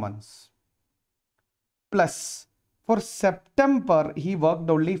 5 months. Plus for September, he worked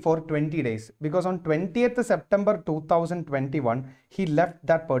only for 20 days because on 20th September 2021, he left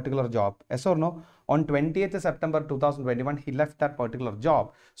that particular job. Yes or no? On 20th September 2021, he left that particular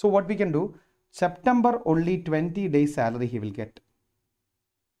job. So what we can do, September only 20 days salary he will get.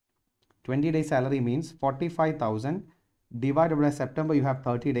 20 days salary means 45,000 divided by September, you have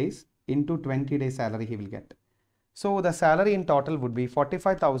 30 days into 20 days salary he will get. So the salary in total would be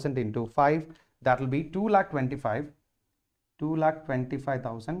 45,000 into 5. That will be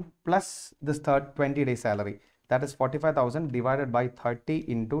 2,25,000 plus this 20 day salary. That is 45,000 divided by 30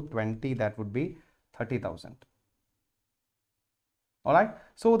 into 20. That would be 30,000. All right.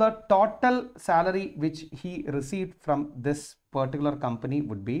 So the total salary which he received from this particular company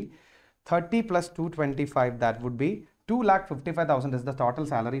would be 30 plus 225. That would be 2,55,000 is the total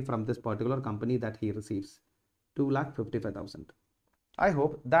salary from this particular company that he receives. 2,55,000. I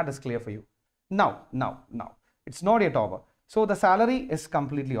hope that is clear for you. Now, it's not yet over. So the salary is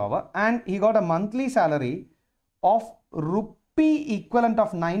completely over, and he got a monthly salary of rupee equivalent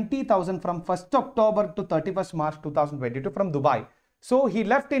of 90,000 from 1st October to 31st March 2022 from Dubai. So he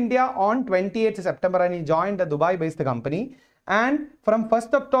left India on 28th September and he joined a Dubai-based company. And from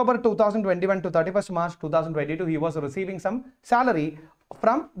 1st October 2021 to 31st March 2022, he was receiving some salary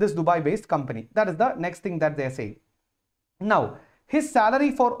from this Dubai-based company. That is the next thing that they are saying. Now, his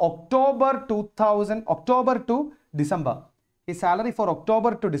salary for October to December, his salary for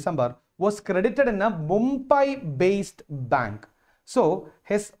October to December was credited in a Mumbai-based bank. So,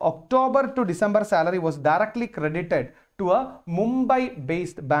 his October to December salary was directly credited to a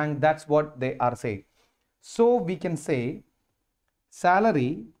Mumbai-based bank. That's what they are saying. So, we can say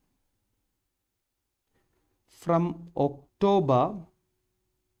salary from October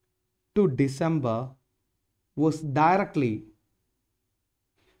to December was directly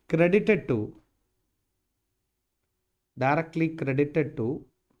credited to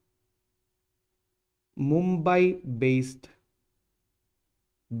Mumbai-based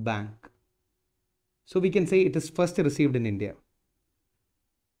bank. So we can say it is first received in India.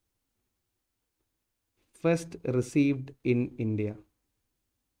 First received in India.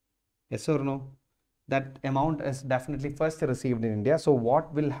 Yes or no? That amount is definitely first received in India. So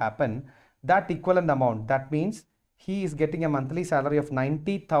what will happen? That equivalent amount, that means he is getting a monthly salary of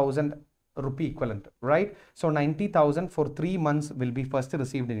 90,000 rupee equivalent, right? So 90,000 for 3 months will be first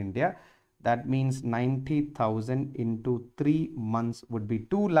received in India. That means 90,000 into 3 months would be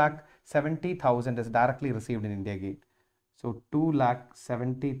 2,70,000 is directly received in India again. So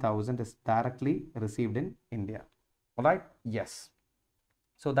 2,70,000 is directly received in India. All right? Yes.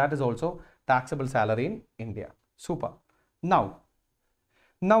 So that is also taxable salary in India. Super. Now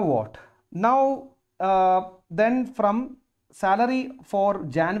what? Now, then from salary for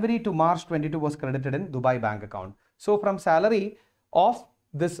January to March 22 was credited in Dubai bank account. So from salary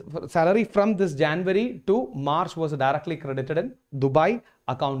from this January to March was directly credited in Dubai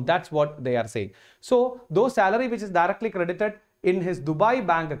account. That's what they are saying. So those salary which is directly credited in his Dubai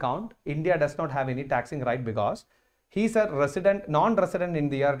bank account, India does not have any taxing right because he's a non-resident in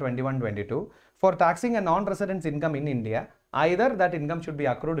the year 21-22. For taxing a non-resident's income in India, either that income should be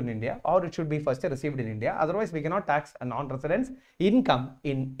accrued in India or it should be first received in India. Otherwise, we cannot tax a non-resident's income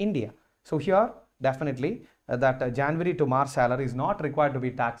in India. So here, definitely, that January to March salary is not required to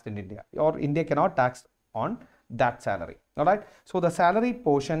be taxed in India, or India cannot tax on that salary. All right. So the salary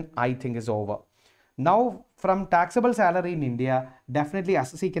portion, I think, is over. Now, from taxable salary in India, definitely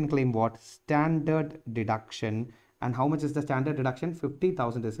assessee can claim what? Standard deduction. And how much is the standard deduction?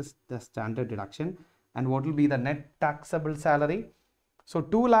 50,000 is the standard deduction. And what will be the net taxable salary? So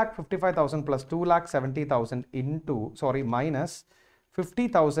 2,55,000 plus 2,70,000 minus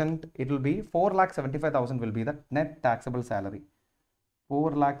 50,000, it will be 4,75,000 will be the net taxable salary.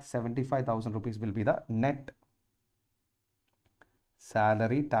 4,75,000 rupees will be the net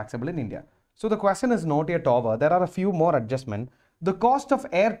salary taxable in India. So the question is not yet over. There are a few more adjustments. The cost of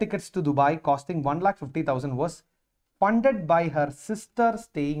air tickets to Dubai costing 1,50,000 was funded by her sister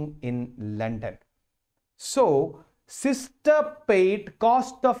staying in London. So sister paid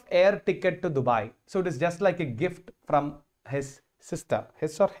cost of air ticket to Dubai. So it is just like a gift from his sister,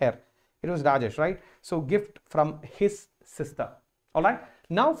 his or her. It was Rajesh, right? So gift from his sister. All right.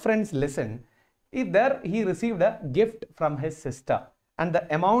 Now friends, listen. If there he received a gift from his sister and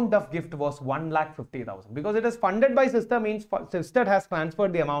the amount of gift was 1,50,000 because it is funded by sister means sister has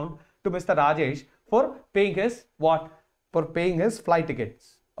transferred the amount to Mr. Rajesh for paying his what? For paying his flight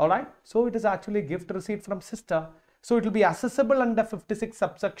tickets. All right. So it is actually gift received from sister. So it will be accessible under 56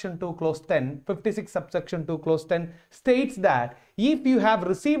 subsection 2 clause 10. 56 subsection 2 clause 10 states that if you have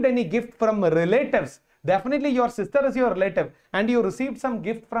received any gift from relatives, definitely your sister is your relative and you received some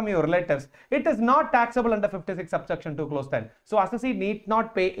gift from your relatives, it is not taxable under 56 subsection 2 clause 10. So assessee need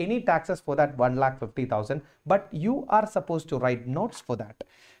not pay any taxes for that 1,50,000, but you are supposed to write notes for that.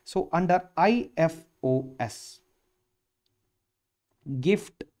 So under IFOS,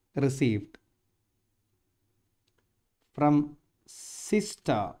 gift received from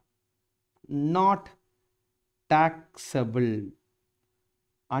sister not taxable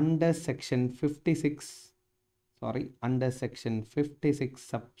under section 56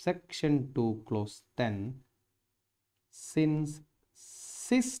 subsection 2 clause 10 since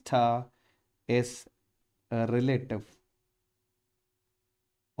sister is a relative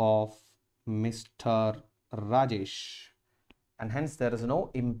of Mr. Rajesh and hence there is no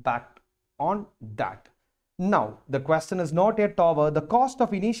impact on that. Now, the question is not yet over. The cost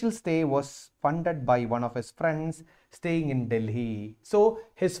of initial stay was funded by one of his friends staying in Delhi. So,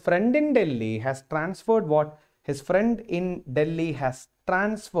 his friend in Delhi has transferred what? His friend in Delhi has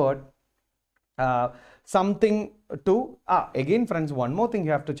transferred something to, again friends, one more thing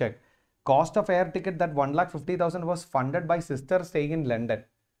you have to check. Cost of air ticket, that 1,50,000 was funded by sister staying in London.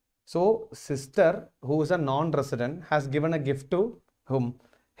 So, sister who is a non-resident has given a gift to whom?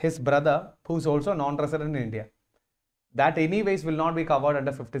 His brother, who is also non-resident in India. That anyways will not be covered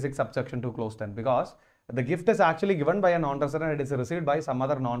under 56 subsection 2 clause 10, because the gift is actually given by a non-resident, it is received by some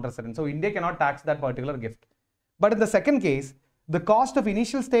other non-resident. So, India cannot tax that particular gift. But in the second case, the cost of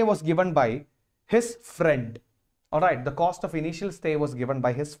initial stay was given by his friend. Alright, the cost of initial stay was given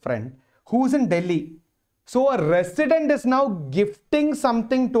by his friend who is in Delhi. So, a resident is now gifting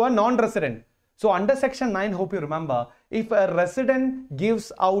something to a non-resident. So, under section 9, hope you remember, if a resident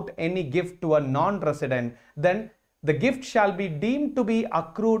gives out any gift to a non-resident, then the gift shall be deemed to be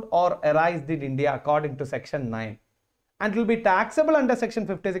accrued or arised in India according to section 9. And it will be taxable under section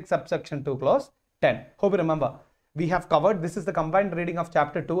 56 subsection 2 clause 10. Hope you remember. We have covered, this is the combined reading of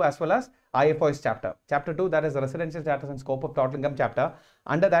chapter 2 as well as IFOS chapter. Chapter 2, that is residential status and scope of total income chapter.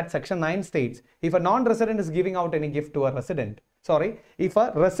 Under that, section 9 states, if a non-resident is giving out any gift to a resident, if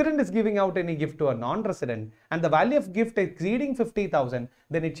a resident is giving out any gift to a non-resident and the value of gift exceeding 50,000,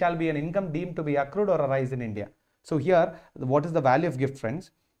 then it shall be an income deemed to be accrued or arise in India. So here, what is the value of gift,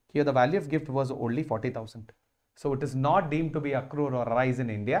 friends? Here the value of gift was only 40,000. So it is not deemed to be accrued or arise in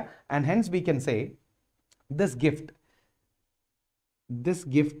India, and hence we can say this gift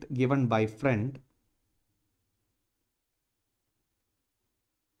given by friend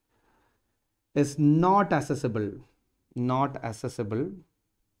is not accessible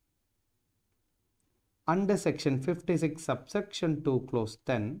under section 56 subsection 2 clause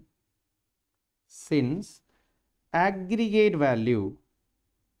 10, since aggregate value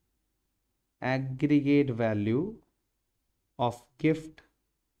of gift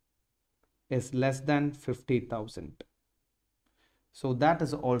is less than 50,000. So that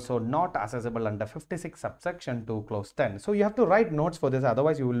is also not accessible under 56 subsection 2 clause 10. So you have to write notes for this,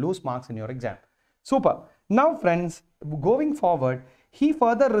 otherwise you will lose marks in your exam. Super. Now friends, going forward, he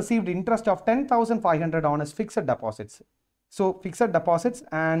further received interest of 10,500 on his fixed deposits. So fixed deposits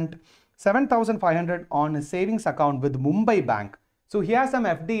and 7,500 on his savings account with Mumbai Bank. So he has some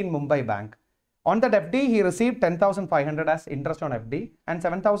FD in Mumbai Bank. On that FD, he received 10,500 as interest on FD and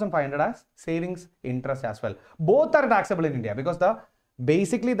 7,500 as savings interest as well. Both are taxable in India because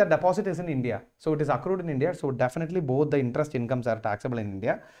basically the deposit is in India. So it is accrued in India. So definitely both the interest incomes are taxable in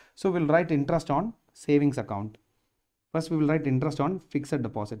India. So we'll write interest on savings account. First we will write interest on fixed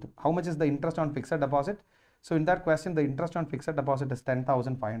deposit. How much is the interest on fixed deposit? So in that question, the interest on fixed deposit is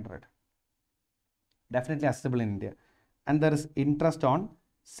 10,500. Definitely accessible in India. And there is interest on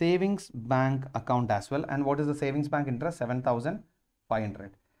savings bank account as well. And what is the savings bank interest?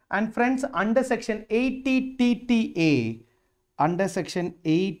 7,500. And friends, under section 80 TTA,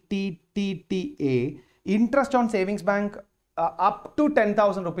 interest on savings bank up to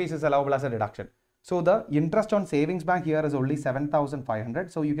 10,000 rupees is allowable as a deduction. So the interest on savings bank here is only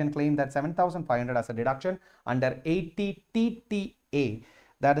 7,500. So you can claim that 7,500 as a deduction under 80 TTA.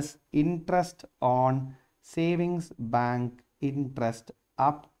 That is interest on savings bank interest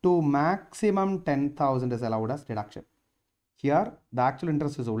up to maximum 10,000 is allowed as deduction. Here the actual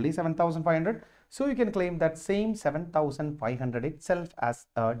interest is only 7,500. So you can claim that same 7,500 itself as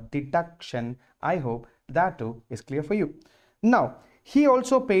a deduction. I hope that too is clear for you. Now, he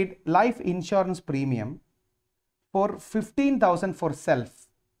also paid life insurance premium for 15,000 for self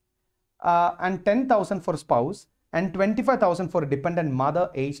and 10,000 for spouse and 25,000 for dependent mother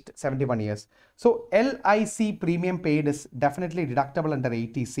aged 71 years. So LIC premium paid is definitely deductible under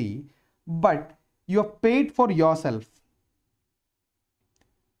 80C, but you have paid for yourself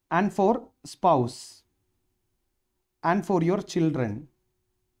and for spouse and for your children.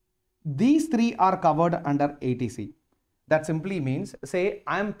 These three are covered under 80C. That simply means, say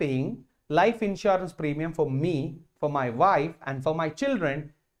I am paying life insurance premium for me, for my wife and for my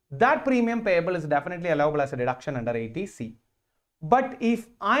children. That premium payable is definitely allowable as a deduction under 80C. But if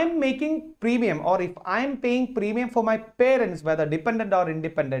I'm making premium or if I'm paying premium for my parents, whether dependent or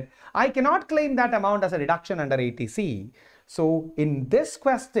independent, I cannot claim that amount as a deduction under 80C. So in this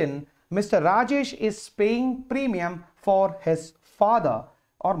question, Mr. Rajesh is paying premium for his father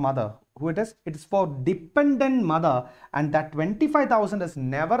or mother. Who it is? It is for dependent mother, and that 25,000 is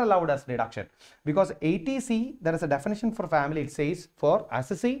never allowed as deduction because 80C, there is a definition for family. It says for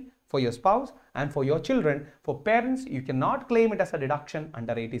assessee, for your spouse and for your children. For parents, you cannot claim it as a deduction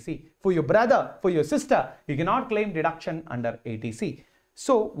under ATC. For your brother, for your sister, you cannot claim deduction under ATC.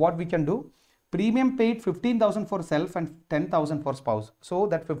 So what we can do, premium paid 15,000 for self and 10,000 for spouse. So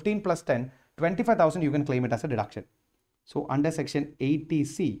that 15 plus 10, 25,000 you can claim it as a deduction. So under section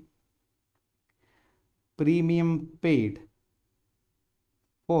ATC, premium paid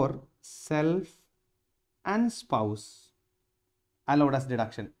for self and spouse allowed as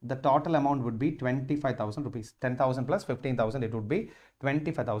deduction. The total amount would be 25,000 rupees. 10,000 plus 15,000, it would be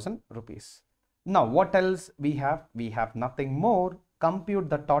 25,000 rupees. Now, what else we have? We have nothing more. Compute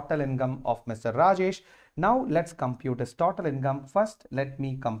the total income of Mr. Rajesh. Now, let's compute his total income. First, let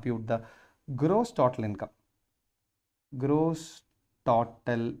me compute the gross total income. Gross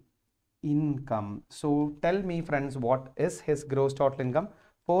total income. So, tell me, friends, what is his gross total income?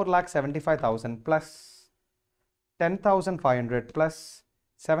 4,75,000 plus 10,500 plus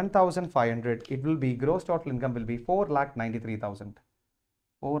 7,500, it will be gross total income will be 4,93,000.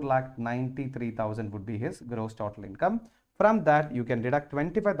 4,93,000 would be his gross total income. From that, you can deduct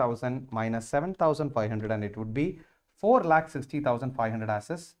 25,000 minus 7,500 and it would be 4,60,500 as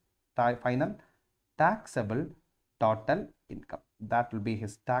his final taxable total income. That will be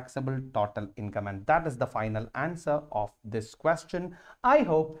his taxable total income, and that is the final answer of this question. I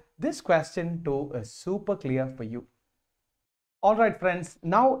hope this question too is super clear for you. Alright friends,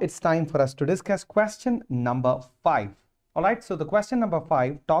 now it's time for us to discuss question number 5. Alright, so the question number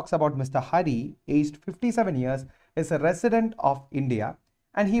 5 talks about Mr. Hari, aged 57 years, is a resident of India,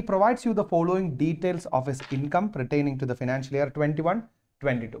 and he provides you the following details of his income pertaining to the financial year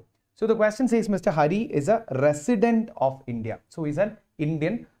 21-22. So the question says Mr. Hari is a resident of India. So he's an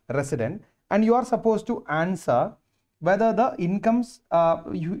Indian resident, and you are supposed to answer whether the incomes,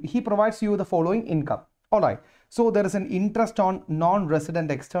 he provides you the following income. Alright, so there is an interest on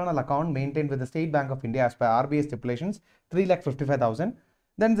non-resident external account maintained with the State Bank of India as per RBI stipulations, 3,55,000.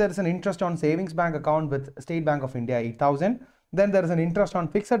 Then there is an interest on savings bank account with State Bank of India, 8,000. Then there is an interest on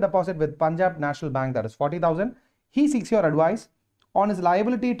fixed deposit with Punjab National Bank, that is 40,000. He seeks your advice on his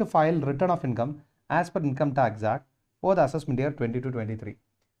liability to file return of income as per Income Tax Act for the assessment year 22-23.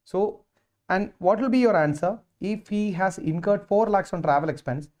 So, and what will be your answer if he has incurred 4 lakhs on travel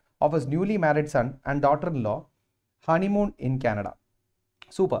expense of his newly married son and daughter-in-law honeymoon in Canada?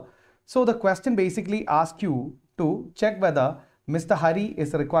 Super. So the question basically asks you to check whether Mr. Hari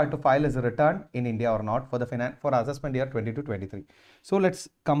is required to file his return in India or not for the for assessment year 22-23. So let's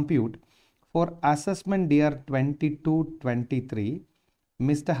compute. For assessment year 22-23,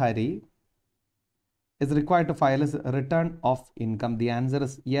 Mr. Hari is required to file his return of income. The answer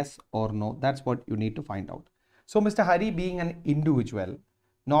is yes or no. That's what you need to find out. So Mr. Hari, being an individual,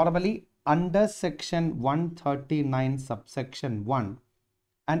 normally under section 139 subsection 1,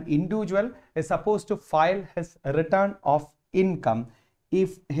 an individual is supposed to file his return of income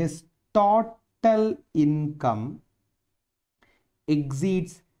if his total income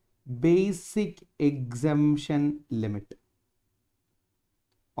exceeds basic exemption limit.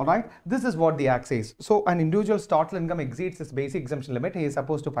 Alright, this is what the act says. So an individual's total income exceeds his basic exemption limit, he is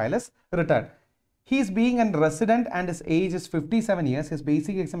supposed to file his return. He is being a resident and his age is 57 years, his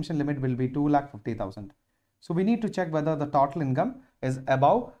basic exemption limit will be 2,50,000. So we need to check whether the total income is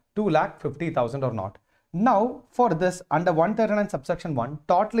above 2,50,000 or not. Now for this, under 139 subsection 1,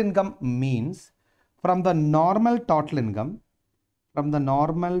 total income means from the normal total income,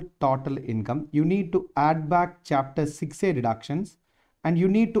 you need to add back chapter 6A deductions, and you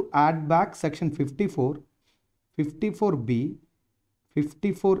need to add back section 54, 54B,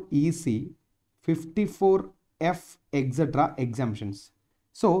 54EC, 54F, etc. exemptions.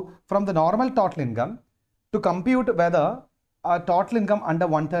 So from the normal total income, to compute whether a total income under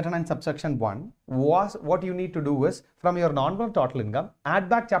 139 subsection 1 was, what you need to do is from your normal total income, add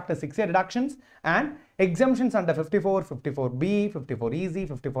back chapter 6A deductions and exemptions under 54, 54B, 54EC,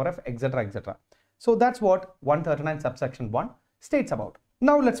 54F, etc. etc. So that's what 139 subsection 1 states about.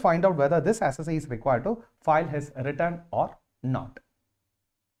 Now let's find out whether this assessee is required to file his return or not.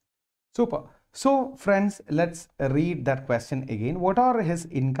 Super. So friends, let's read that question again. What are his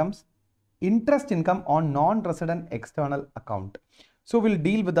incomes? Interest income on non-resident external account. So we'll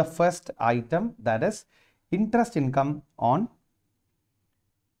deal with the first item, that is interest income on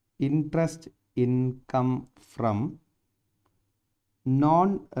interest income from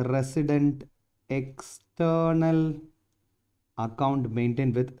non-resident external account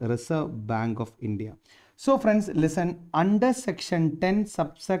maintained with Reserve Bank of India. So friends, listen, under section 10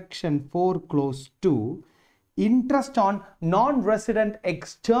 subsection 4 clause 2, interest on non-resident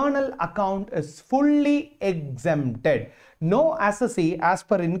external account is fully exempted. No assessee as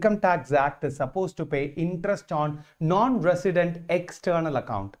per Income Tax Act is supposed to pay interest on non-resident external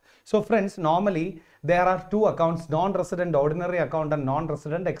account. So friends, normally there are two accounts, non-resident ordinary account and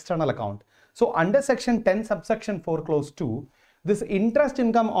non-resident external account. So under section 10 subsection 4 clause 2, this interest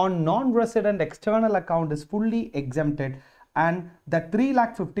income on non-resident external account is fully exempted, and the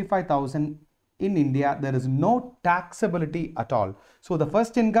 3,55,000 in India, there is no taxability at all. So the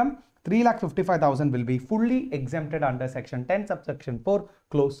first income 3,55,000 will be fully exempted under section 10 subsection 4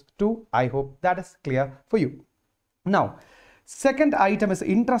 clause 2. I hope that is clear for you. Now, second item is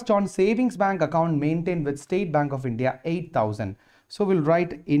interest on savings bank account maintained with State Bank of India, 8,000. So we'll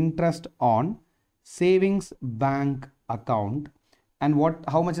write interest on savings bank account, and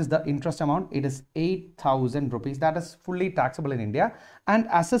how much is the interest amount? It is 8,000 rupees. That is fully taxable in India, and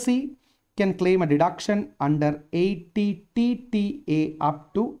assessee can claim a deduction under 80TTA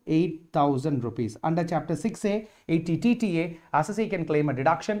up to 8,000 rupees. Under chapter 6A 80TTA, assessee can claim a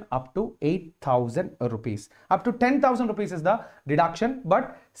deduction up to 8,000 rupees. Up to 10,000 rupees is the deduction,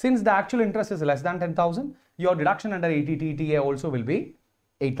 but since the actual interest is less than 10,000, your deduction under 80TTA also will be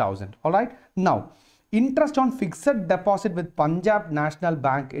 8,000. All right. Now, interest on fixed deposit with Punjab National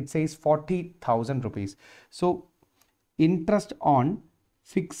Bank, it says 40,000 rupees. So interest on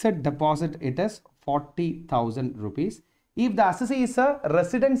fixed deposit, it is 40,000 rupees. If the assessee is a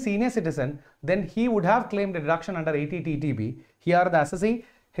resident senior citizen, then he would have claimed a deduction under 80TTB. Here the assessee,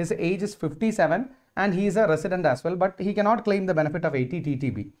 his age is 57 and he is a resident as well, but he cannot claim the benefit of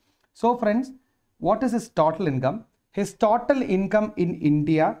 80TTB. So friends, what is his total income? His total income in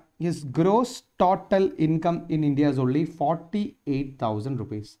India, his gross total income in India is only 48,000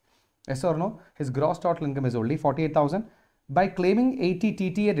 rupees. Yes or no? His gross total income is only 48,000. By claiming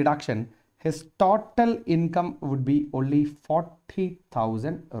 80TTA deduction, his total income would be only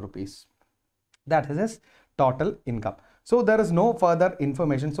 40,000 rupees. That is his total income. So there is no further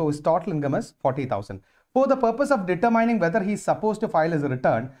information. So his total income is 40,000. For the purpose of determining whether he is supposed to file his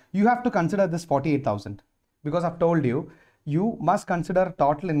return, you have to consider this 48,000. Because I've told you, you must consider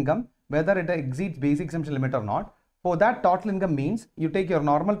total income, whether it exceeds basic exemption limit or not. For that, total income means you take your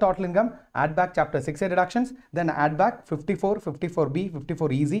normal total income, add back chapter 6A deductions, then add back 54, 54B,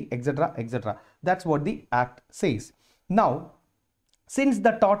 54 easy, etc., etc. That's what the act says. Now, since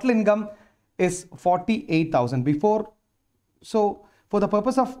the total income is 48,000 before, so for the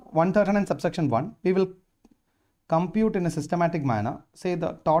purpose of 139 subsection 1, we will compute in a systematic manner. Say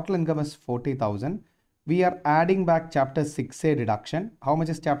the total income is 40,000. We are adding back chapter 6A deduction. How much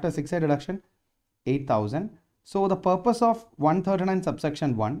is chapter 6A deduction? 8,000. So the purpose of 139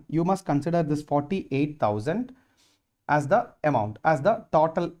 subsection 1, you must consider this 48,000 as the amount, as the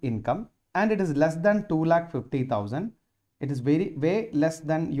total income, and it is less than 2,50,000. It is way less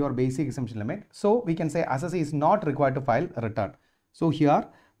than your basic exemption limit. So we can say assessee is not required to file a return. So here,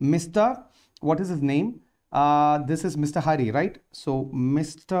 Mr. What is his name? This is Mr. Hari, right? So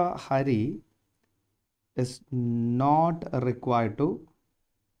Mr. Hari is not required to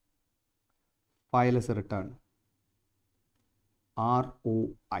file as a return.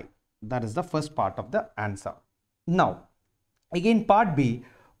 ROI. That is the first part of the answer. Now, again part B,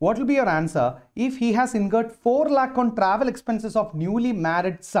 what will be your answer if he has incurred 4 lakh on travel expenses of newly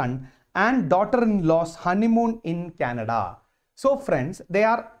married son and daughter-in-law's honeymoon in Canada? So friends, they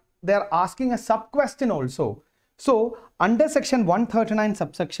are asking a sub question also. So under section 139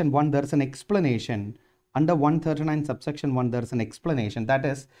 subsection 1, there is an explanation. Under 139 subsection 1, there is an explanation. That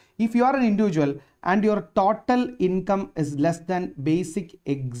is, if you are an individual and your total income is less than basic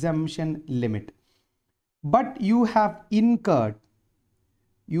exemption limit, but you have incurred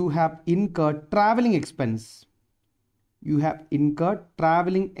traveling expense. You have incurred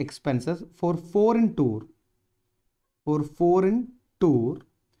traveling expenses for foreign tour,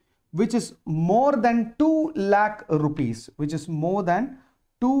 which is more than 2 lakh rupees, which is more than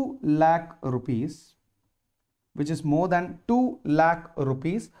 2 lakh rupees,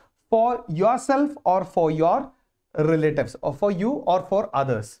 for yourself or for your relatives, or for you or for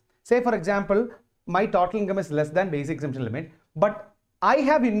others. Say for example, my total income is less than basic exemption limit, but I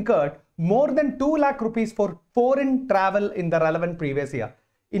have incurred more than 2 lakh rupees for foreign travel in the relevant previous year.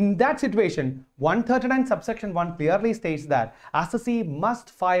 In that situation, 139 subsection 1 clearly states that assessee must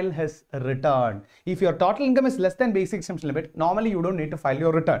file his return. If your total income is less than basic exemption limit, normally you don't need to file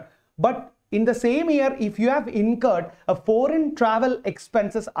your return. But in the same year, if you have incurred a foreign travel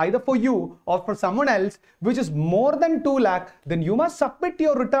expenses either for you or for someone else, which is more than 2 lakh, then you must submit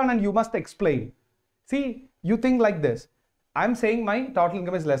your return and you must explain. See, you think like this. I'm saying my total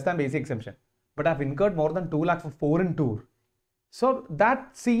income is less than basic exemption. but I've incurred more than 2 lakh for foreign tour. So that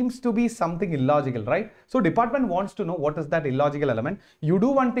seems to be something illogical, right? So department wants to know what is that illogical element. You do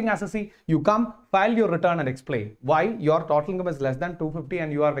one thing as a C, you come, file your return and explain why your total income is less than 250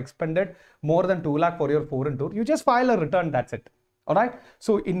 and you have expended more than 2 lakh for your foreign tour. You just file a return, that's it. All right.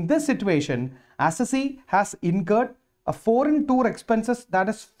 So in this situation, as a C has incurred a foreign tour expenses that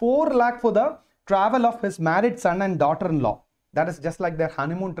is 4 lakh for the travel of his married son and daughter-in-law. That is just like their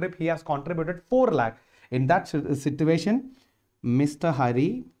honeymoon trip. He has contributed 4 lakh. In that situation, Mr.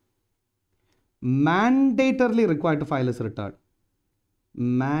 Hari mandatorily required to file his return.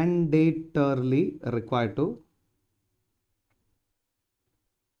 Mandatorily required to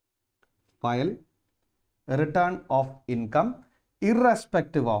file a return of income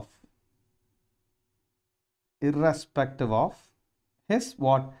irrespective of his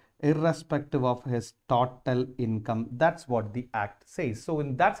what? Irrespective of his total income. That's what the act says. So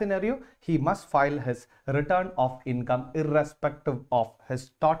in that scenario, he must file his return of income irrespective of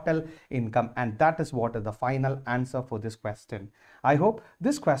his total income. And that is what is the final answer for this question. I hope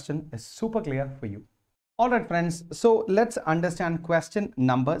this question is super clear for you. All right, friends. So let's understand question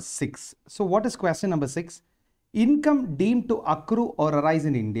number 6. So what is question number 6? Income deemed to accrue or arise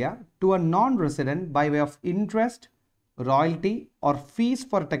in India to a non-resident by way of interest, royalty or fees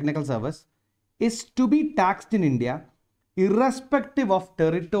for technical service is to be taxed in India irrespective of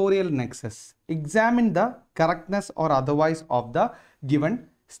territorial nexus. Examine the correctness or otherwise of the given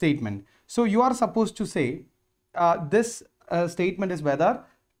statement. So you are supposed to say this statement is whether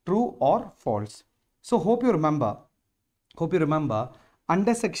true or false. So hope you remember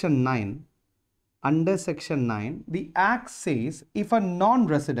under section 9, the act says if a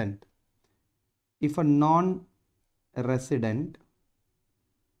non-resident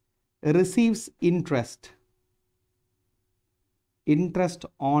receives interest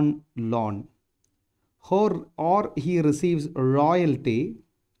on loan or he receives royalty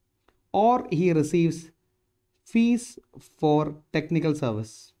or he receives fees for technical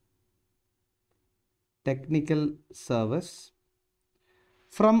service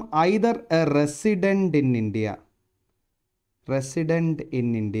from either a resident in India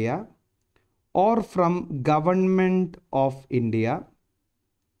or from government of India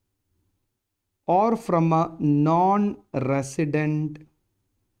or from a non-resident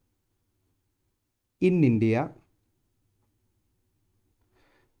in India,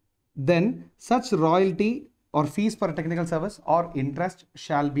 then such royalty or fees for technical service or interest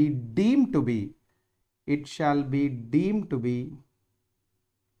shall be deemed to be,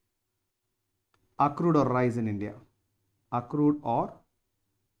 accrued or arised in India. Accrued or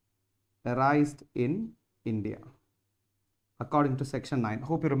arised in India according to section 9.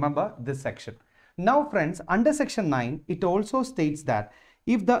 Hope you remember this section. Now friends, under section 9, it also states that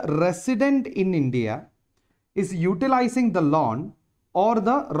if the resident in India is utilizing the loan or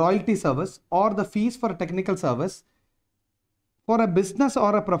the royalty service or the fees for technical service for a business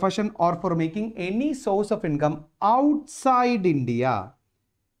or a profession or for making any source of income outside India,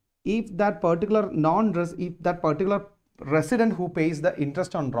 if that particular resident who pays the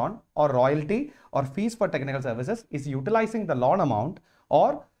interest on loan or royalty or fees for technical services is utilizing the loan amount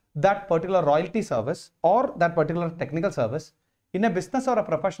or that particular royalty service or that particular technical service in a business or a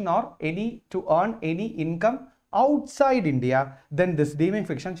profession or to earn any income outside India, then this deeming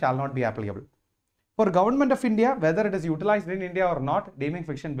fiction shall not be applicable. For government of India, whether it is utilized in India or not, deeming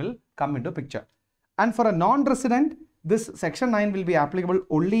fiction will come into picture. And for a non-resident, this section 9 will be applicable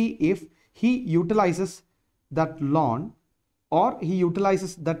only if he utilizes that loan or he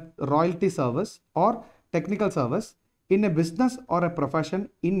utilizes that royalty service or technical service in a business or a profession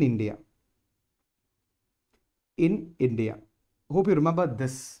in India. Hope you remember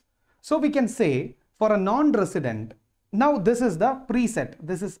this. So we can say for a non-resident, now this is the preset.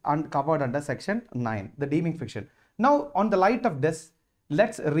 This is covered under section 9, the deeming fiction. Now on the light of this,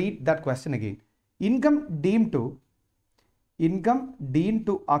 let's read that question again. Income deemed to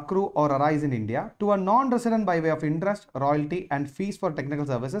accrue or arise in India to a non-resident by way of interest, royalty and fees for technical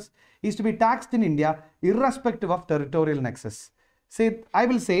services is to be taxed in India irrespective of territorial nexus. I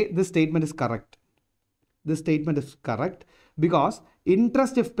will say this statement is correct. This statement is correct because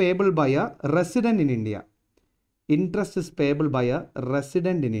interest if payable by a resident in India,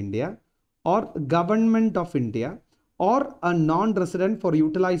 or government of India or a non-resident for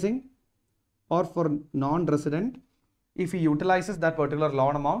utilizing or for non-resident if he utilizes that particular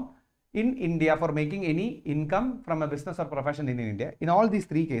loan amount in India for making any income from a business or profession in India. In all these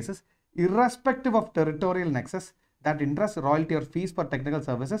three cases, irrespective of territorial nexus, that interest, royalty or fees for technical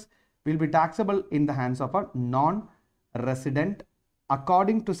services will be taxable in the hands of a non-resident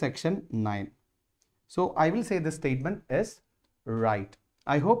according to section 9. So I will say this statement is right.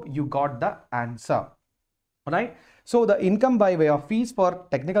 I hope you got the answer. Alright, so the income by way of fees for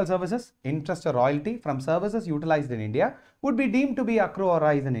technical services, interest or royalty from services utilized in India would be deemed to be accrue or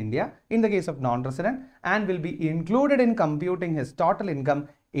rise in India in the case of non-resident and will be included in computing his total income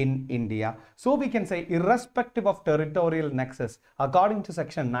in India. So we can say irrespective of territorial nexus, according to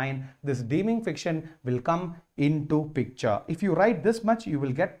section 9, this deeming fiction will come into picture. If you write this much, you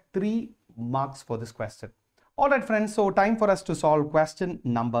will get 3 marks for this question. Alright friends, so time for us to solve question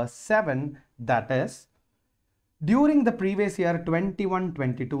number 7, that is, during the previous year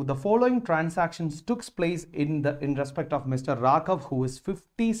 21-22, the following transactions took place in respect of Mr. Raghav, who is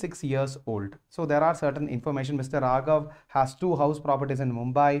 56 years old. So there are certain information. Mr. Raghav has 2 house properties in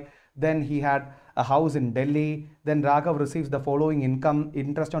Mumbai. Then he had a house in Delhi. Then Raghav receives the following income,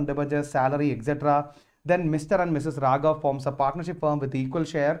 interest on debentures, salary, etc. Then Mr. and Mrs. Raghav forms a partnership firm with equal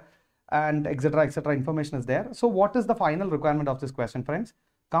share and etc. etc. Information is there. So what is the final requirement of this question, friends?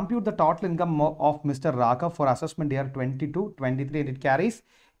 Compute the total income of Mr. Raghav for assessment year 22-23 and it carries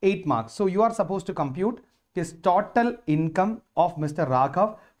 8 marks. So you are supposed to compute his total income of Mr.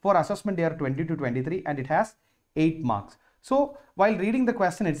 Raghav for assessment year 22-23 and it has 8 marks. So while reading the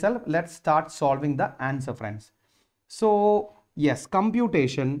question itself, let's start solving the answer, friends. So yes,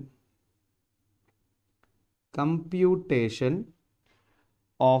 computation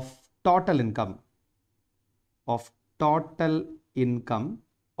of total income of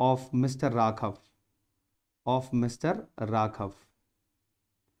Mr. Raghav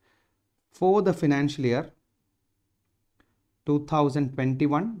for the financial year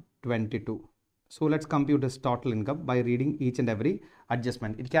 2021-22. So let's compute his total income by reading each and every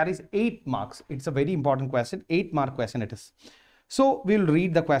adjustment. It carries 8 marks. It's a very important question. 8-mark question it is. So we'll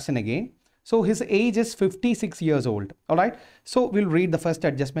read the question again. So his age is 56 years old. All right. So we'll read the first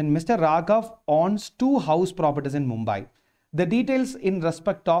adjustment. Mr. Raghav owns 2 house properties in Mumbai. The details in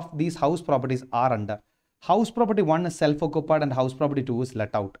respect of these house properties are under. House property 1 is self-occupied and house property 2 is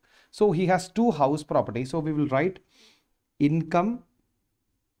let out. So he has 2 house properties. So we will write income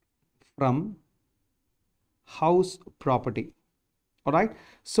from house property. All right.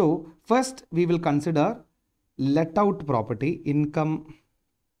 So first we will consider let out property, income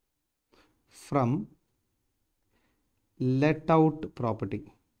from let out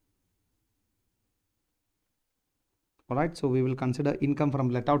property. Alright, so we will consider income from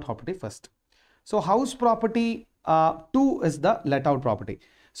let out property first. So house property 2 is the let out property.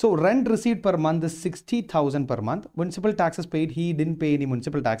 So rent received per month is 60,000 per month. Municipal taxes paid, he didn't pay any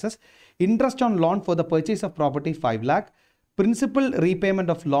municipal taxes. Interest on loan for the purchase of property 5 lakh. Principal repayment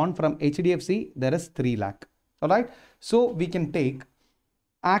of loan from HDFC, there is 3 lakh. Alright, so we can take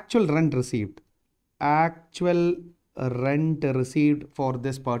actual rent received. Actual rent received for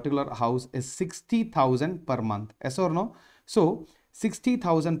this particular house is 60,000 per month. Yes or no? So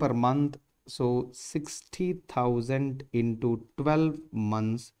 60,000 per month. So 60,000 into 12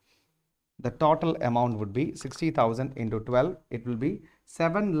 months. The total amount would be 60,000 into 12. It will be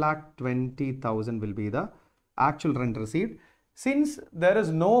 7,20,000 will be the actual rent received. Since there is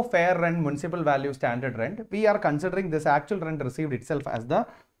no fair rent, municipal value, standard rent, we are considering this actual rent received itself as the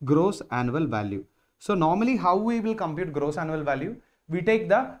gross annual value. So normally how we will compute gross annual value? We take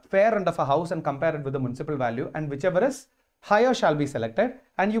the fair rent of a house and compare it with the municipal value, and whichever is higher shall be selected,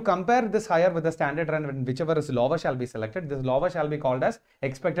 and you compare this higher with the standard rent and whichever is lower shall be selected. This lower shall be called as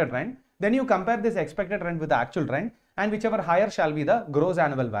expected rent. Then you compare this expected rent with the actual rent, and whichever higher shall be the gross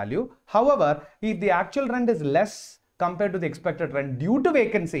annual value. However, if the actual rent is less compared to the expected rent due to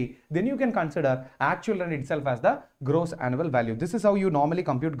vacancy, then you can consider actual rent itself as the gross annual value. This is how you normally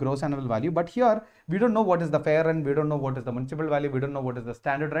compute gross annual value. But here we don't know what is the fair rent, we don't know what is the municipal value, we don't know what is the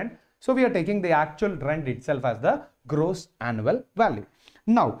standard rent. So we are taking the actual rent itself as the gross annual value.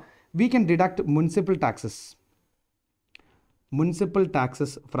 Now we can deduct municipal taxes. Municipal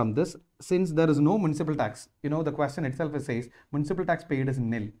taxes from this, since there is no municipal tax. You know, the question itself says municipal tax paid is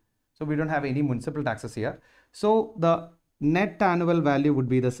nil. So we don't have any municipal taxes here. So the net annual value would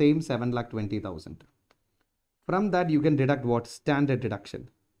be the same, 7,20,000. From that you can deduct what? Standard deduction.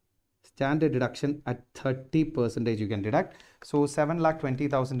 Standard deduction at 30% you can deduct. So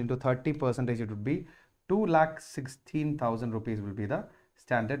 7,20,000 into 30%, it would be 2,16,000 rupees will be the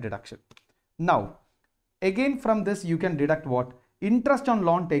standard deduction. Now again from this you can deduct what? Interest on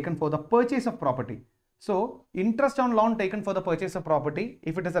loan taken for the purchase of property. So interest on loan taken for the purchase of property,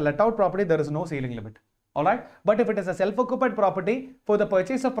 if it is a let out property, there is no ceiling limit. Alright, but if it is a self-occupied property, for the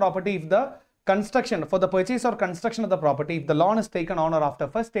purchase of property, if the construction, for the purchase or construction of the property, if the loan is taken on or after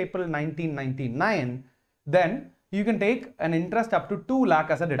 1st April 1999, then you can take an interest up to 2 lakh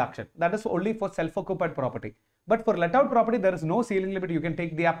as a deduction. That is only for self-occupied property. But for let out property, there is no ceiling limit. You can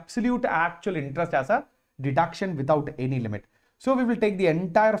take the absolute actual interest as a deduction without any limit. So we will take the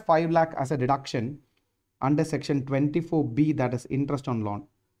entire 5 lakh as a deduction under section 24B, that is interest on loan.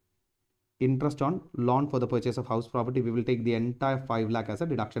 Interest on loan for the purchase of house property, we will take the entire 5 lakh as a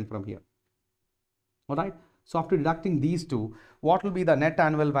deduction from here. All right. So after deducting these two, what will be the net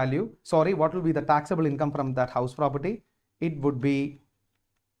annual value? Sorry, what will be the taxable income from that house property? It would be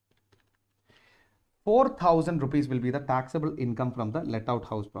 4,000 rupees will be the taxable income from the let out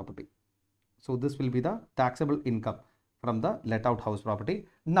house property. So this will be the taxable income from the let out house property.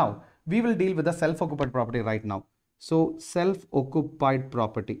 Now we will deal with the self-occupied property right now. So self-occupied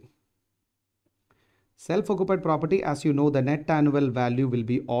property. Self-occupied property, as you know, the net annual value will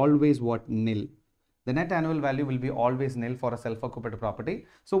be always what? Nil. The net annual value will be always nil for a self-occupied property.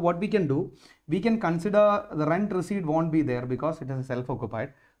 So what we can do, we can consider the rent received won't be there because it is a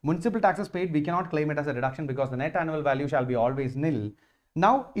self-occupied. Municipal taxes paid, we cannot claim it as a deduction because the net annual value shall be always nil.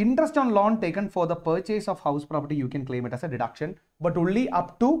 Now, interest on loan taken for the purchase of house property, you can claim it as a deduction, but only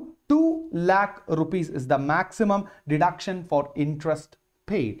up to 2 lakh rupees is the maximum deduction for interest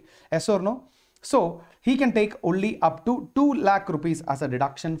paid. Yes or no? So he can take only up to 2 lakh rupees as a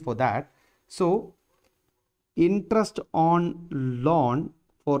deduction for that. So interest on loan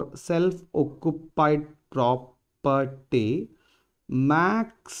for self-occupied property,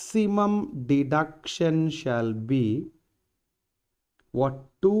 maximum deduction shall be what?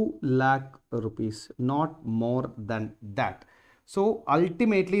 2 lakh rupees, not more than that. So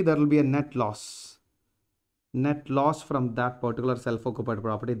ultimately there will be a net loss. Net loss from that particular self-occupied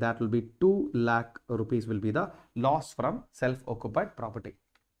property, that will be 2 lakh rupees will be the loss from self-occupied property.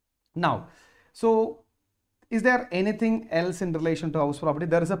 Now, so is there anything else in relation to house property?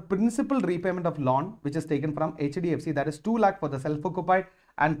 There is a principal repayment of loan which is taken from HDFC, that is 2 lakh for the self-occupied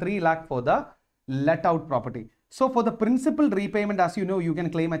and 3 lakh for the let out property. So for the principal repayment, as you know, you can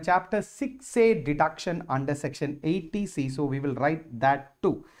claim a chapter 6A deduction under section 80C. So we will write that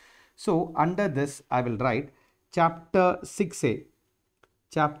too. So under this, I will write chapter 6A.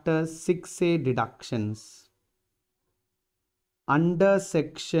 Chapter 6A deductions. Under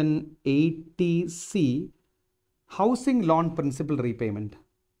section 80C, housing loan principal repayment.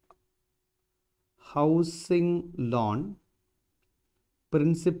 Housing loan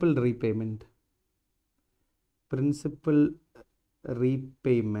principal repayment. Principal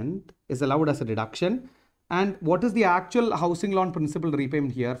repayment is allowed as a deduction. And what is the actual housing loan principal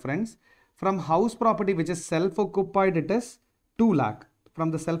repayment here, friends? From house property which is self-occupied, it is 2 lakh. From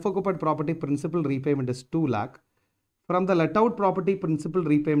the self-occupied property, principal repayment is 2 lakh. From the let out property, principal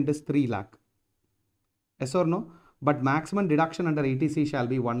repayment is 3 lakh. Yes or no? But maximum deduction under 80C shall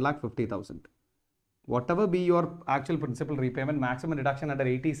be 1,50,000. Whatever be your actual principal repayment, maximum deduction under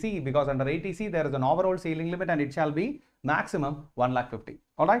 80C, because under 80C there is an overall ceiling limit and it shall be maximum 1,50,000.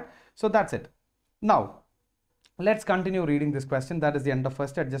 Alright, so that's it. Now, let's continue reading this question. That is the end of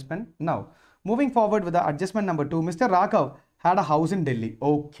first adjustment. Now, moving forward with the adjustment number 2, Mr. Raghav had a house in Delhi.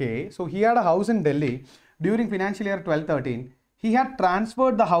 Okay, so he had a house in Delhi during financial year 12-13. He had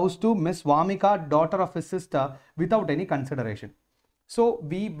transferred the house to Miss Vamika, daughter of his sister, without any consideration. So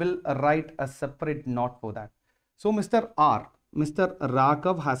we will write a separate note for that. So Mr.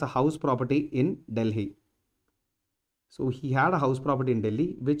 Raghav has a house property in Delhi. So he had a house property in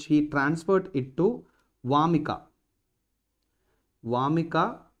Delhi, which he transferred it to Vamika.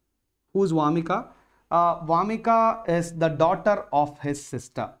 Vamika, who's Vamika? Vamika is the daughter of his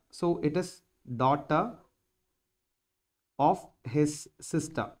sister. So it is daughter of his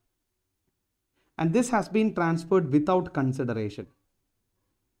sister. And this has been transferred without consideration.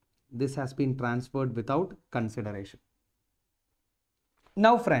 This has been transferred without consideration.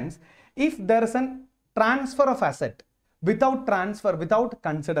 Now friends, if there is a transfer of asset without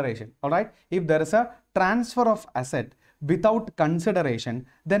consideration, all right, if there is a transfer of asset without consideration,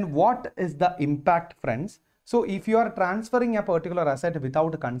 then what is the impact, friends? So if you are transferring a particular asset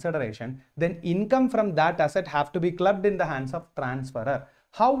without consideration, then income from that asset have to be clubbed in the hands of transferor.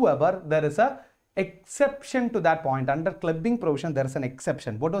 However, there is a exception to that point. Under clubbing provision, there is an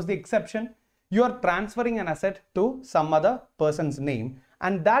exception. What was the exception? You are transferring an asset to some other person's name,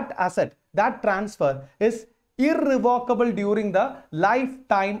 and that asset, that transfer is irrevocable during the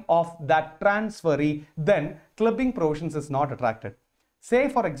lifetime of that transferee, then clubbing provisions is not attracted. Say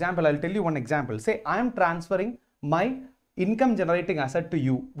for example, I'll tell you one example. Say I am transferring my income generating asset to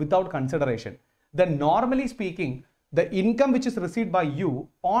you without consideration. Then normally speaking, the income which is received by you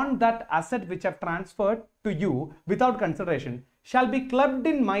on that asset which I've transferred to you without consideration shall be clubbed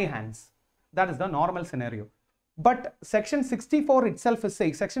in my hands. That is the normal scenario. But section 64 itself is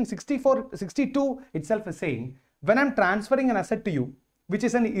saying, section 62 itself is saying, when I'm transferring an asset to you, which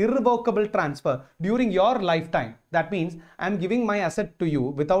is an irrevocable transfer during your lifetime, that means I'm giving my asset to you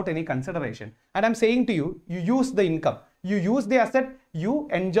without any consideration. And I'm saying to you, you use the income. You use the asset, you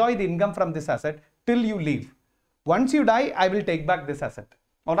enjoy the income from this asset till you leave. Once you die, I will take back this asset.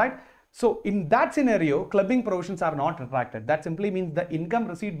 All right. So in that scenario, clubbing provisions are not retracted. That simply means the income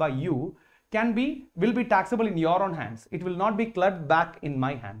received by you will be taxable in your own hands. It will not be clubbed back in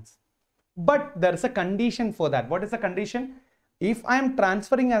my hands. But there is a condition for that. What is the condition? If I am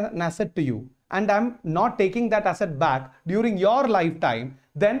transferring an asset to you and I'm not taking that asset back during your lifetime,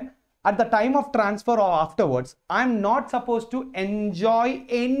 then at the time of transfer or afterwards, I'm not supposed to enjoy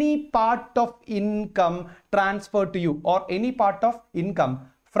any part of income transferred to you or any part of income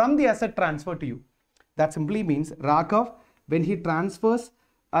from the asset transferred to you. That simply means Raghav, when he transfers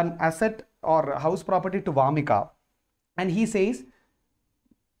an asset or house property to Vamika, and he says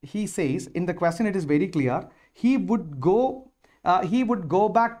in the question, it is very clear, he would go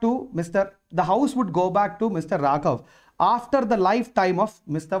back to the house would go back to Mr. Raghav after the lifetime of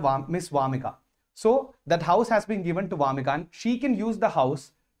Miss Vamika. So that house has been given to Vamika and she can use the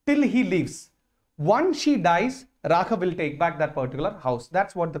house till he leaves. Once she dies, Raghav will take back that particular house.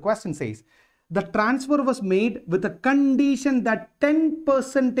 That's what the question says. The transfer was made with a condition that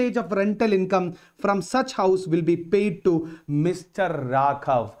 10% of rental income from such house will be paid to Mr.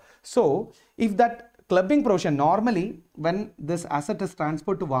 Raghav. So if that clubbing provision, normally when this asset is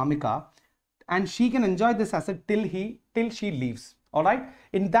transferred to Vamika and she can enjoy this asset till she leaves. All right.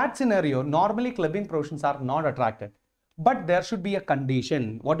 In that scenario, normally clubbing provisions are not attracted. But there should be a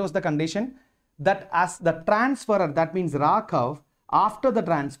condition. What was the condition? That as the transferor, that means Raghav, after the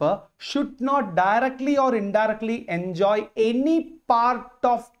transfer, should not directly or indirectly enjoy any part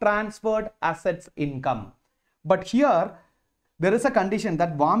of transferred assets income. But here, there is a condition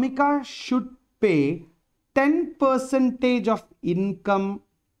that Vamika should pay 10% of income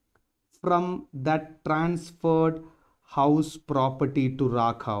from that transferred house property to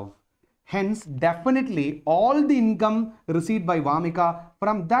Raghav. Hence, definitely all the income received by Vamika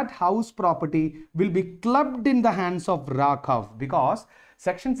from that house property will be clubbed in the hands of Raghav, because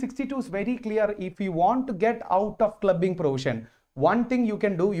section 62 is very clear. If you want to get out of clubbing provision, one thing you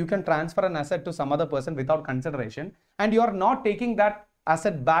can do, you can transfer an asset to some other person without consideration, and you are not taking that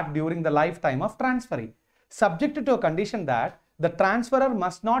asset back during the lifetime of transferee, subject to a condition that the transferor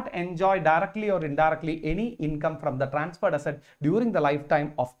must not enjoy directly or indirectly any income from the transferred asset during the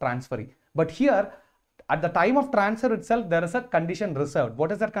lifetime of transferee. But here, at the time of transfer itself, there is a condition reserved.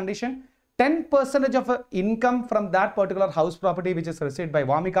 What is that condition? 10% of income from that particular house property which is received by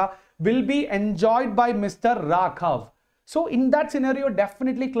Vamika will be enjoyed by Mr. Raghav. So in that scenario,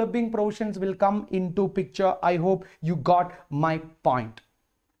 definitely clubbing provisions will come into picture. I hope you got my point.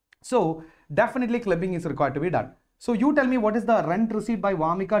 So definitely clubbing is required to be done. So you tell me, what is the rent received by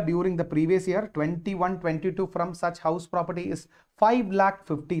Vamika during the previous year, 21-22, from such house property is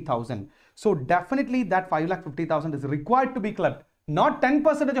 5,50,000. So definitely that 5,50,000 is required to be clubbed, not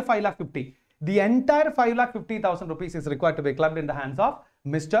 10% of 5,50,000. The entire 5,50,000 rupees is required to be clubbed in the hands of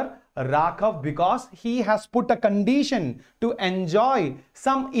Mr. Raghav, because he has put a condition to enjoy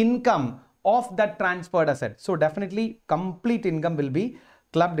some income of that transferred asset. So definitely complete income will be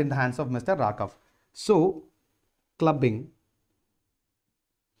clubbed in the hands of Mr. Raghav. So clubbing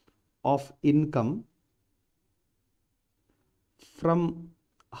of income from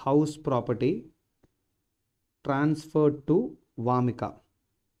house property transferred to Vamika.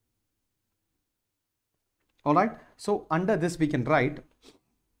 All right. So under this we can write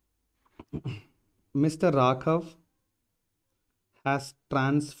Mr. Raghav has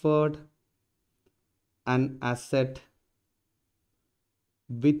transferred an asset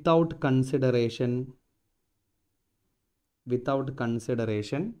without consideration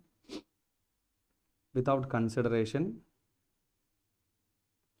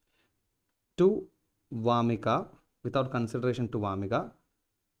to Vamika,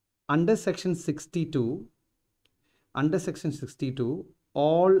 under section 62,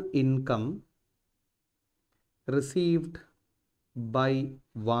 all income received by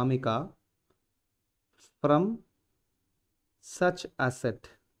Vamika from such asset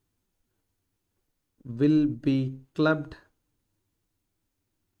will be clubbed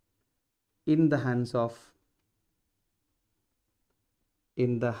in the hands of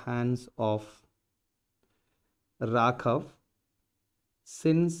Raghav,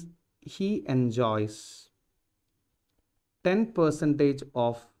 since he enjoys 10%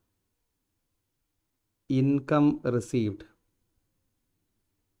 of income received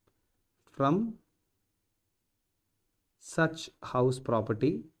from such house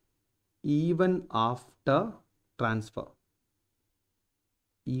property even after transfer.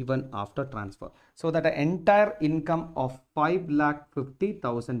 Even after transfer. So that the entire income of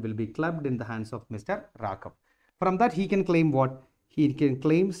 5,50,000 will be clubbed in the hands of Mr. Raghav. From that he can claim what? He can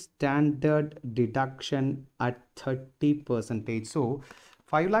claim standard deduction at 30%. So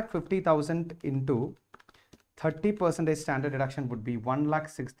 5,50,000 into 30% standard deduction would be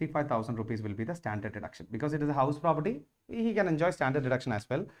 1,65,000 rupees will be the standard deduction. Because it is a house property, he can enjoy standard deduction as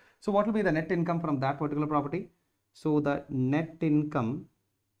well. So what will be the net income from that particular property? So the net income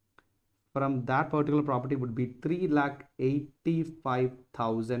from that particular property would be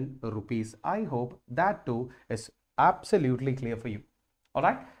 3,85,000 rupees. I hope that too is absolutely clear for you. All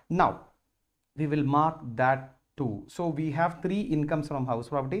right. Now we will mark that too. So we have three incomes from house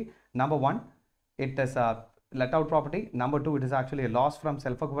property. Number one, it is a let out property. Number two, it is actually a loss from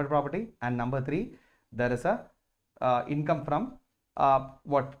self-occupied property. And number three, there is a income from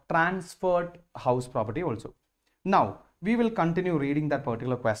transferred house property also. Now we will continue reading that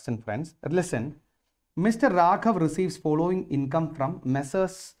particular question, friends. Listen, Mr. Raghav receives following income from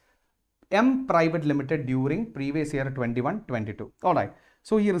Messrs. M Private Limited during previous year 21-22. All right.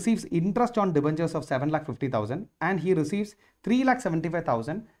 So he receives interest on debentures of 7,50,000 and he receives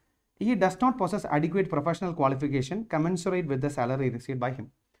 3,75,000. He does not possess adequate professional qualification commensurate with the salary received by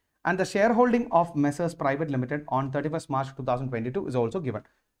him. And the shareholding of Messrs. Private Limited on 31st March 2022 is also given.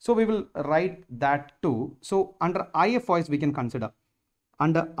 So we will write that too. So under IFOS we can consider.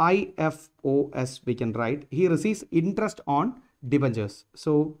 Under IFOS we can write he receives interest on debentures.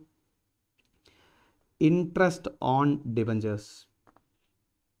 So interest on debentures.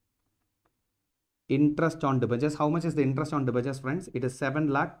 Interest on debentures. How much is the interest on debentures, friends? It is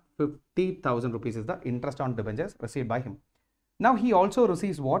 7,50,000 rupees is the interest on debentures received by him. Now he also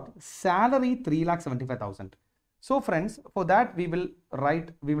receives what? Salary 3,75,000. So friends, for that we will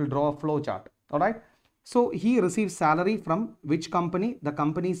draw a flow chart. All right. So he receives salary from which company? The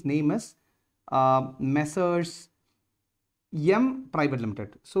company's name is Messrs. M Private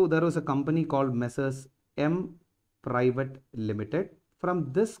Limited. So there was a company called Messrs. M Private Limited.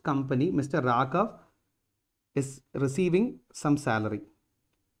 From this company, Mr. Raghav is receiving some salary.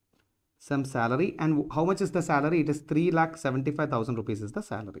 And how much is the salary? It is 3,75,000 rupees is the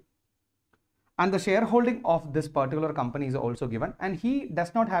salary. And the shareholding of this particular company is also given. And he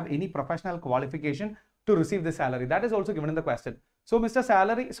does not have any professional qualification to receive the salary. That is also given in the question. So Mr.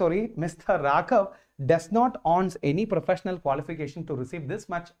 Raghav does not own any professional qualification to receive this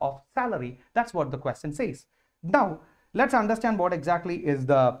much of salary. That's what the question says. Now, let's understand what exactly is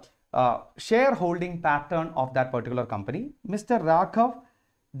the shareholding pattern of that particular company. Mr. Raghav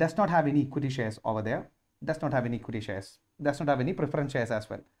does not have any equity shares over there. Does not have any equity shares. Does not have any preference shares as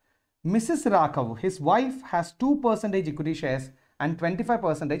well. Mrs. Raghav, his wife, has 2% equity shares and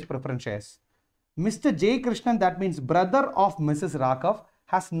 25% preference shares. Mr. J. Krishnan, that means brother of Mrs. Raghav,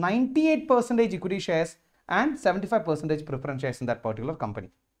 has 98% equity shares and 75% preference shares in that particular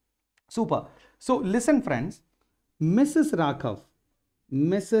company. Super. So listen, friends. Mrs. Raghav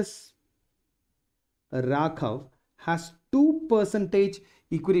has 2%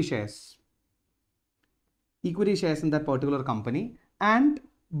 equity shares in that particular company, and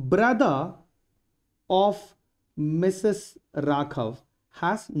brother of Mrs. Raghav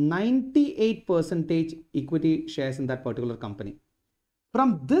has 98% equity shares in that particular company.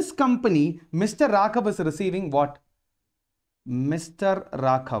 From this company, Mr. Raghav is receiving what? Mr.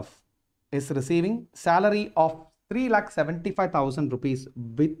 Raghav is receiving salary of 3,75,000 rupees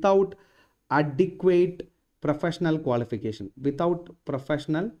without adequate professional qualification. Without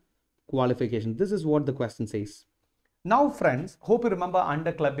professional qualification. This is what the question says. Now friends, hope you remember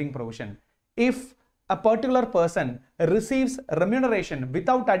under clubbing provision. If a particular person receives remuneration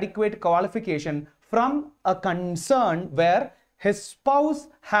without adequate qualification from a concern where his spouse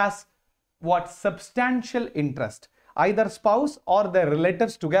has what? Substantial interest. Either spouse or their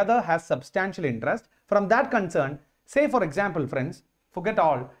relatives together has substantial interest. From that concern, say for example, friends, forget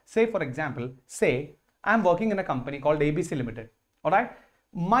all. Say for example, say I'm working in a company called ABC Limited. All right.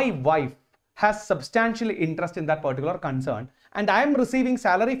 My wife has substantial interest in that particular concern and I am receiving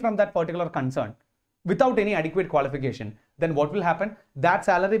salary from that particular concern without any adequate qualification. Then what will happen? That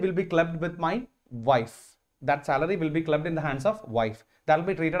salary will be clubbed with my wife. That salary will be clubbed in the hands of wife. That will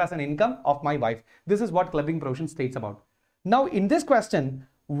be treated as an income of my wife. This is what clubbing provision states about. Now in this question,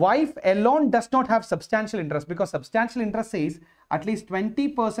 wife alone does not have substantial interest because substantial interest says at least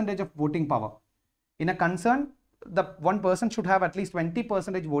 20% of voting power. In a concern, the one person should have at least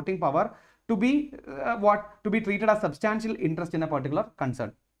 20% voting power to be to be treated as substantial interest in a particular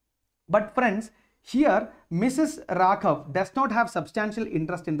concern. But friends, Here, Mrs. Raghav does not have substantial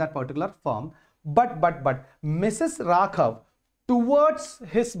interest in that particular firm, but Mrs. Raghav towards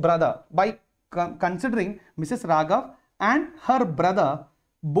his brother, by considering Mrs. Raghav and her brother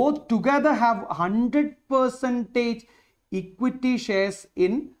both together have 100% equity shares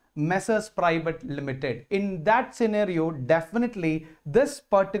in Messrs Private Limited. In that scenario, definitely this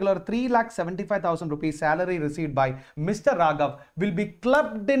particular 3,75,000 rupees salary received by Mr. Raghav will be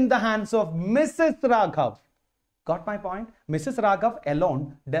clubbed in the hands of Mrs. Raghav. Got my point? Mrs. Raghav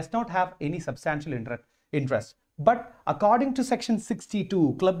alone does not have any substantial interest. But according to section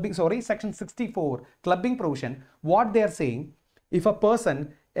 62, section 64, clubbing provision, what they are saying, if a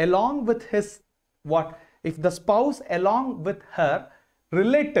person along with his, if the spouse along with her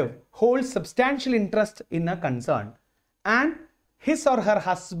relative holds substantial interest in a concern and his or her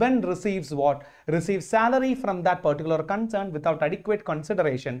husband receives receives salary from that particular concern without adequate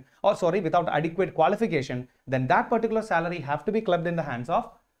consideration, or without adequate qualification, then that particular salary have to be clubbed in the hands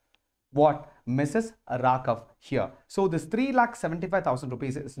of Mrs. Raghav here. So this 3,75,000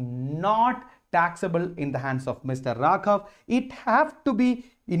 rupees is not taxable in the hands of Mr. Raghav. It have to be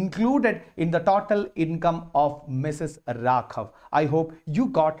included in the total income of Mrs. Raghav. I hope you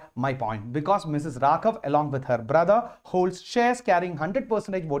got my point, because Mrs. Raghav along with her brother holds shares carrying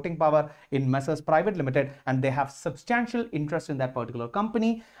 100% voting power in Messrs Private Limited, and they have substantial interest in that particular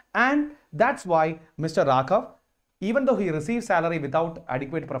company, and that's why Mr. Raghav, even though he receives salary without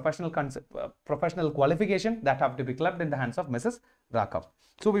adequate professional qualification, that have to be clubbed in the hands of Mrs. Raghav.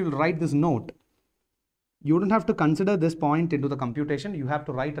 So we will write this note. You don't have to consider this point into the computation. You have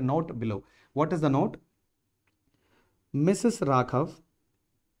to write a note below. What is the note? Mrs. Raghav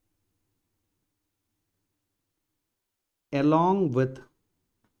along with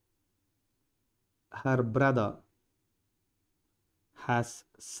her brother has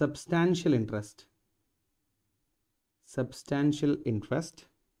substantial interest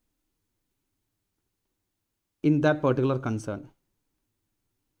in that particular concern,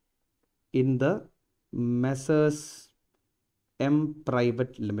 in the Messrs M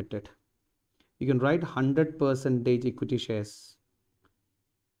Private Limited. You can write 100% equity shares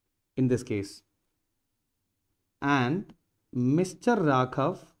in this case, and Mr.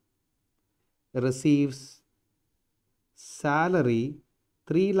 Raghav receives salary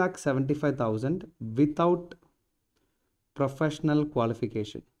 3,75,000 without professional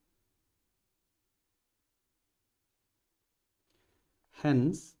qualification.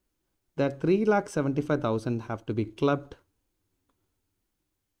 Hence, that 3,75,000 have to be clubbed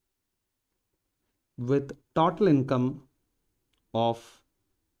with total income of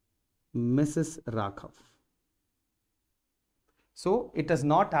Mrs. Raghav. So it is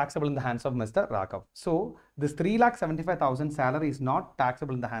not taxable in the hands of Mr. Raghav. So this 3,75,000 salary is not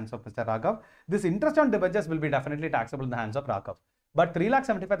taxable in the hands of Mr. Raghav. This interest on debentures will be definitely taxable in the hands of Raghav. But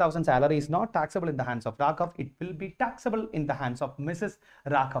 3,75,000 salary is not taxable in the hands of Raghav. It will be taxable in the hands of Mrs.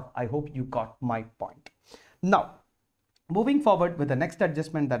 Raghav. I hope you got my point. Now, moving forward with the next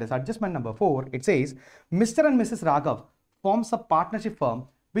adjustment, that is adjustment number 4, it says Mr. and Mrs. Raghav forms a partnership firm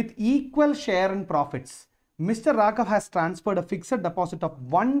with equal share in profits. Mr. Raghav has transferred a fixed deposit of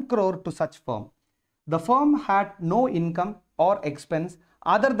 1 crore to such firm. The firm had no income or expense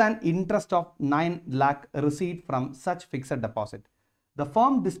other than interest of 9 lakh received from such fixed deposit. The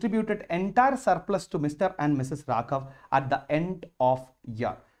firm distributed entire surplus to Mr. and Mrs. Raghav at the end of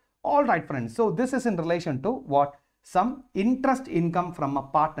year. All right, friends. So this is in relation to what? Some interest income from a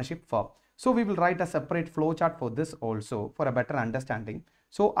partnership firm. So we will write a separate flow chart for this also for a better understanding.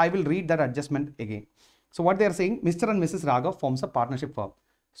 So I will read that adjustment again. So what they are saying, Mr. and Mrs. Raghav forms a partnership firm.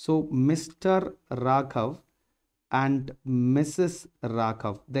 So Mr. Raghav and Mrs.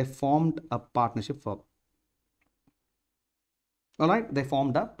 Raghav, they formed a partnership firm. All right, they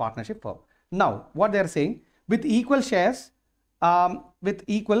formed a partnership firm. Now, what they are saying, with equal shares, with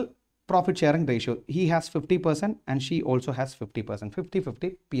equal profit sharing ratio, he has 50% and she also has 50%,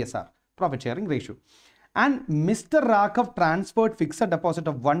 50-50 PSR, profit sharing ratio. And Mr. Raghav transferred fixed deposit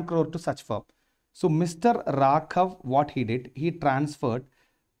of 1 crore to such firm. So Mr. Raghav, what he did, he transferred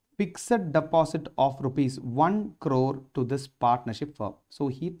fixed deposit of rupees 1 crore to this partnership firm. So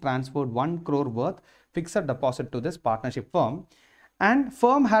he transferred 1 crore worth fixed deposit to this partnership firm, and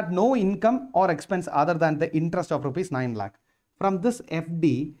firm had no income or expense other than the interest of rupees 9 lakh. From this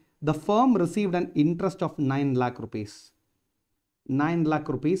FD, the firm received an interest of 9 lakh rupees. 9 lakh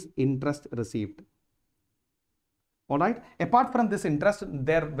rupees interest received. All right. Apart from this interest,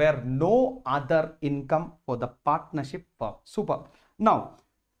 there were no other income for the partnership firm. Super. Now,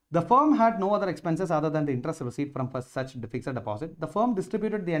 The firm had no other expenses other than the interest received from such fixed deposit. The firm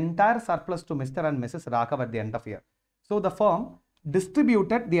distributed the entire surplus to Mr. and Mrs. Raghav at the end of year. So the firm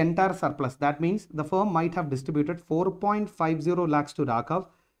distributed the entire surplus. That means the firm might have distributed 4.50 lakhs to Raghav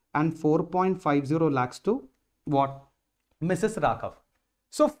and 4.50 lakhs to what? Mrs. Raghav.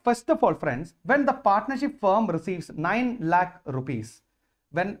 So first of all, friends, when the partnership firm receives 9 lakh rupees,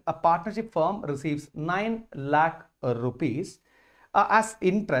 when a partnership firm receives 9 lakh rupees as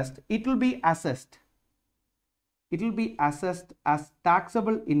interest, it will be assessed. It will be assessed as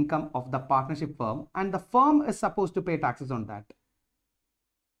taxable income of the partnership firm, and the firm is supposed to pay taxes on that.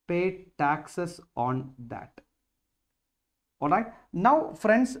 Pay taxes on that. Alright. Now,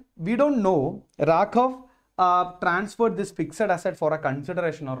 friends, we don't know Raghav transferred this fixed asset for a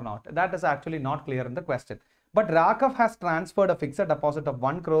consideration or not. That is actually not clear in the question. But Raghav has transferred a fixed deposit of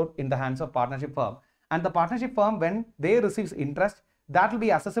 1 crore in the hands of partnership firm. And the partnership firm, when they receives interest, that will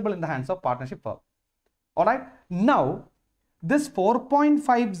be accessible in the hands of partnership firm. Alright. Now, this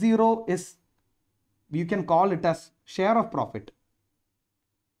 4.50 is, you can call it as share of profit.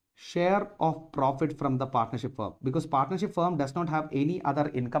 Share of profit from the partnership firm, because partnership firm does not have any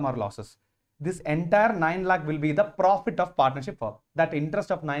other income or losses. This entire 9 lakh will be the profit of partnership firm. That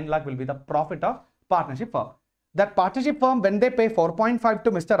interest of 9 lakh will be the profit of partnership firm. That partnership firm, when they pay 4.5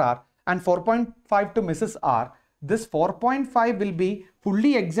 to Mr. R and 4.5 to Mrs. R, this 4.5 will be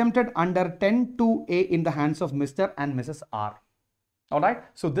fully exempted under 10(2)(a) in the hands of Mr. and Mrs. R. Alright,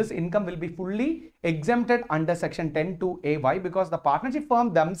 so this income will be fully exempted under section 10(2)(a). Why? Because the partnership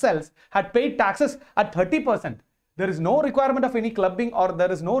firm themselves had paid taxes at 30%. There is no requirement of any clubbing, or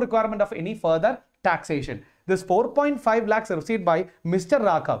there is no requirement of any further taxation. This 4.5 lakhs received by Mr.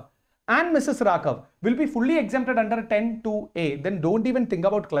 Raghav and Mrs. Raghav will be fully exempted under 10(2)(a). Then don't even think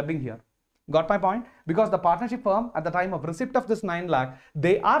about clubbing here. Got my point? Because the partnership firm, at the time of receipt of this 9 lakh,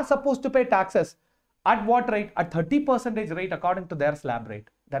 they are supposed to pay taxes at what rate? At 30% rate according to their slab rate.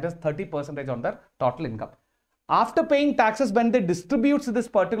 That is 30% on their total income. After paying taxes, when they distribute this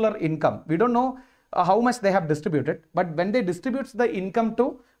particular income, we don't know how much they have distributed, but when they distribute the income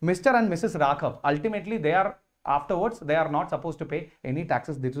to Mr. and Mrs. Raghav, ultimately they are afterwards, they are not supposed to pay any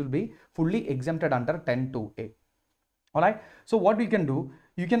taxes. This will be fully exempted under 10(2)(a). Alright, so what we can do,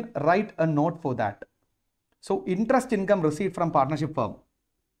 you can write a note for that. So interest income received from partnership firm.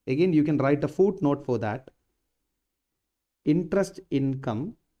 Again, you can write a footnote for that. Interest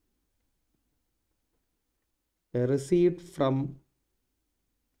income received from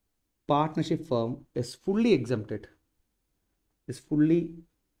partnership firm is fully exempted. Is fully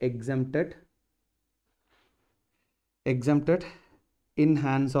exempted in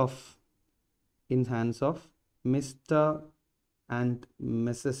hands of Mr. and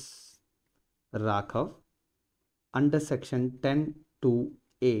Mrs. Raghav under section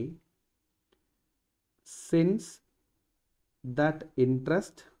 10(2)(a), since that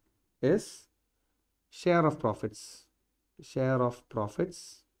interest is share of profits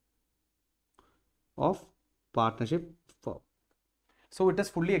of partnership firm. So it is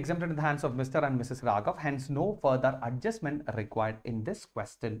fully exempted in the hands of Mr. and Mrs. Raghav, hence no further adjustment required in this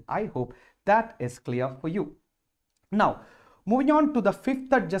question. I hope that is clear for you. Now, moving on to the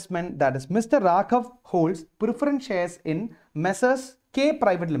fifth adjustment, that is Mr. Raghav holds preference shares in Messrs. K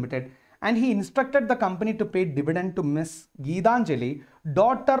Private Limited, and he instructed the company to pay dividend to Miss Geetanjali,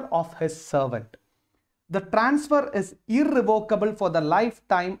 daughter of his servant. The transfer is irrevocable for the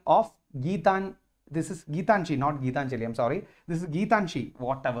lifetime of this is Geetanshi, not Geetanjali, I'm sorry. This is Geetanshi,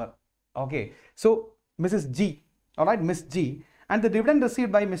 whatever. Okay, so Mrs. G, alright, Miss G, and the dividend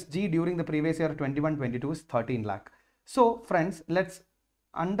received by Miss G during the previous year 21-22 is 13 lakh. So friends, let's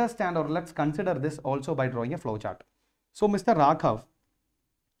understand, or let's consider this also by drawing a flowchart. So Mr. Raghav,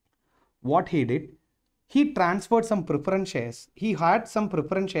 what he did, he transferred some preference shares. He had some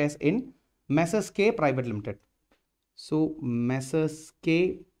preference shares in Messrs. K Private Limited. So Messrs.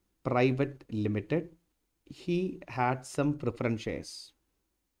 K Private Limited, he had some preference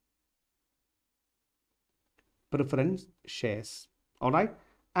shares. All right,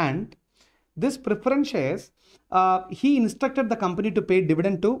 and this preference shares, he instructed the company to pay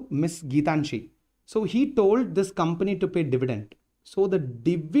dividend to Miss Geetanshi. So he told this company to pay dividend. So the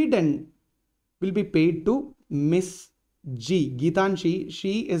dividend will be paid to Miss G, Geetanshi.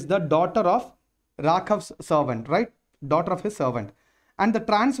 She is the daughter of Raghav's servant, right? Daughter of his servant. And the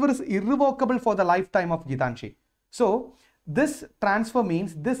transfer is irrevocable for the lifetime of Geetanshi. So this transfer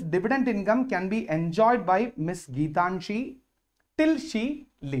means this dividend income can be enjoyed by Miss Geetanshi till she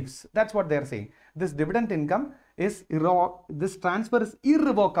lives. That's what they're saying. This dividend income is, this transfer is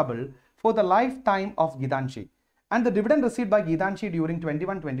irrevocable for the lifetime of Geetanshi. And the dividend received by Geetanshi during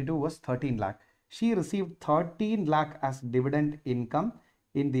 21-22 was 13 lakh. She received 13 lakh as dividend income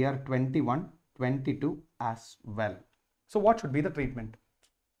in the year 21-22 as well. So what should be the treatment?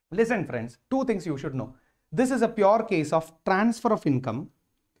 Listen friends, two things you should know. This is a pure case of transfer of income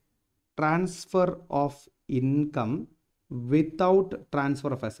without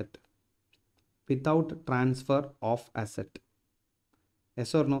transfer of asset. Without transfer of asset.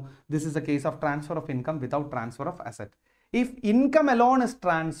 Yes or no? This is a case of transfer of income without transfer of asset. If income alone is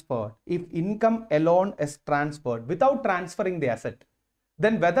transferred, without transferring the asset,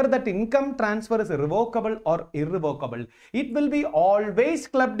 then whether that income transfer is revocable or irrevocable, it will be always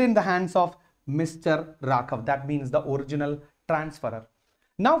clubbed in the hands of Mr. Raghav. That means the original transferor.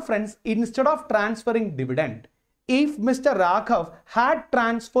 Now friends, instead of transferring dividend, if Mr. Raghav had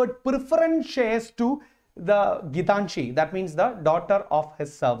transferred preference shares to the Geetanshi, that means the daughter of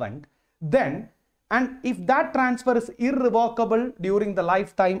his servant, then, and if that transfer is irrevocable during the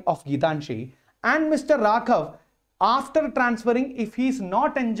lifetime of Geetanshi, and Mr. Raghav, after transferring, if he is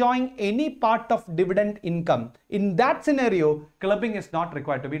not enjoying any part of dividend income, in that scenario, clubbing is not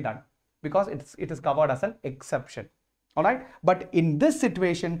required to be done because it is covered as an exception. All right. But in this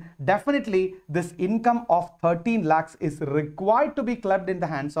situation, definitely this income of 13 lakhs is required to be clubbed in the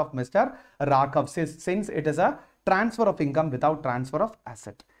hands of Mr. Raghav since it is a transfer of income without transfer of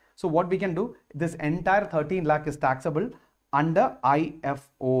asset. So what we can do, this entire 13 lakh is taxable under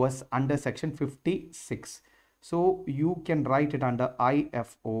IFOS under section 56. So you can write it under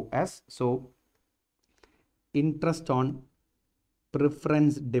IFOS. So interest on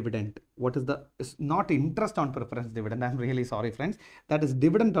preference dividend. What is the, it's not interest on preference dividend. I'm really sorry friends. That is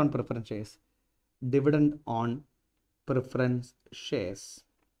dividend on preference shares. Dividend on preference shares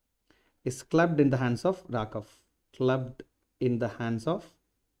is clubbed in the hands of Raghav. Clubbed in the hands of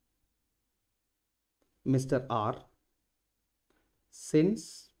Mr. R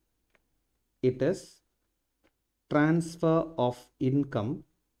since it is transfer of income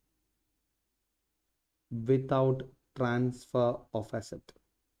without transfer of asset.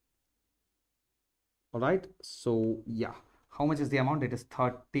 All right. So yeah, how much is the amount? It is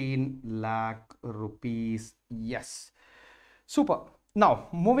 13 lakh rupees. Yes. Super. Now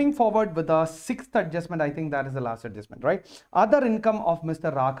moving forward with the sixth adjustment, I think that is the last adjustment, right? Other income of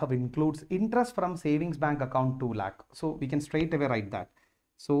Mr. Raghav includes interest from savings bank account 2 lakh. So we can straight away write that.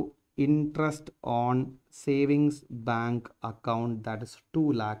 So interest on savings bank account, that is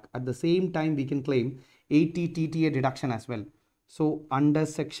 2 lakh. At the same time, we can claim 80 TTA deduction as well. So under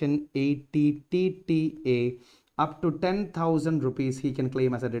section 80 TTA, up to 10,000 rupees he can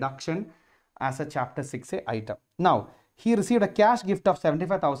claim as a deduction as a chapter 6A item. Now he received a cash gift of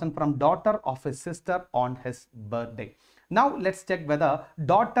 75,000 from daughter of his sister on his birthday. Now let's check whether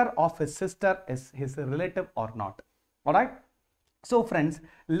daughter of his sister is his relative or not. All right. So friends,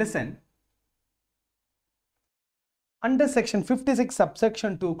 listen. Under section 56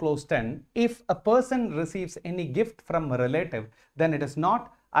 subsection 2 clause 10, if a person receives any gift from a relative, then it is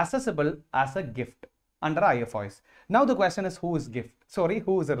not assessable as a gift under IFOS. Now the question is, who is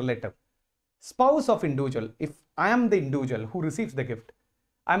who is a relative? Spouse of individual. If I am the individual who receives the gift,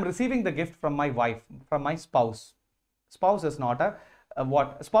 I am receiving the gift from my wife, from my spouse. Spouse is not a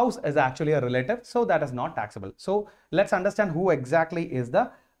spouse is actually a relative, so that is not taxable. So let's understand who exactly is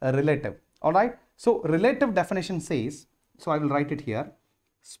the relative. All right. So relative definition says, so I will write it here.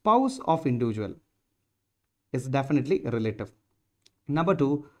 Spouse of individual is definitely a relative. Number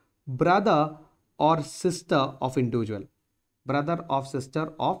 2, brother or sister of individual. Brother or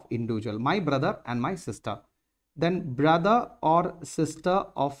sister of individual. My brother and my sister. Then brother or sister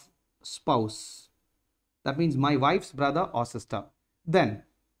of spouse. That means my wife's brother or sister. Then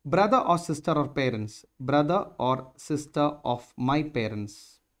brother or sister of parents. Brother or sister of my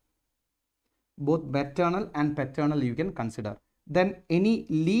parents. Both maternal and paternal you can consider. Then any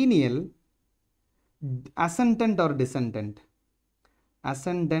lineal ascendant or descendant.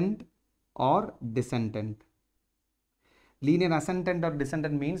 Ascendant or descendant. Linear ascendant or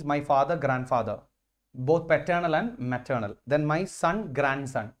descendant means my father, grandfather. Both paternal and maternal. Then my son,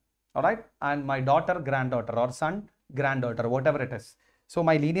 grandson. All right. And my daughter, granddaughter, or son, granddaughter, whatever it is. So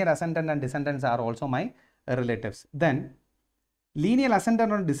my linear ascendant and descendants are also my relatives. Then lineal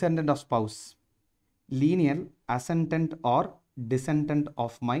ascendant or descendant of spouse. Lineal ascendant or descendant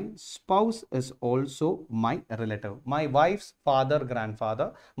of my spouse is also my relative. My wife's father,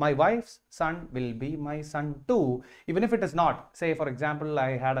 grandfather. My wife's son will be my son too. Even if it is not. Say for example,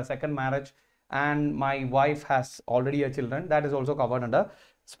 I had a second marriage and my wife has already a children. That is also covered under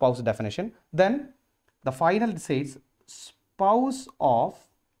spouse definition. Then the final says spouse of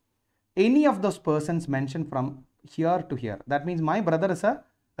any of those persons mentioned from here to here. That means my brother is a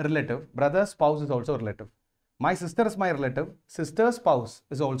relative. Brother's spouse is also a relative. My sister is my relative. Sister's spouse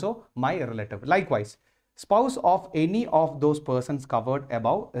is also my relative. Likewise, spouse of any of those persons covered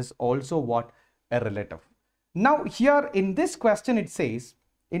above is also what? A relative. Now here in this question it says,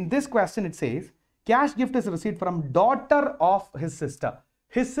 cash gift is received from daughter of his sister.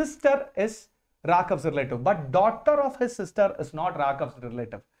 His sister is Rakhav's relative, but daughter of his sister is not Rakhav's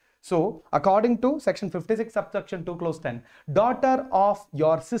relative. So, according to section 56 subsection 2 clause 10, daughter of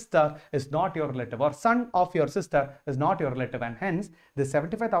your sister is not your relative, or son of your sister is not your relative, and hence the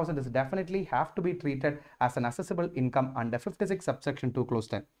 75,000 is definitely have to be treated as an assessable income under 56 subsection 2 clause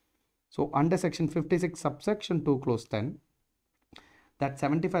 10. So, under section 56 subsection 2 clause 10, that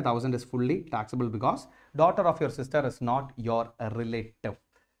 75,000 is fully taxable because daughter of your sister is not your relative.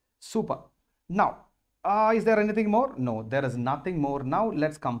 Super. Now, is there anything more? No, there is nothing more. Now,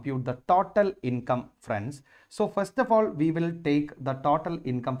 let's compute the total income, friends. So, first of all, we will take the total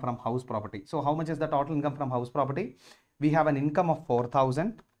income from house property. So, how much is the total income from house property? We have an income of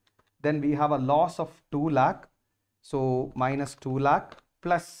 4,000. Then we have a loss of 2 lakh. So, minus 2 lakh.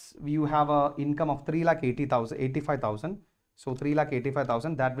 Plus, you have a income of 3,85,000. So,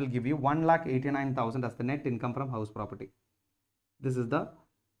 3,85,000. That will give you 1,89,000 as the net income from house property. This is the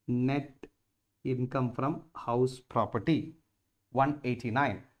net income from house property,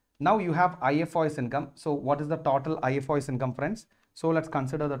 189. Now you have IFOS income. So what is the total IFOS income, friends? So let's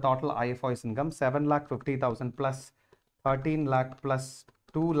consider the total IFOS income. 7,50,000 plus 13 lakh plus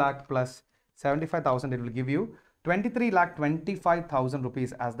 2 lakh plus 75,000. It will give you 23,25,000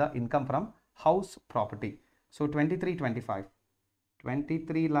 rupees as the income from house property. So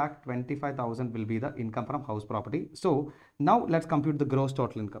 23,25,000 will be the income from house property. So now let's compute the gross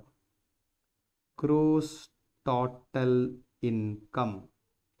total income. Gross total income.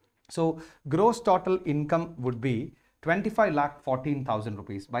 So gross total income would be 25,14,000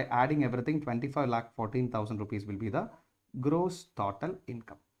 rupees. By adding everything, 25,14,000 rupees will be the gross total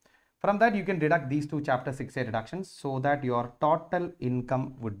income. From that, you can deduct these two chapter 6A deductions so that your total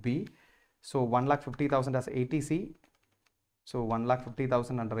income would be, so 1,50,000 as ATC. So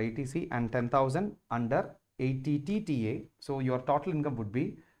 1,50,000 under ATC and 10,000 under ATTTA. So your total income would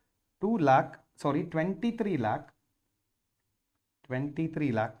be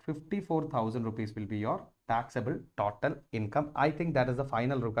 23,54,000 rupees will be your taxable total income. I think that is the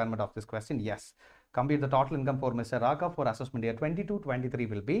final requirement of this question. Yes. Compute the total income for Mr. Raka for assessment year 22-23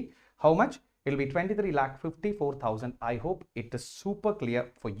 will be how much? It will be 23,54,000. I hope it is super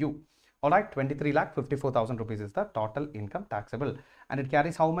clear for you. Alright, 23,54,000 rupees is the total income taxable. And it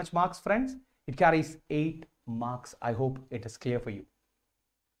carries how much marks, friends? It carries 8 marks. I hope it is clear for you.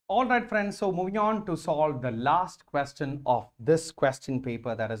 Alright friends, so moving on to solve the last question of this question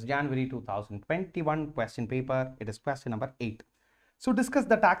paper, that is January 2021 question paper. It is question number 8. So discuss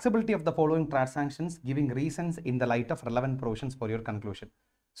the taxability of the following transactions, giving reasons in the light of relevant provisions for your conclusion.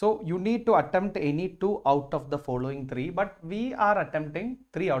 So you need to attempt any 2 out of the following 3, but we are attempting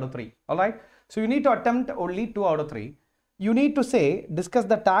 3 out of 3. Alright, so you need to attempt only 2 out of 3. You need to say, discuss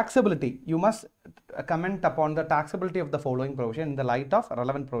the taxability. You must comment upon the taxability of the following provision in the light of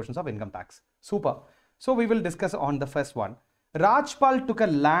relevant provisions of income tax. Super. So we will discuss on the first one. Rajpal took a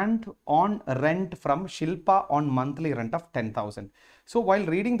land on rent from Shilpa on monthly rent of 10,000. So while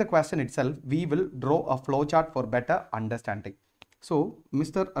reading the question itself, we will draw a flowchart for better understanding. So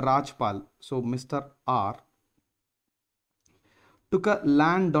Mr. Rajpal, so Mr. R took a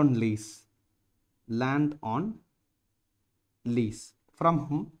land on lease. Land on lease from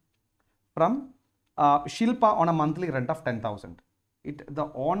whom? From Shilpa on a monthly rent of 10,000.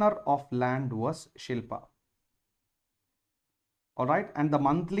 The owner of land was Shilpa. Alright, and the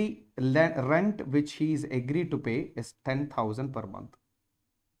monthly rent which he is agreed to pay is 10,000 per month.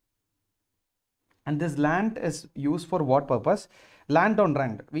 And this land is used for what purpose? Land on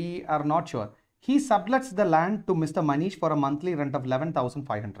rent, we are not sure. He sublets the land to Mr. Manish for a monthly rent of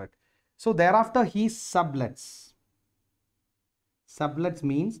 11,500. So thereafter he sublets. Sublets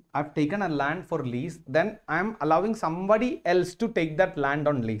means I've taken a land for lease, then I'm allowing somebody else to take that land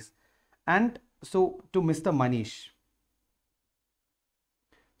on lease. And so to Mr. Manish.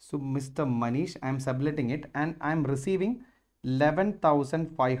 So Mr. Manish, I'm subletting it and I'm receiving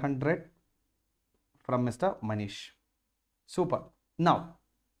 11,500 from Mr. Manish. Super. Now,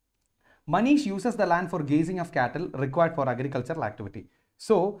 Manish uses the land for grazing of cattle required for agricultural activity.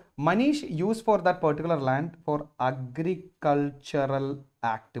 So, Manish used for that particular land for agricultural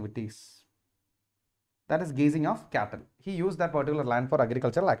activities. That is grazing of cattle. He used that particular land for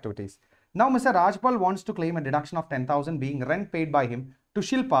agricultural activities. Now, Mr. Rajpal wants to claim a deduction of 10,000 being rent paid by him to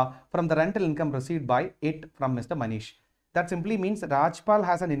Shilpa from the rental income received by it from Mr. Manish. That simply means Rajpal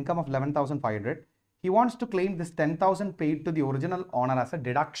has an income of 11,500. He wants to claim this 10,000 paid to the original owner as a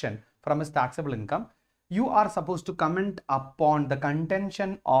deduction from his taxable income. You are supposed to comment upon the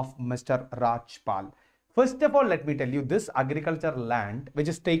contention of Mr. Rajpal. First of all, let me tell you, this agriculture land which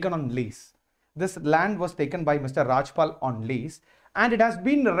is taken on lease, this land was taken by Mr. Rajpal on lease and it has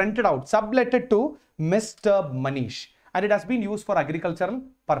been rented out, subletted to Mr. Manish, and it has been used for agricultural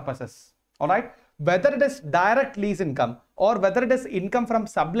purposes. All right. Whether it is direct lease income or whether it is income from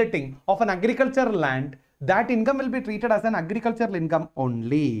subletting of an agricultural land, that income will be treated as an agricultural income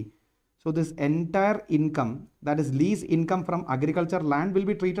only. So this entire income, that is lease income from agricultural land, will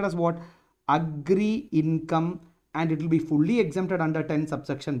be treated as what? Agri income, and it will be fully exempted under 10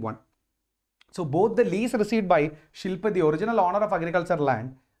 subsection 1. So both the lease received by Shilpa, the original owner of agricultural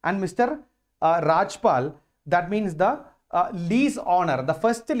land, and Mr. Rajpal, that means the lease owner, the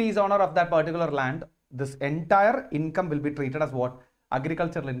first lease owner of that particular land, this entire income will be treated as what?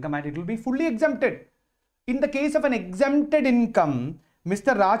 Agricultural income, and it will be fully exempted. In the case of an exempted income,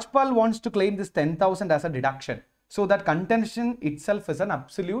 Mr. Rajpal wants to claim this 10,000 as a deduction. So that contention itself is an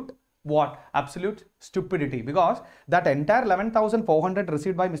absolute what? Absolute stupidity, because that entire 11,400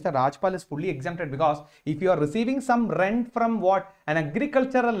 received by Mr. Rajpal is fully exempted, because if you are receiving some rent from what? An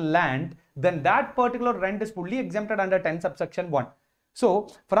agricultural land, then that particular rent is fully exempted under 10 subsection 1. So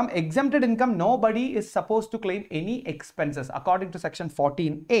from exempted income, nobody is supposed to claim any expenses according to section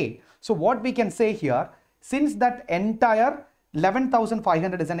 14A. So what we can say here, since that entire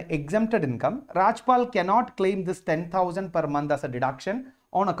 11,500 is an exempted income, Rajpal cannot claim this 10,000 per month as a deduction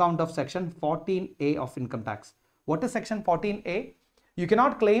on account of section 14A of income tax. What is section 14A? You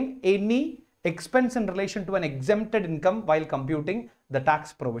cannot claim any expense in relation to an exempted income while computing the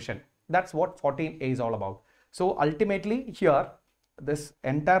tax provision. That's what 14A is all about. So ultimately here, this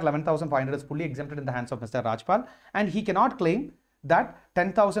entire 11,500 is fully exempted in the hands of Mr. Rajpal, and he cannot claim that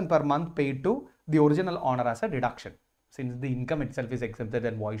 10,000 per month paid to the original owner as a deduction. Since the income itself is exempted,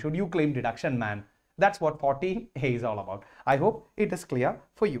 then why should you claim deduction, man? That's what 14A is all about. I hope it is clear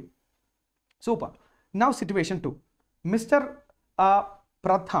for you. Super. Now situation 2. Mr.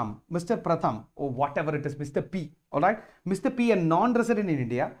 Pratham, or whatever it is, Mr. P. Alright. Mr. P, a non-resident in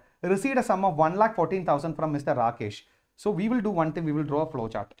India, received a sum of 1,14,000 from Mr. Rakesh. So we will do one thing, we will draw a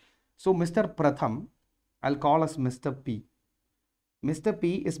flowchart. So Mr. Pratham, I'll call as Mr. P. Mr.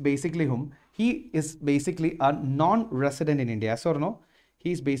 P is basically whom? He is basically a non-resident in India. Yes or no?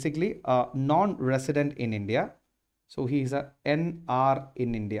 He is basically a non-resident in India. So he is a NR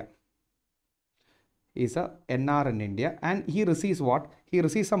in India. He is a NR in India, and he receives what? He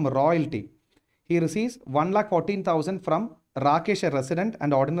receives some royalty. He receives 1,14,000 from Rakesh, a resident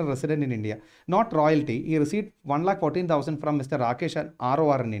and ordinary resident in India. Not royalty. He received 1,14,000 from Mr. Rakesh, an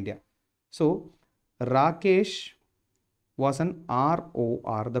ROR in India. So Rakesh was an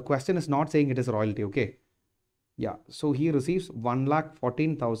ROR. The question is not saying it is royalty, okay? Yeah, so he receives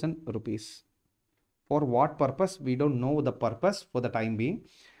 1,14,000 rupees. For what purpose? We don't know the purpose for the time being.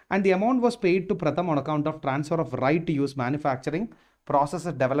 And the amount was paid to Pratham on account of transfer of right to use manufacturing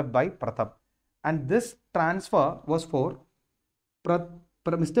processes developed by Pratham. And this transfer was for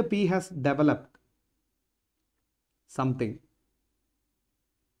Mr. P has developed something,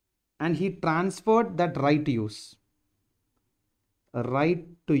 and he transferred that right to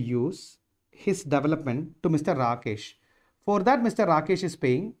use. His development to Mr. Rakesh. For that, Mr. Rakesh is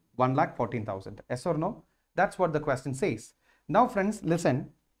paying 1,14,000. Yes or no? That's what the question says. Now friends,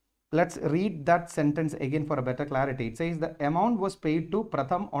 listen. Let's read that sentence again for a better clarity. It says the amount was paid to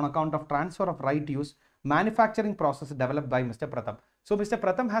Pratham on account of transfer of right to use manufacturing process developed by Mr. Pratham. So Mr.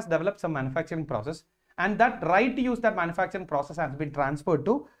 Pratham has developed some manufacturing process, and that right to use that manufacturing process has been transferred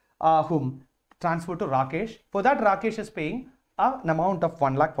to whom? Transferred to Rakesh. For that, Rakesh is paying an amount of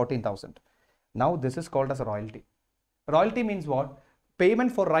 1,14,000. Now this is called as a royalty. Royalty means what?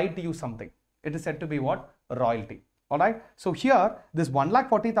 Payment for right to use something. It is said to be what? Royalty. Alright. So here this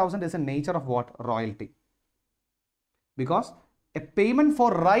 1,40,000 is in nature of what? Royalty. Because a payment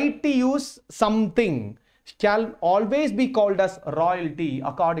for right to use something shall always be called as royalty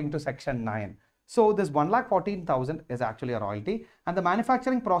according to section 9. So this 1,14,000 is actually a royalty, and the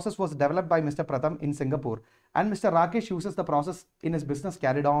manufacturing process was developed by Mr. Pratham in Singapore, and Mr. Rakesh uses the process in his business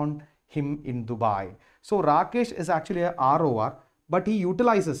carried on him in Dubai. So Rakesh is actually a ROR, but he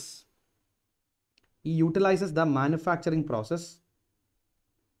utilizes the manufacturing process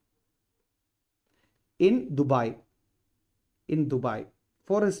in Dubai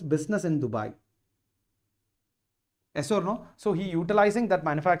for his business in Dubai. Yes or no? So he utilizing that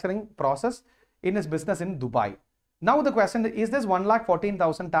manufacturing process in his business in Dubai. Now the question is this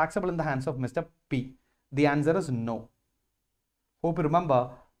 1,14,000 taxable in the hands of Mr. P? The answer is no. Hope you remember,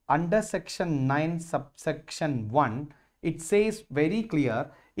 under section 9 subsection 1, it says very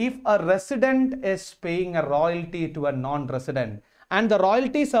clear, if a resident is paying a royalty to a non-resident and the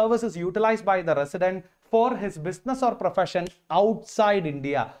royalty service is utilized by the resident for his business or profession outside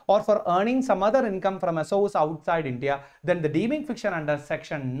India or for earning some other income from a source outside India, then the deeming fiction under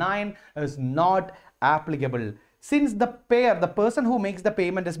section 9 is not applicable. Since the payer, the person who makes the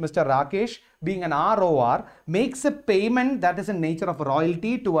payment is Mr. Rakesh, being an ROR, makes a payment that is in nature of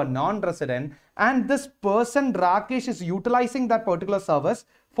royalty to a non-resident, and this person Rakesh is utilizing that particular service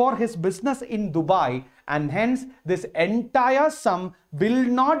for his business in Dubai, and hence this entire sum will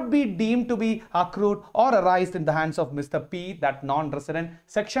not be deemed to be accrued or arised in the hands of Mr. P, that non-resident.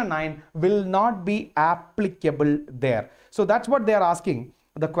 Section 9 will not be applicable there. So that's what they are asking.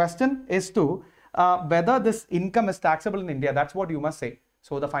 The question is to whether this income is taxable in India. That's what you must say.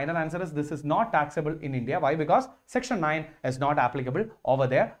 So the final answer is this is not taxable in India. Why? Because section 9 is not applicable over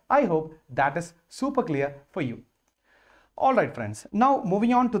there. I hope that is super clear for you. All right, friends. Now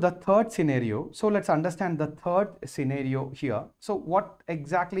moving on to the third scenario. So let's understand the third scenario here. So what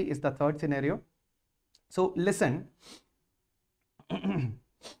exactly is the third scenario? So listen.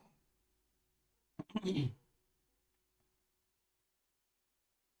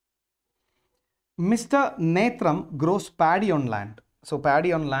 Mr. Netram grows paddy on land. So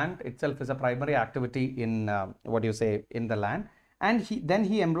paddy on land itself is a primary activity in in the land, and then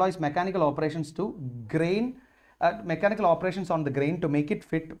he employs mechanical operations to mechanical operations on the grain to make it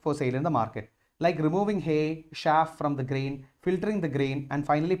fit for sale in the market, like removing hay, chaff from the grain, filtering the grain, and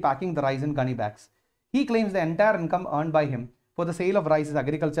finally packing the rice in gunny bags. He claims the entire income earned by him for the sale of rice is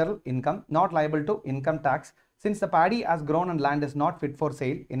agricultural income, not liable to income tax, since the paddy as grown on land is not fit for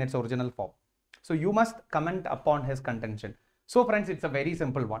sale in its original form. So you must comment upon his contention. So friends, it's a very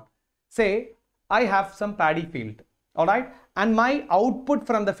simple one. Say I have some paddy field, all right, and my output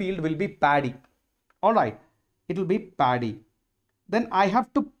from the field will be paddy, all right, it will be paddy. Then I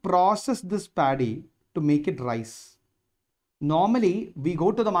have to process this paddy to make it rice. Normally we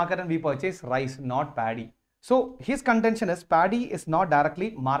go to the market and we purchase rice, not paddy. So his contention is paddy is not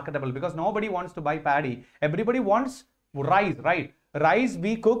directly marketable because nobody wants to buy paddy. Everybody wants rice, right? Rice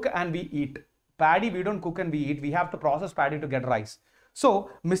we cook and we eat. Paddy we don't cook and we eat. We have to process paddy to get rice.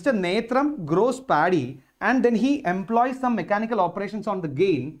 So Mr. Netram grows paddy and then he employs some mechanical operations on the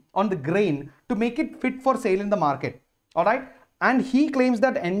grain to make it fit for sale in the market. All right. And he claims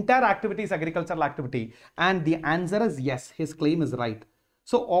that entire activity is agricultural activity. And the answer is yes, his claim is right.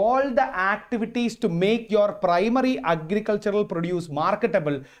 So all the activities to make your primary agricultural produce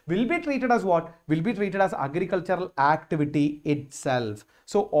marketable will be treated as what? Will be treated as agricultural activity itself.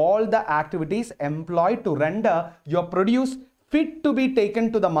 So all the activities employed to render your produce fit to be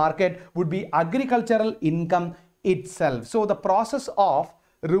taken to the market would be agricultural income itself. So the process of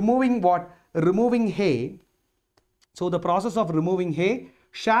removing what? Removing hay. So the process of removing hay,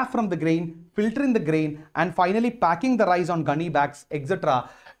 chaff from the grain, filtering the grain, and finally packing the rice on gunny bags, etc.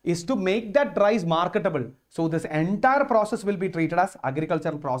 is to make that rice marketable. So this entire process will be treated as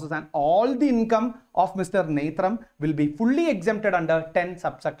agricultural process and all the income of Mr. Netram will be fully exempted under 10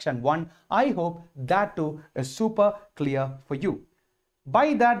 subsection 1. I hope that too is super clear for you.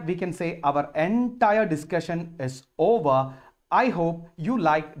 By that we can say our entire discussion is over. I hope you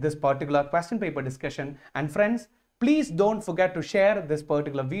like this particular question paper discussion, and friends, please don't forget to share this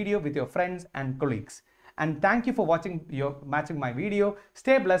particular video with your friends and colleagues. And thank you for watching my video.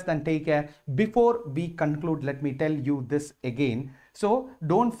 Stay blessed and take care. Before we conclude, let me tell you this again. So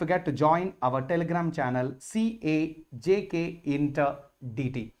don't forget to join our Telegram channel CAJK Inter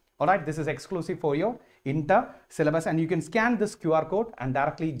DT. All right, this is exclusive for your Inter syllabus, and you can scan this QR code and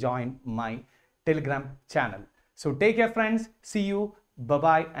directly join my Telegram channel. So take care, friends. See you.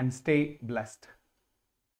 Bye-bye and stay blessed.